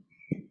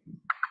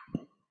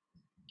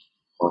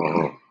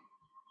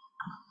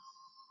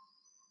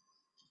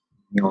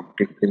the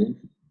optically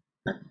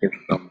active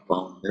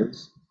compound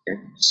is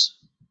its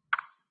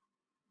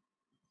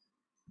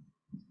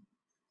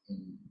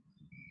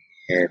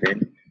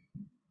inherent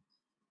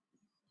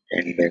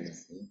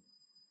tendency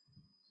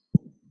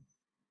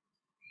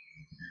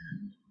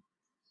and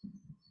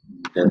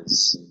does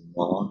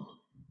not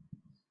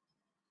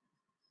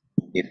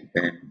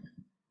depend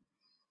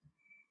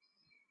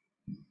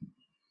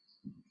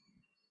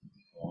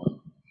on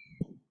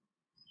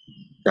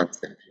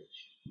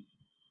concentration.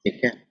 ठीक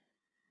है,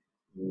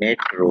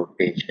 net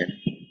rotation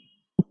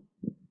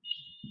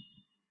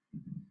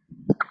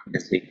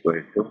is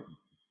equal to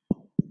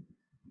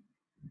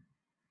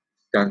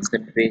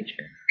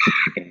concentration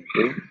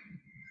into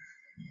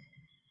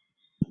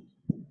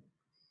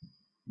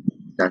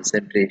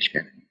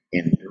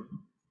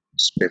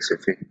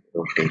specific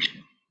rotation.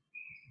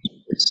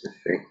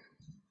 Specific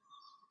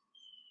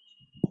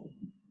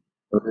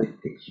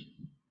rotation.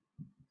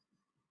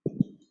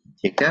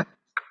 ठीक है,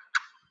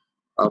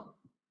 अब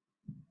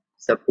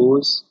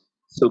suppose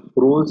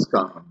sucrose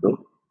का हम लोग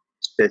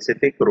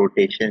specific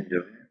rotation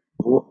जो है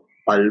वो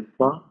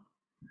alpha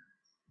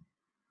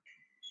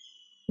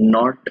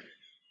not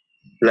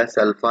plus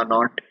alpha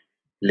not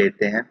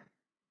लेते हैं,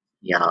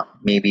 या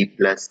may be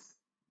plus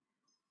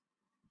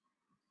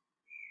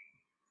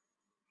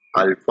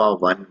alpha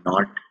 1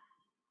 not.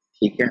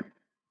 ठीक है,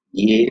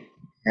 ये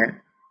है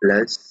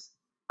प्लस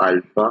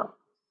अल्फा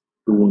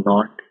 2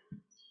 नॉट,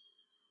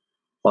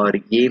 और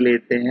ये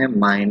लेते हैं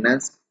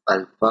माइनस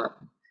अल्फा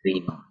 3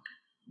 नॉट.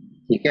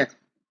 ठीक है,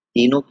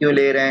 तीनों क्यों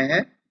ले रहे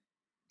हैं,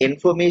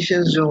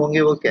 इंफॉर्मेशन जो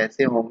होंगे वो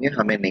कैसे होंगे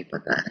हमें नहीं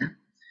पता है.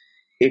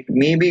 It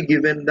may be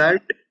given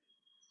that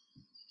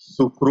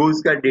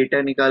sucrose का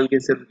डेटा निकाल के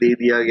सिर्फ दे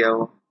दिया गया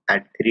हो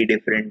एट 3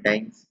 डिफरेंट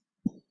टाइम्स,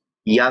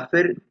 या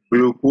फिर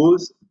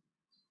ग्लूकोज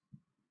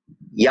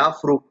या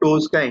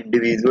फ्रुक्टोज का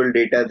इंडिविजुअल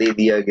डेटा दे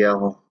दिया गया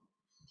हो.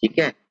 ठीक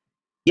है,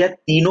 या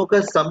तीनों का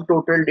सम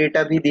टोटल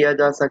डेटा भी दिया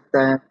जा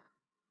सकता है.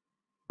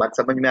 बात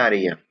समझ में आ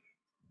रही है,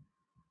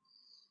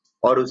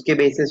 और उसके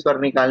बेसिस पर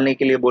निकालने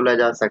के लिए बोला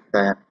जा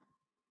सकता है.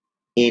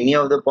 Any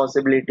of the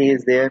possibility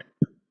is there.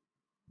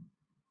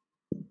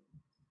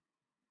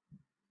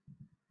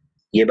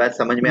 ये बात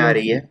समझ में आ Yes,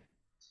 रही है. sir.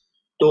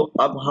 तो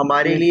अब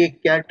हमारे Yes, लिए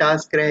sir. क्या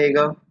टास्क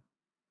रहेगा,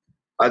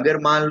 अगर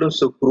मान लो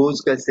सुक्रोज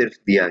का सिर्फ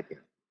दिया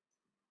गया,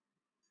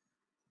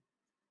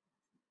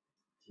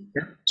 ठीक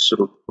है,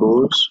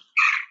 सुक्रोज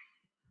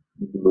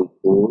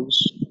ग्लूकोज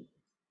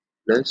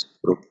प्लस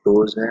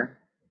फ्रुक्टोज है,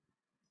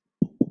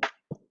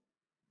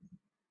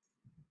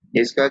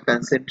 इसका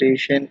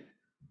कंसेंट्रेशन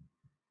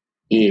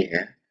ए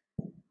है,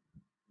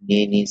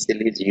 ये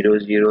इनिशियली 0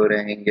 0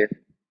 रहेंगे,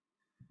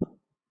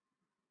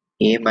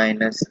 ए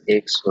माइनस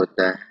एक्स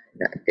होता है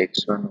या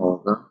x1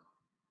 होगा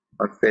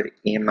और फिर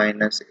ए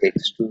माइनस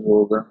x2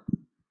 होगा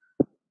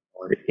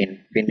और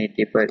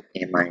इंफिनिटी पर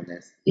ए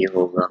माइनस ए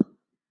होगा,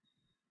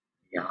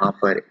 यहाँ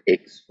पर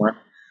x1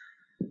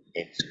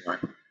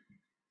 x1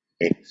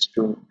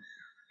 x2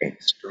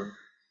 x2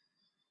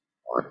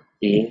 और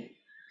a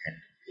and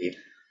a,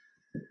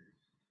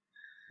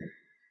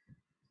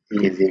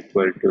 t is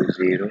equal to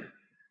 0,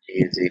 t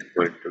is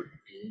equal to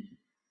t,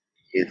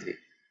 t is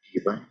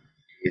t1,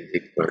 t is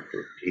equal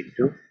to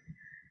t2,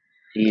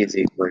 t is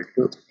equal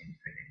to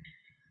infinity.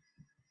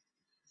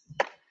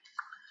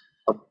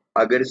 अब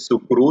अगर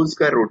sucrose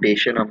का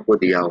rotation हमको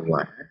दिया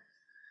हुआ है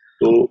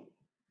तो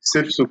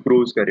सिर्फ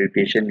सुक्रोज का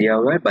रोटेशन दिया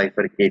हुआ है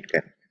बाइफरकेट कर,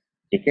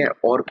 ठीक है,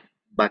 और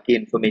बाकी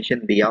इंफॉर्मेशन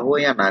दिया हो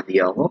या ना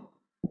दिया हो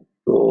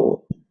तो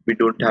we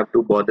don't have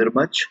to bother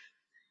much.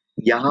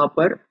 यहाँ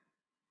पर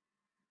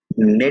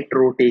नेट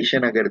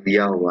रोटेशन अगर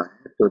दिया हुआ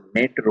है तो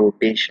नेट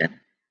रोटेशन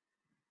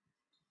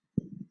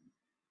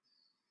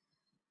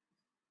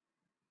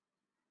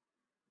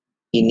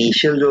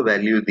इनिशियल जो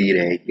वैल्यू दी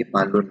रहेगी,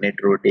 मान लो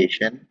नेट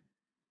रोटेशन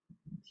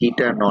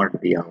थीटा नॉट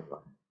दिया हुआ,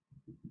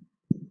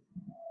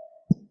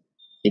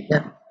 ठीक है,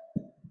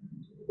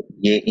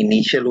 ये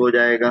इनिशियल हो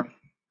जाएगा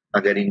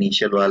अगर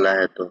इनिशियल वाला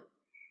है तो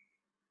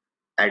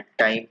एट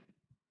टाइम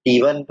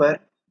t1 पर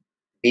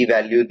भी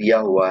वैल्यू दिया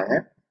हुआ है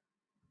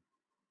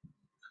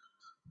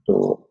तो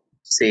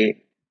से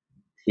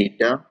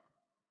theta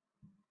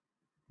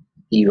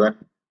t1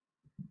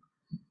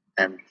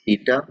 and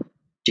theta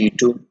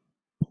t2,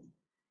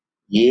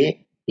 ये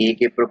a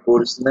के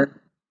प्रोपोर्शनल,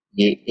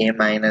 ये a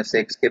माइनस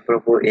एक्स के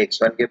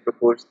x1 के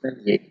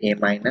प्रोपोर्शनल, ये a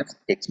माइनस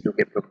x2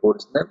 के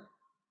प्रोपोर्शनल,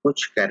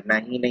 कुछ करना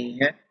ही नहीं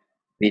है,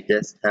 we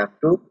just have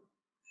to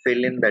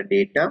fill in the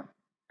data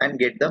and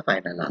get the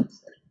final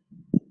answer,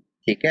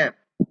 ठीक है,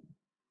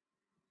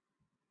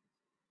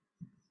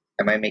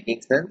 am I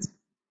making sense?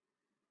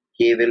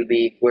 K will be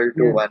equal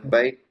to Yes, 1 sir.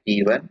 by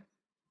t1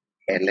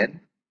 ln,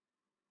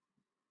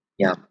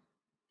 yeah,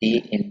 t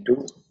into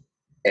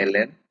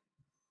ln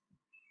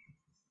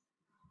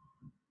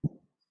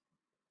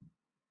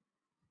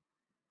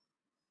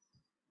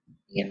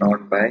a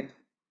naught by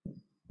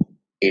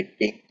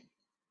 80,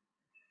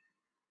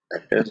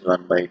 that is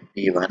 1 by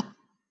t1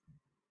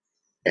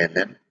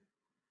 ln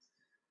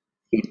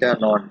theta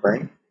naught by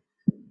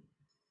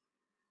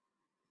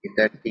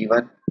theta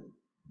t1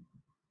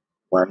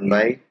 1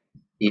 by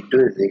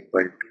t2 is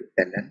equal to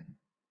ln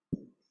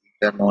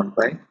theta naught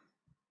by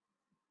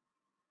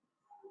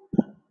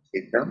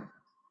theta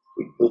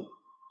t2,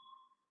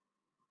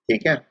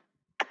 ठीक है,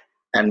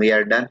 and we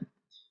are done.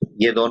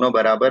 ये दोनों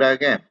बराबर आ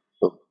गए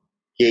तो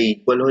k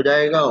equal हो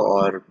जाएगा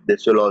और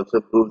this will also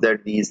prove that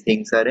these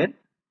things are in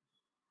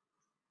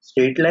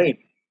straight line.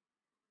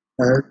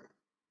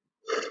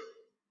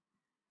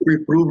 We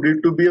proved it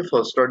to be a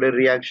first order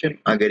reaction,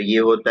 अगर ये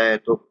होता है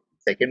तो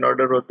second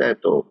order होता है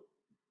तो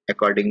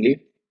accordingly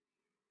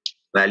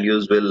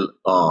values will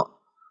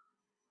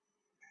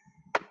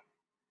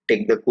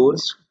take the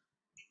course.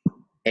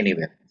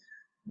 Anyway,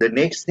 the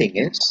next thing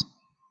is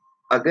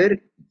अगर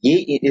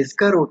ये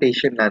इसका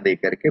रोटेशन ना दे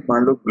करके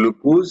मान लो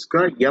ग्लूकोज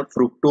का या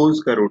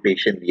फ्रुक्टोज का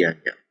रोटेशन दिया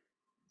गया,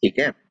 ठीक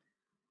है,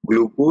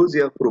 ग्लूकोज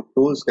या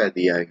फ्रुक्टोज का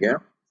दिया गया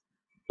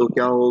तो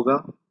क्या होगा,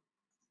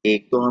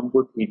 एक तो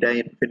हमको थीटा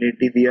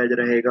इन्फिनिटी दिया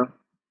रहेगा,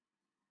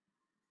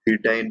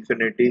 थीटा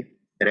इन्फिनिटी,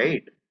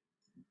 राइट,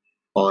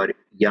 और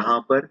यहाँ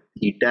पर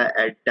थीटा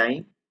एट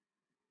टाइम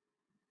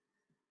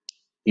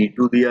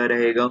t2 दिया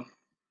रहेगा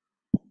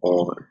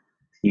और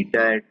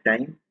थीटा एट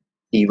टाइम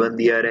t1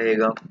 दिया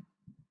रहेगा,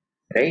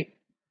 right,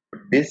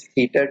 this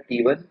theta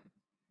t1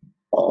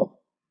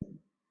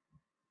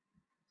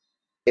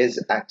 is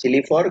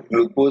actually for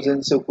glucose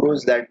and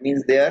sucrose, that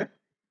means they are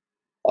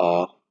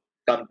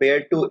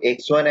compared to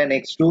x1 and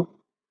x2,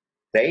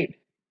 right,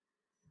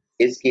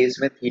 इस case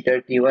में theta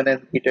t1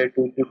 and theta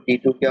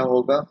t2 क्या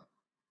होगा,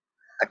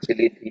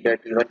 actually theta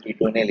t1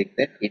 t2 ने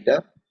लिखते हैं, theta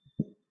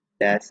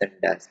dash and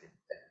dash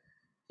लिखते हैं,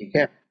 ठीक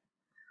है,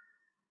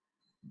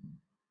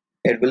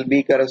 it will be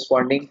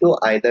corresponding to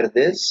either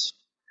this,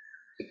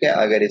 ठीक है,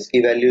 अगर इसकी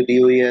वैल्यू दी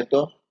हुई है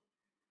तो,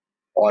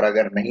 और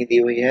अगर नहीं दी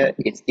हुई है,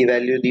 इसकी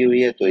वैल्यू दी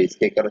हुई है तो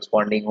इसके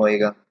करस्पॉन्डिंग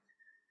होएगा।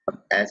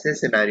 अब ऐसे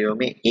सिनेरियो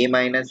में a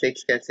माइनस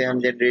एक्स कैसे हम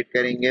जनरेट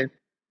करेंगे,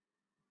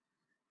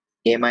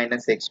 a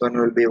minus x1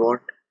 will be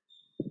what,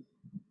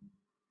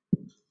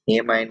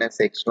 a minus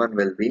x1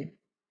 will be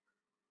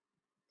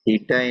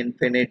theta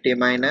infinity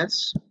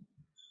minus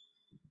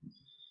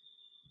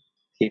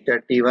theta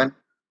t1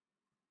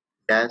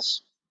 dash,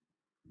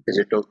 is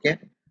it okay,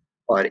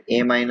 और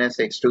a minus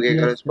x2 के Yes,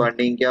 sir.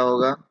 करस्पॉन्डिंग क्या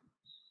होगा,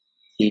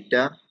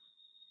 theta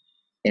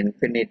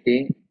infinity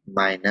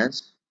minus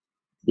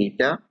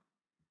theta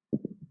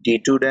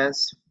T2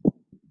 dash.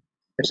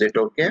 Is it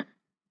okay?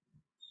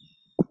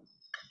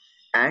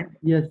 And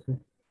Yes, sir.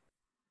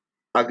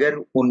 अगर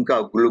उनका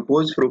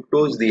glucose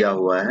fructose दिया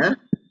हुआ है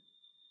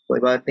कोई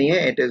बात नहीं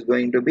है, it is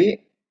going to be,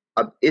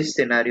 अब इस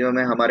सिनेरियो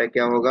में हमारा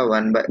क्या होगा,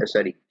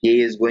 k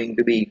is going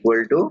to be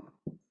equal to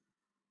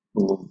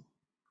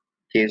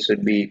k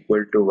should be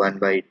equal to 1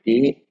 by t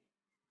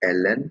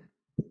ln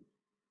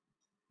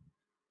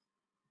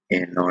a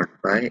naught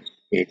by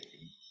at,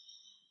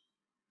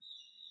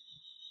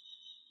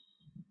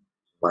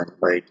 1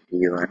 by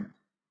t1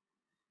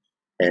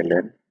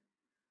 ln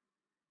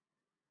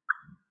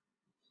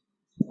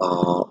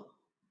uh,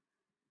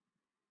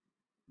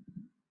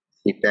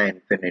 theta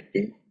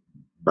infinity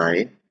by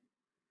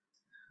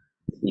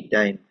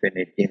theta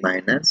infinity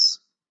minus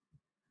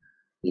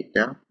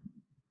theta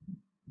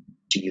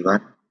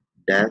t1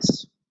 dash,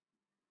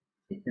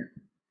 ठीक है,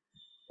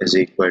 is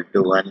equal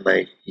to 1 by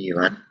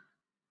t1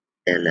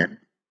 ln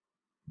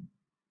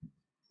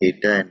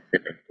theta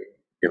infinity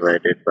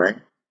divided by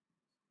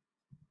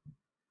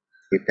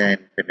theta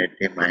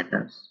infinity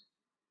minus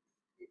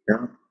theta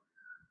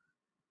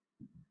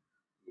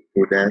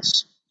t2 dash,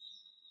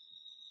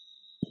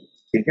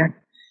 ठीक है।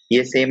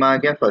 ये same आ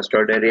गया first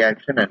order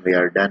reaction and we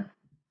are done.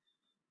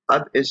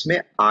 अब इसमें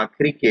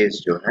आखिरी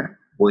case जो है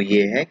वो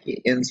ये है कि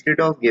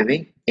instead of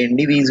giving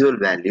individual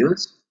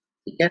values,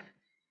 ठीक है,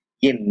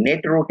 ये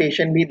नेट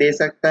रोटेशन भी दे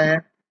सकता है,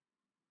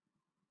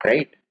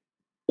 राइट।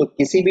 तो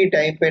किसी भी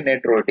टाइम पे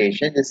नेट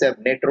रोटेशन, जैसे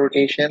अब नेट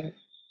रोटेशन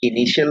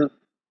इनिशियल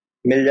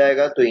मिल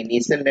जाएगा तो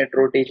इनिशियल नेट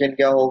रोटेशन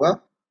क्या होगा,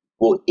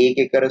 वो ए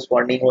के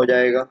करस्पॉन्डिंग हो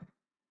जाएगा,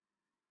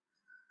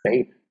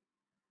 राइट।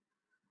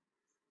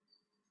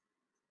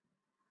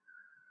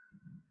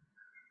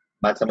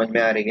 बात समझ में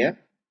आ रही है?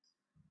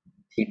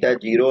 Theta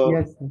zero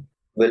Yes, sir.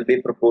 Will be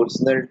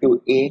proportional to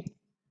ए,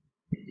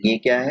 ये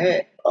क्या है,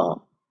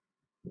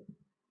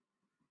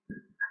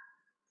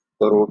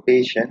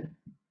 rotation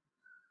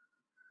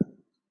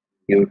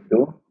due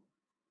to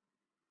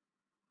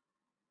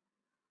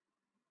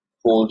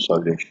whole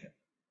solution,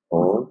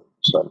 whole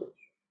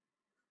solution,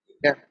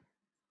 ठीक है।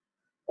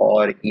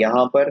 और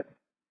यहाँ पर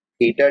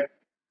थीटा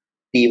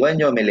T1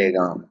 जो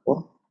मिलेगा हमको,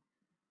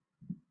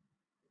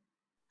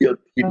 या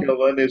थीटा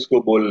 1 इसको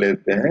बोल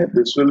लेते हैं,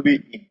 this will be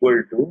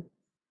equal to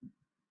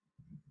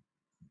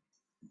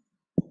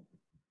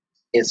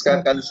इसका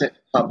सर कंसेप्ट,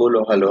 हाँ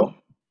बोलो, hello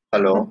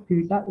hello. Sir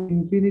theta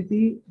infinity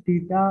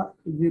theta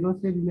zero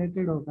से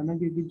रिलेटेड होगा ना,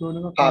 क्योंकि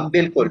दोनों का हाँ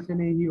बिल्कुल,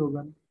 कॉन्सेंट्रेशन एक ही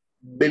होगा।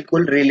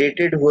 बिल्कुल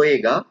रिलेटेड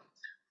होएगा,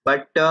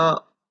 बट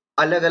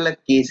अलग अलग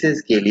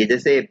केसेस के लिए,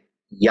 जैसे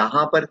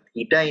यहाँ पर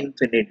थीटा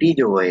इंफिनिटी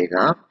जो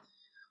होएगा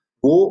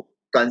वो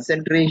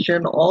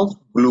कंसेंट्रेशन ऑफ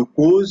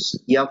ग्लूकोज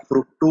या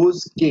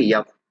फ्रुक्टोज के,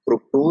 या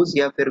फ्रुक्टोज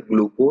या फिर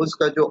ग्लूकोज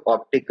का जो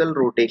optical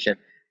rotation,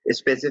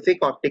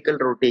 specific optical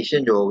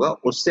rotation जो होगा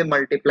उससे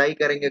मल्टीप्लाई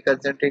करेंगे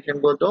कंसेंट्रेशन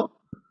को, तो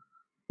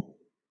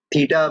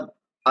थीटा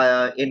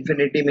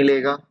इंफिनिटी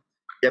मिलेगा।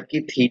 जबकि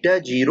थीटा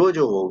जीरो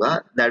जो होगा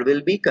that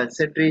will be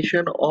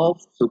concentration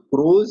of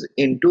sucrose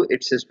into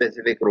its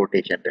specific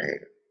rotation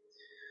रहेगा।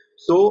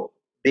 सो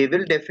they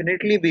will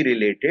definitely be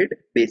related,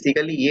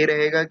 basically ये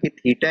रहेगा कि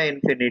theta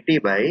infinity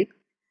by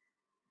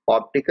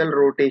optical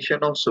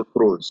rotation of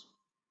sucrose,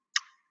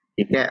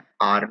 ठीक है,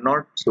 are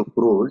not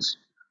sucrose,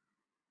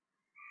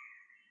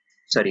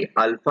 sorry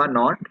alpha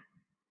not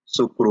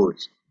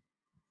sucrose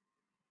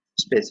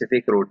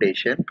specific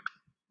rotation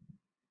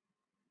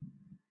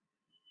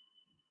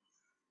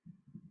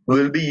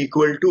will be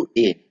equal to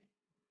ए।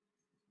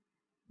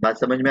 बात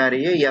समझ में आ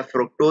रही है? या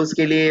फ्रुक्टोज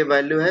के लिए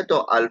वैल्यू है तो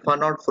alpha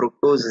not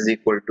fructose is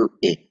equal to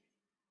A.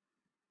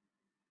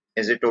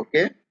 Is it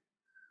okay?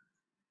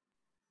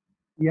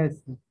 Yes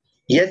sir.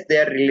 Yes, they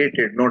are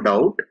related, no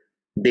doubt.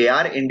 They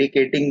are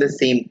indicating the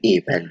same A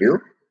value,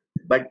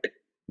 but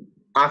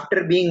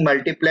after being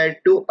multiplied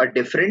to a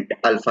different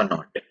alpha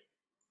naught,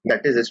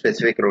 that is a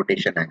specific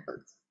rotation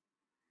angles.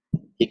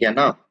 ठीक है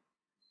ना?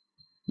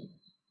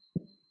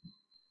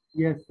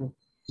 Yes sir.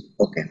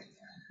 Okay.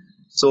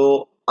 So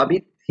अभी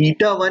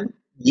theta one,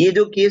 ये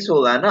जो case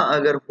होगा ना,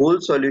 अगर whole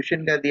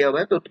solution का दिया हुआ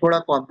है तो थोड़ा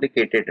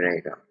कॉम्प्लिकेटेड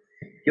रहेगा।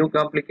 क्यों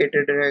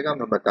कॉम्प्लिकेटेड रहेगा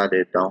मैं बता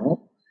देता हूँ।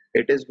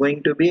 It is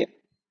going to be,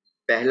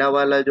 पहला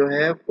वाला जो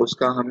है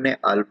उसका हमने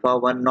अल्फा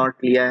वन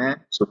नॉट लिया है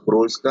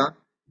सुक्रोज का,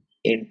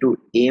 इंटू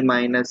ए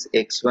माइनस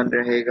एक्स वन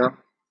रहेगा,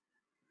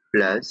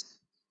 plus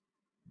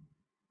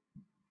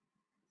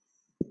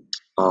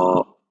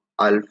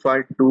alpha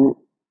two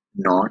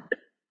not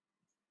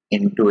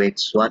into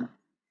x one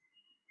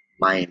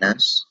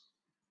minus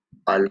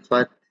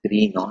alpha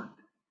three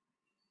not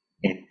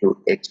into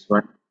x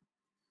one.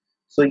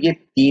 सो ये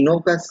तीनों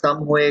का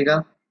सम होएगा,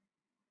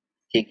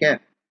 ठीक है।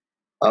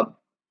 अब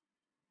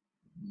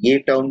ये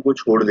टर्म को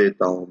छोड़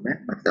देता हूं मैं,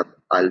 मतलब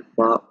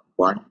alpha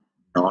one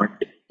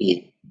not a,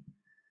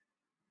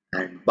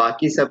 and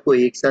बाकी सबको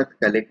एक साथ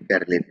कलेक्ट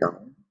कर लेता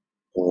हूं।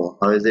 तो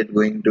how is it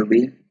going to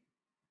be,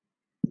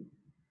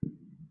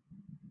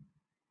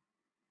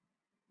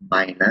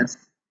 minus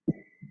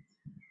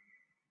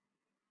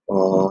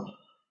और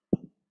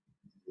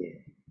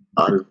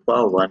alpha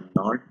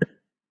 10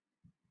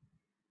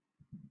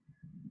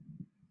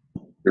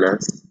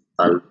 plus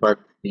alpha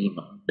 30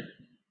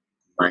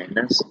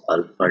 minus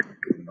alpha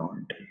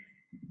 20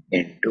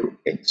 into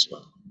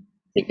x1.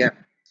 ठीक है,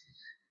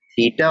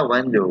 थीटा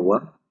 1 जो हुआ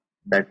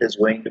that is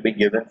going to be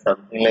given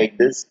something like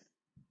this.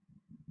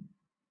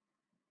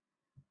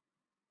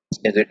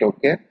 Is it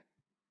okay?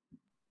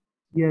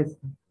 Yes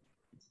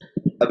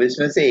अब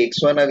इसमें से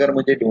x1 अगर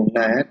मुझे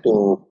ढूंढना है तो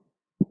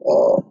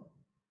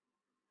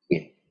ये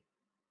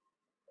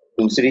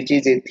दूसरी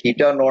चीज ये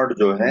थीटा नॉट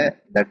जो है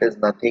that is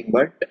nothing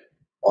but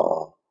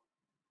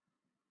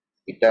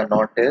theta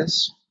naught is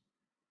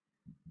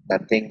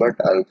nothing but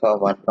alpha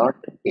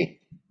 10 a.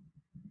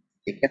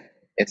 ठीक है,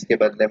 इसके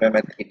बदले में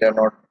मैं थीटा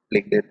नॉट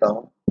लिख देता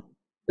हूँ.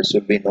 This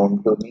will be known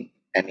to me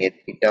and ये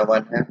थीटा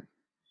 1 है.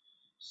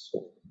 सो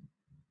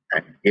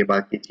एंड ये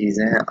बाकी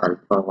चीजें हैं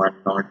alpha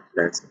 10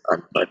 plus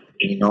alpha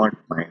 30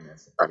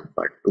 minus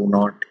alpha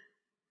 20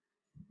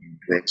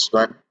 into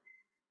x1.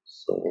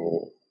 So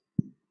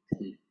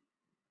theta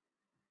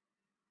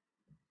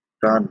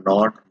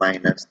naught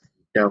minus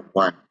theta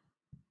 1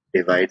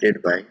 divided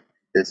by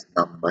this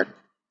number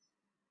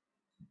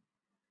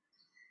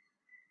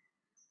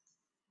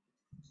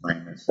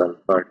minus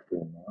alpha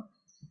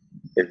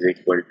 20 is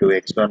equal to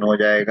x1 हो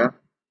जाएगा.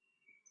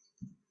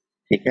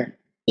 ठीक है,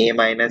 a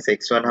माइनस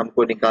x1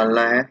 हमको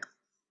निकालना है,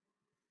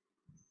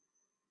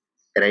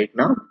 राइट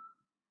ना.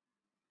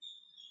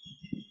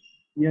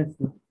 Yes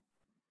sir.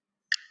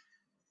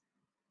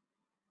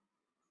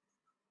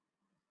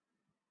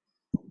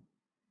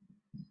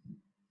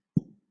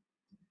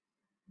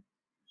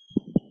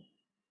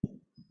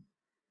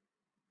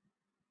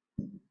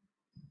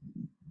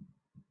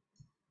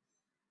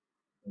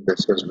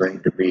 This is going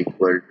to be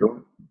equal to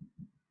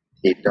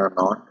theta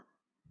naught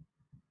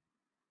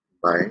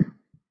by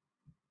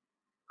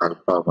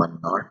alpha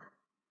 10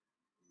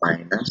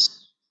 minus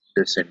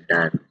this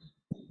entire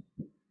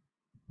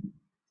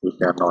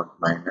theta naught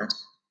minus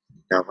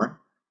theta 1.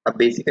 अब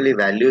basically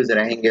values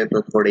रहेंगे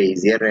तो थोड़े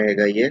इजियर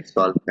रहेगा ये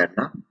सॉल्व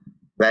करना.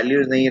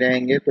 वैल्यूज नहीं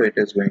रहेंगे तो it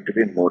is going to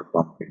be more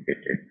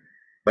complicated,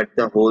 but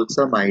the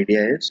wholesome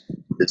idea is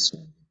this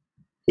one.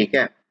 ठीक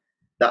है,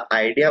 the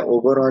idea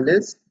overall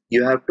is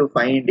you have to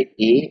find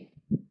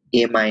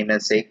a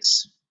minus x.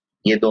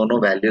 ये दोनों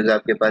वैल्यूज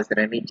आपके पास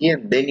रहनी चाहिए.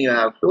 Then you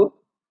have to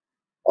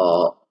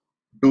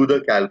do the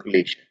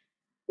calculation.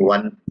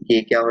 1 k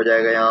क्या हो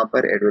जाएगा यहाँ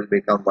पर, it will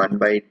become 1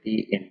 by t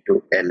into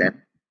ln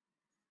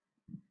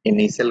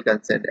initial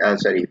constant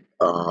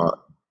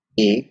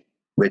a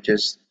which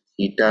is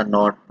theta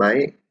naught by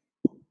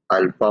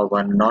alpha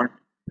 10.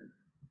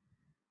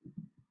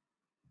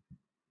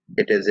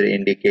 It is the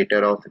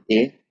indicator of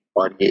a,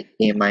 और ये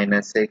a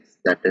minus x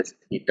that is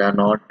theta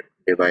naught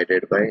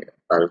divided by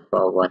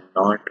alpha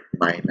 10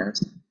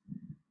 minus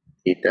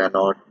theta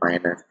naught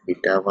minus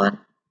theta 1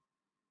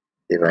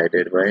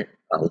 divided by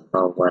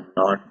alpha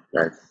 10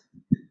 plus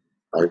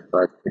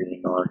alpha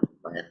 30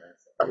 minus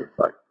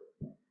alpha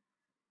 2.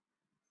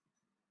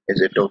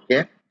 Is it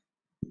okay?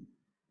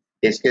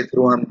 इसके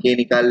through हम k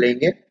निकाल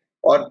लेंगे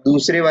और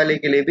दूसरे वाले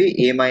के लिए भी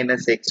a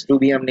माइनस x2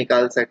 भी हम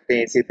निकाल सकते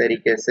हैं इसी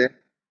तरीके से.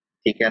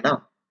 ठीक है ना,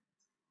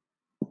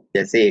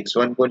 जैसे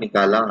x1 को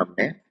निकाला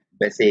हमने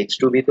वैसे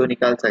x2 भी तो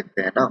निकाल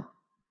सकते हैं ना.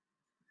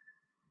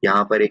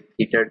 यहाँ पर एक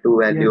थीटा 2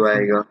 वैल्यू यस सर.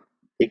 आएगा.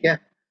 ठीक है,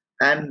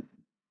 एंड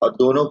और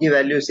दोनों की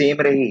वैल्यू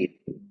सेम रही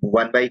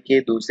 1 by k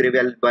दूसरे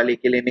वाले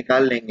के लिए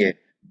निकाल लेंगे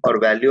और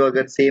वैल्यू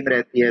अगर सेम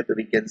रहती है तो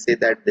we can say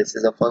that this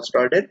is a first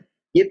order.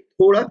 ये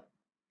थोड़ा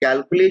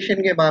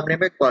कैलकुलेशन के मामले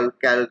में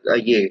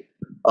ये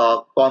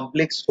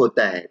कॉम्प्लेक्स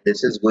होता है.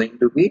 This is going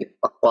to be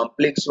a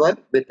complex one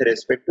with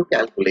respect to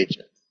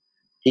calculation.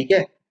 ठीक है,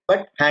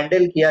 बट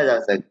हैंडल किया जा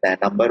सकता है.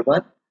 नंबर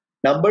 1.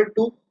 नंबर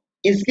 2,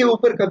 इसके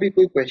ऊपर कभी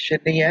कोई क्वेश्चन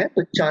नहीं आया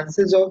तो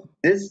chances of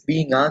this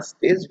being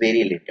asked is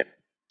very little.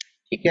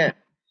 ठीक है,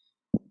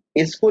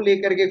 इसको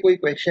लेकर के कोई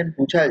क्वेश्चन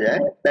पूछा जाए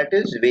that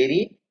is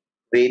very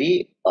very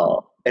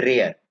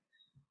rare.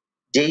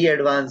 JEE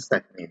advance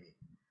तक में भी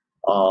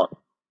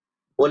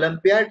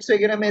ओलंपियाड्स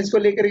वगैरह में इसको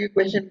लेकर के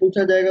क्वेश्चन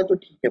पूछा जाएगा तो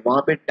ठीक है,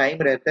 वहां पे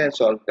टाइम रहता है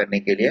सॉल्व करने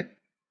के लिए,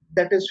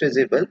 दैट इज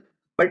फिजिबल.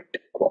 बट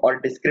और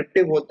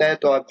डिस्क्रिप्टिव होता है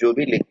तो आप जो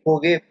भी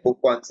लिखोगे वो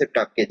कॉन्सेप्ट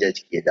आपके जज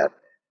किए जाते हैं.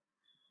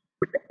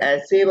 बट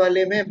ऐसे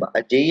वाले में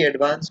जेई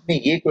एडवांस में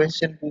ये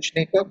क्वेश्चन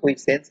पूछने का कोई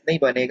सेंस नहीं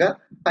बनेगा.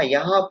 हाँ,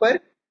 यहाँ पर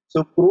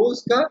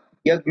सुक्रोज का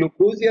या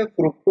ग्लूकोज या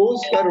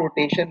फ्रुक्टोज का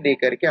रोटेशन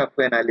लेकर के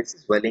आपको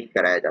एनालिसिस भले ही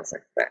कराया जा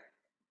सकता है.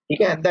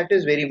 ठीक है, and that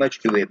is very much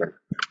doable.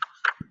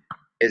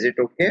 Is it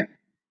okay?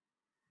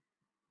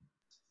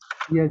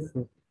 Yes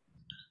sir.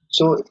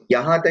 सो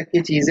यहाँ तक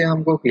की चीजें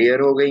हमको क्लियर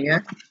हो गई हैं,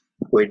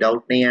 कोई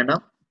डाउट नहीं है ना?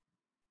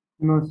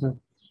 No sir.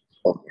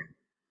 ओके,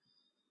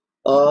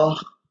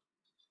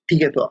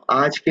 ठीक है, तो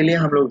आज के लिए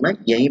हम लोग ना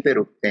यहीं पे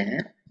रुकते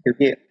हैं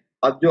क्योंकि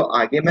अब जो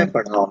आगे मैं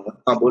पढ़ाऊंगा.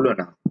 हाँ बोलो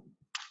ना.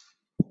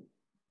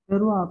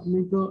 सर वो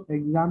आपने जो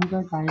एग्जाम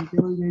का टाइम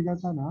टेबल भेजा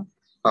था ना,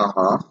 हाँ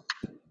हाँ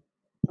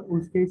तो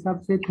उसके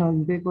हिसाब से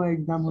थर्सडे को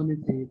एग्जाम होने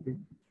चाहिए थे.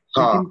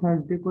 हाँ. लेकिन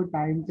थर्सडे को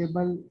टाइम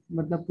टेबल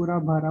मतलब पूरा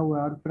भरा हुआ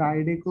है और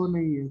फ्राइडे को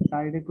नहीं है.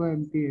 फ्राइडे को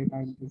एम्प्टी है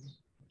टाइम टेबल.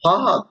 हाँ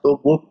हाँ, तो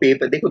वो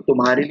पेपर देखो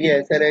तुम्हारे लिए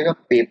ऐसा रहेगा,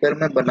 पेपर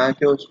में बना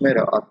के उसमें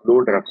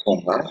अपलोड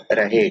रखूंगा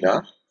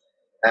रहेगा,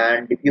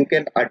 and you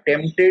can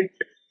attempt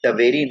it the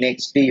very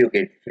next day you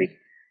get free.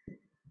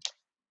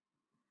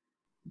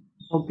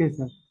 Okay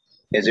sir.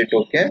 Is it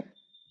okay?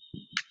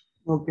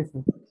 Okay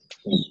sir.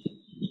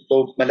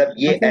 तो मतलब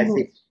ये और सर वो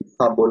ऐसे।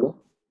 हाँ बोलो।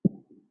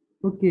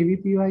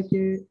 केवीपीवाई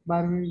के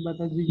बारे में भी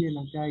बता दीजिए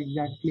ना, क्या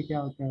एग्जैक्टली क्या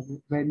होता है वो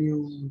वेन्यू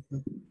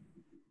मतलब।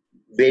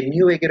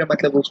 वेन्यू वगैरह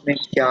मतलब उसमें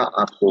क्या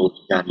आपको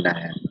जानना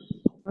है?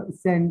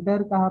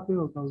 सेंटर कहाँ पे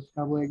होगा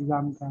उसका, वो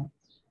एग्जाम का?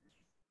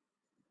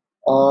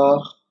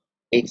 और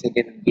एक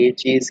सेकेंड, ये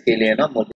चीज के लिए ना मुझे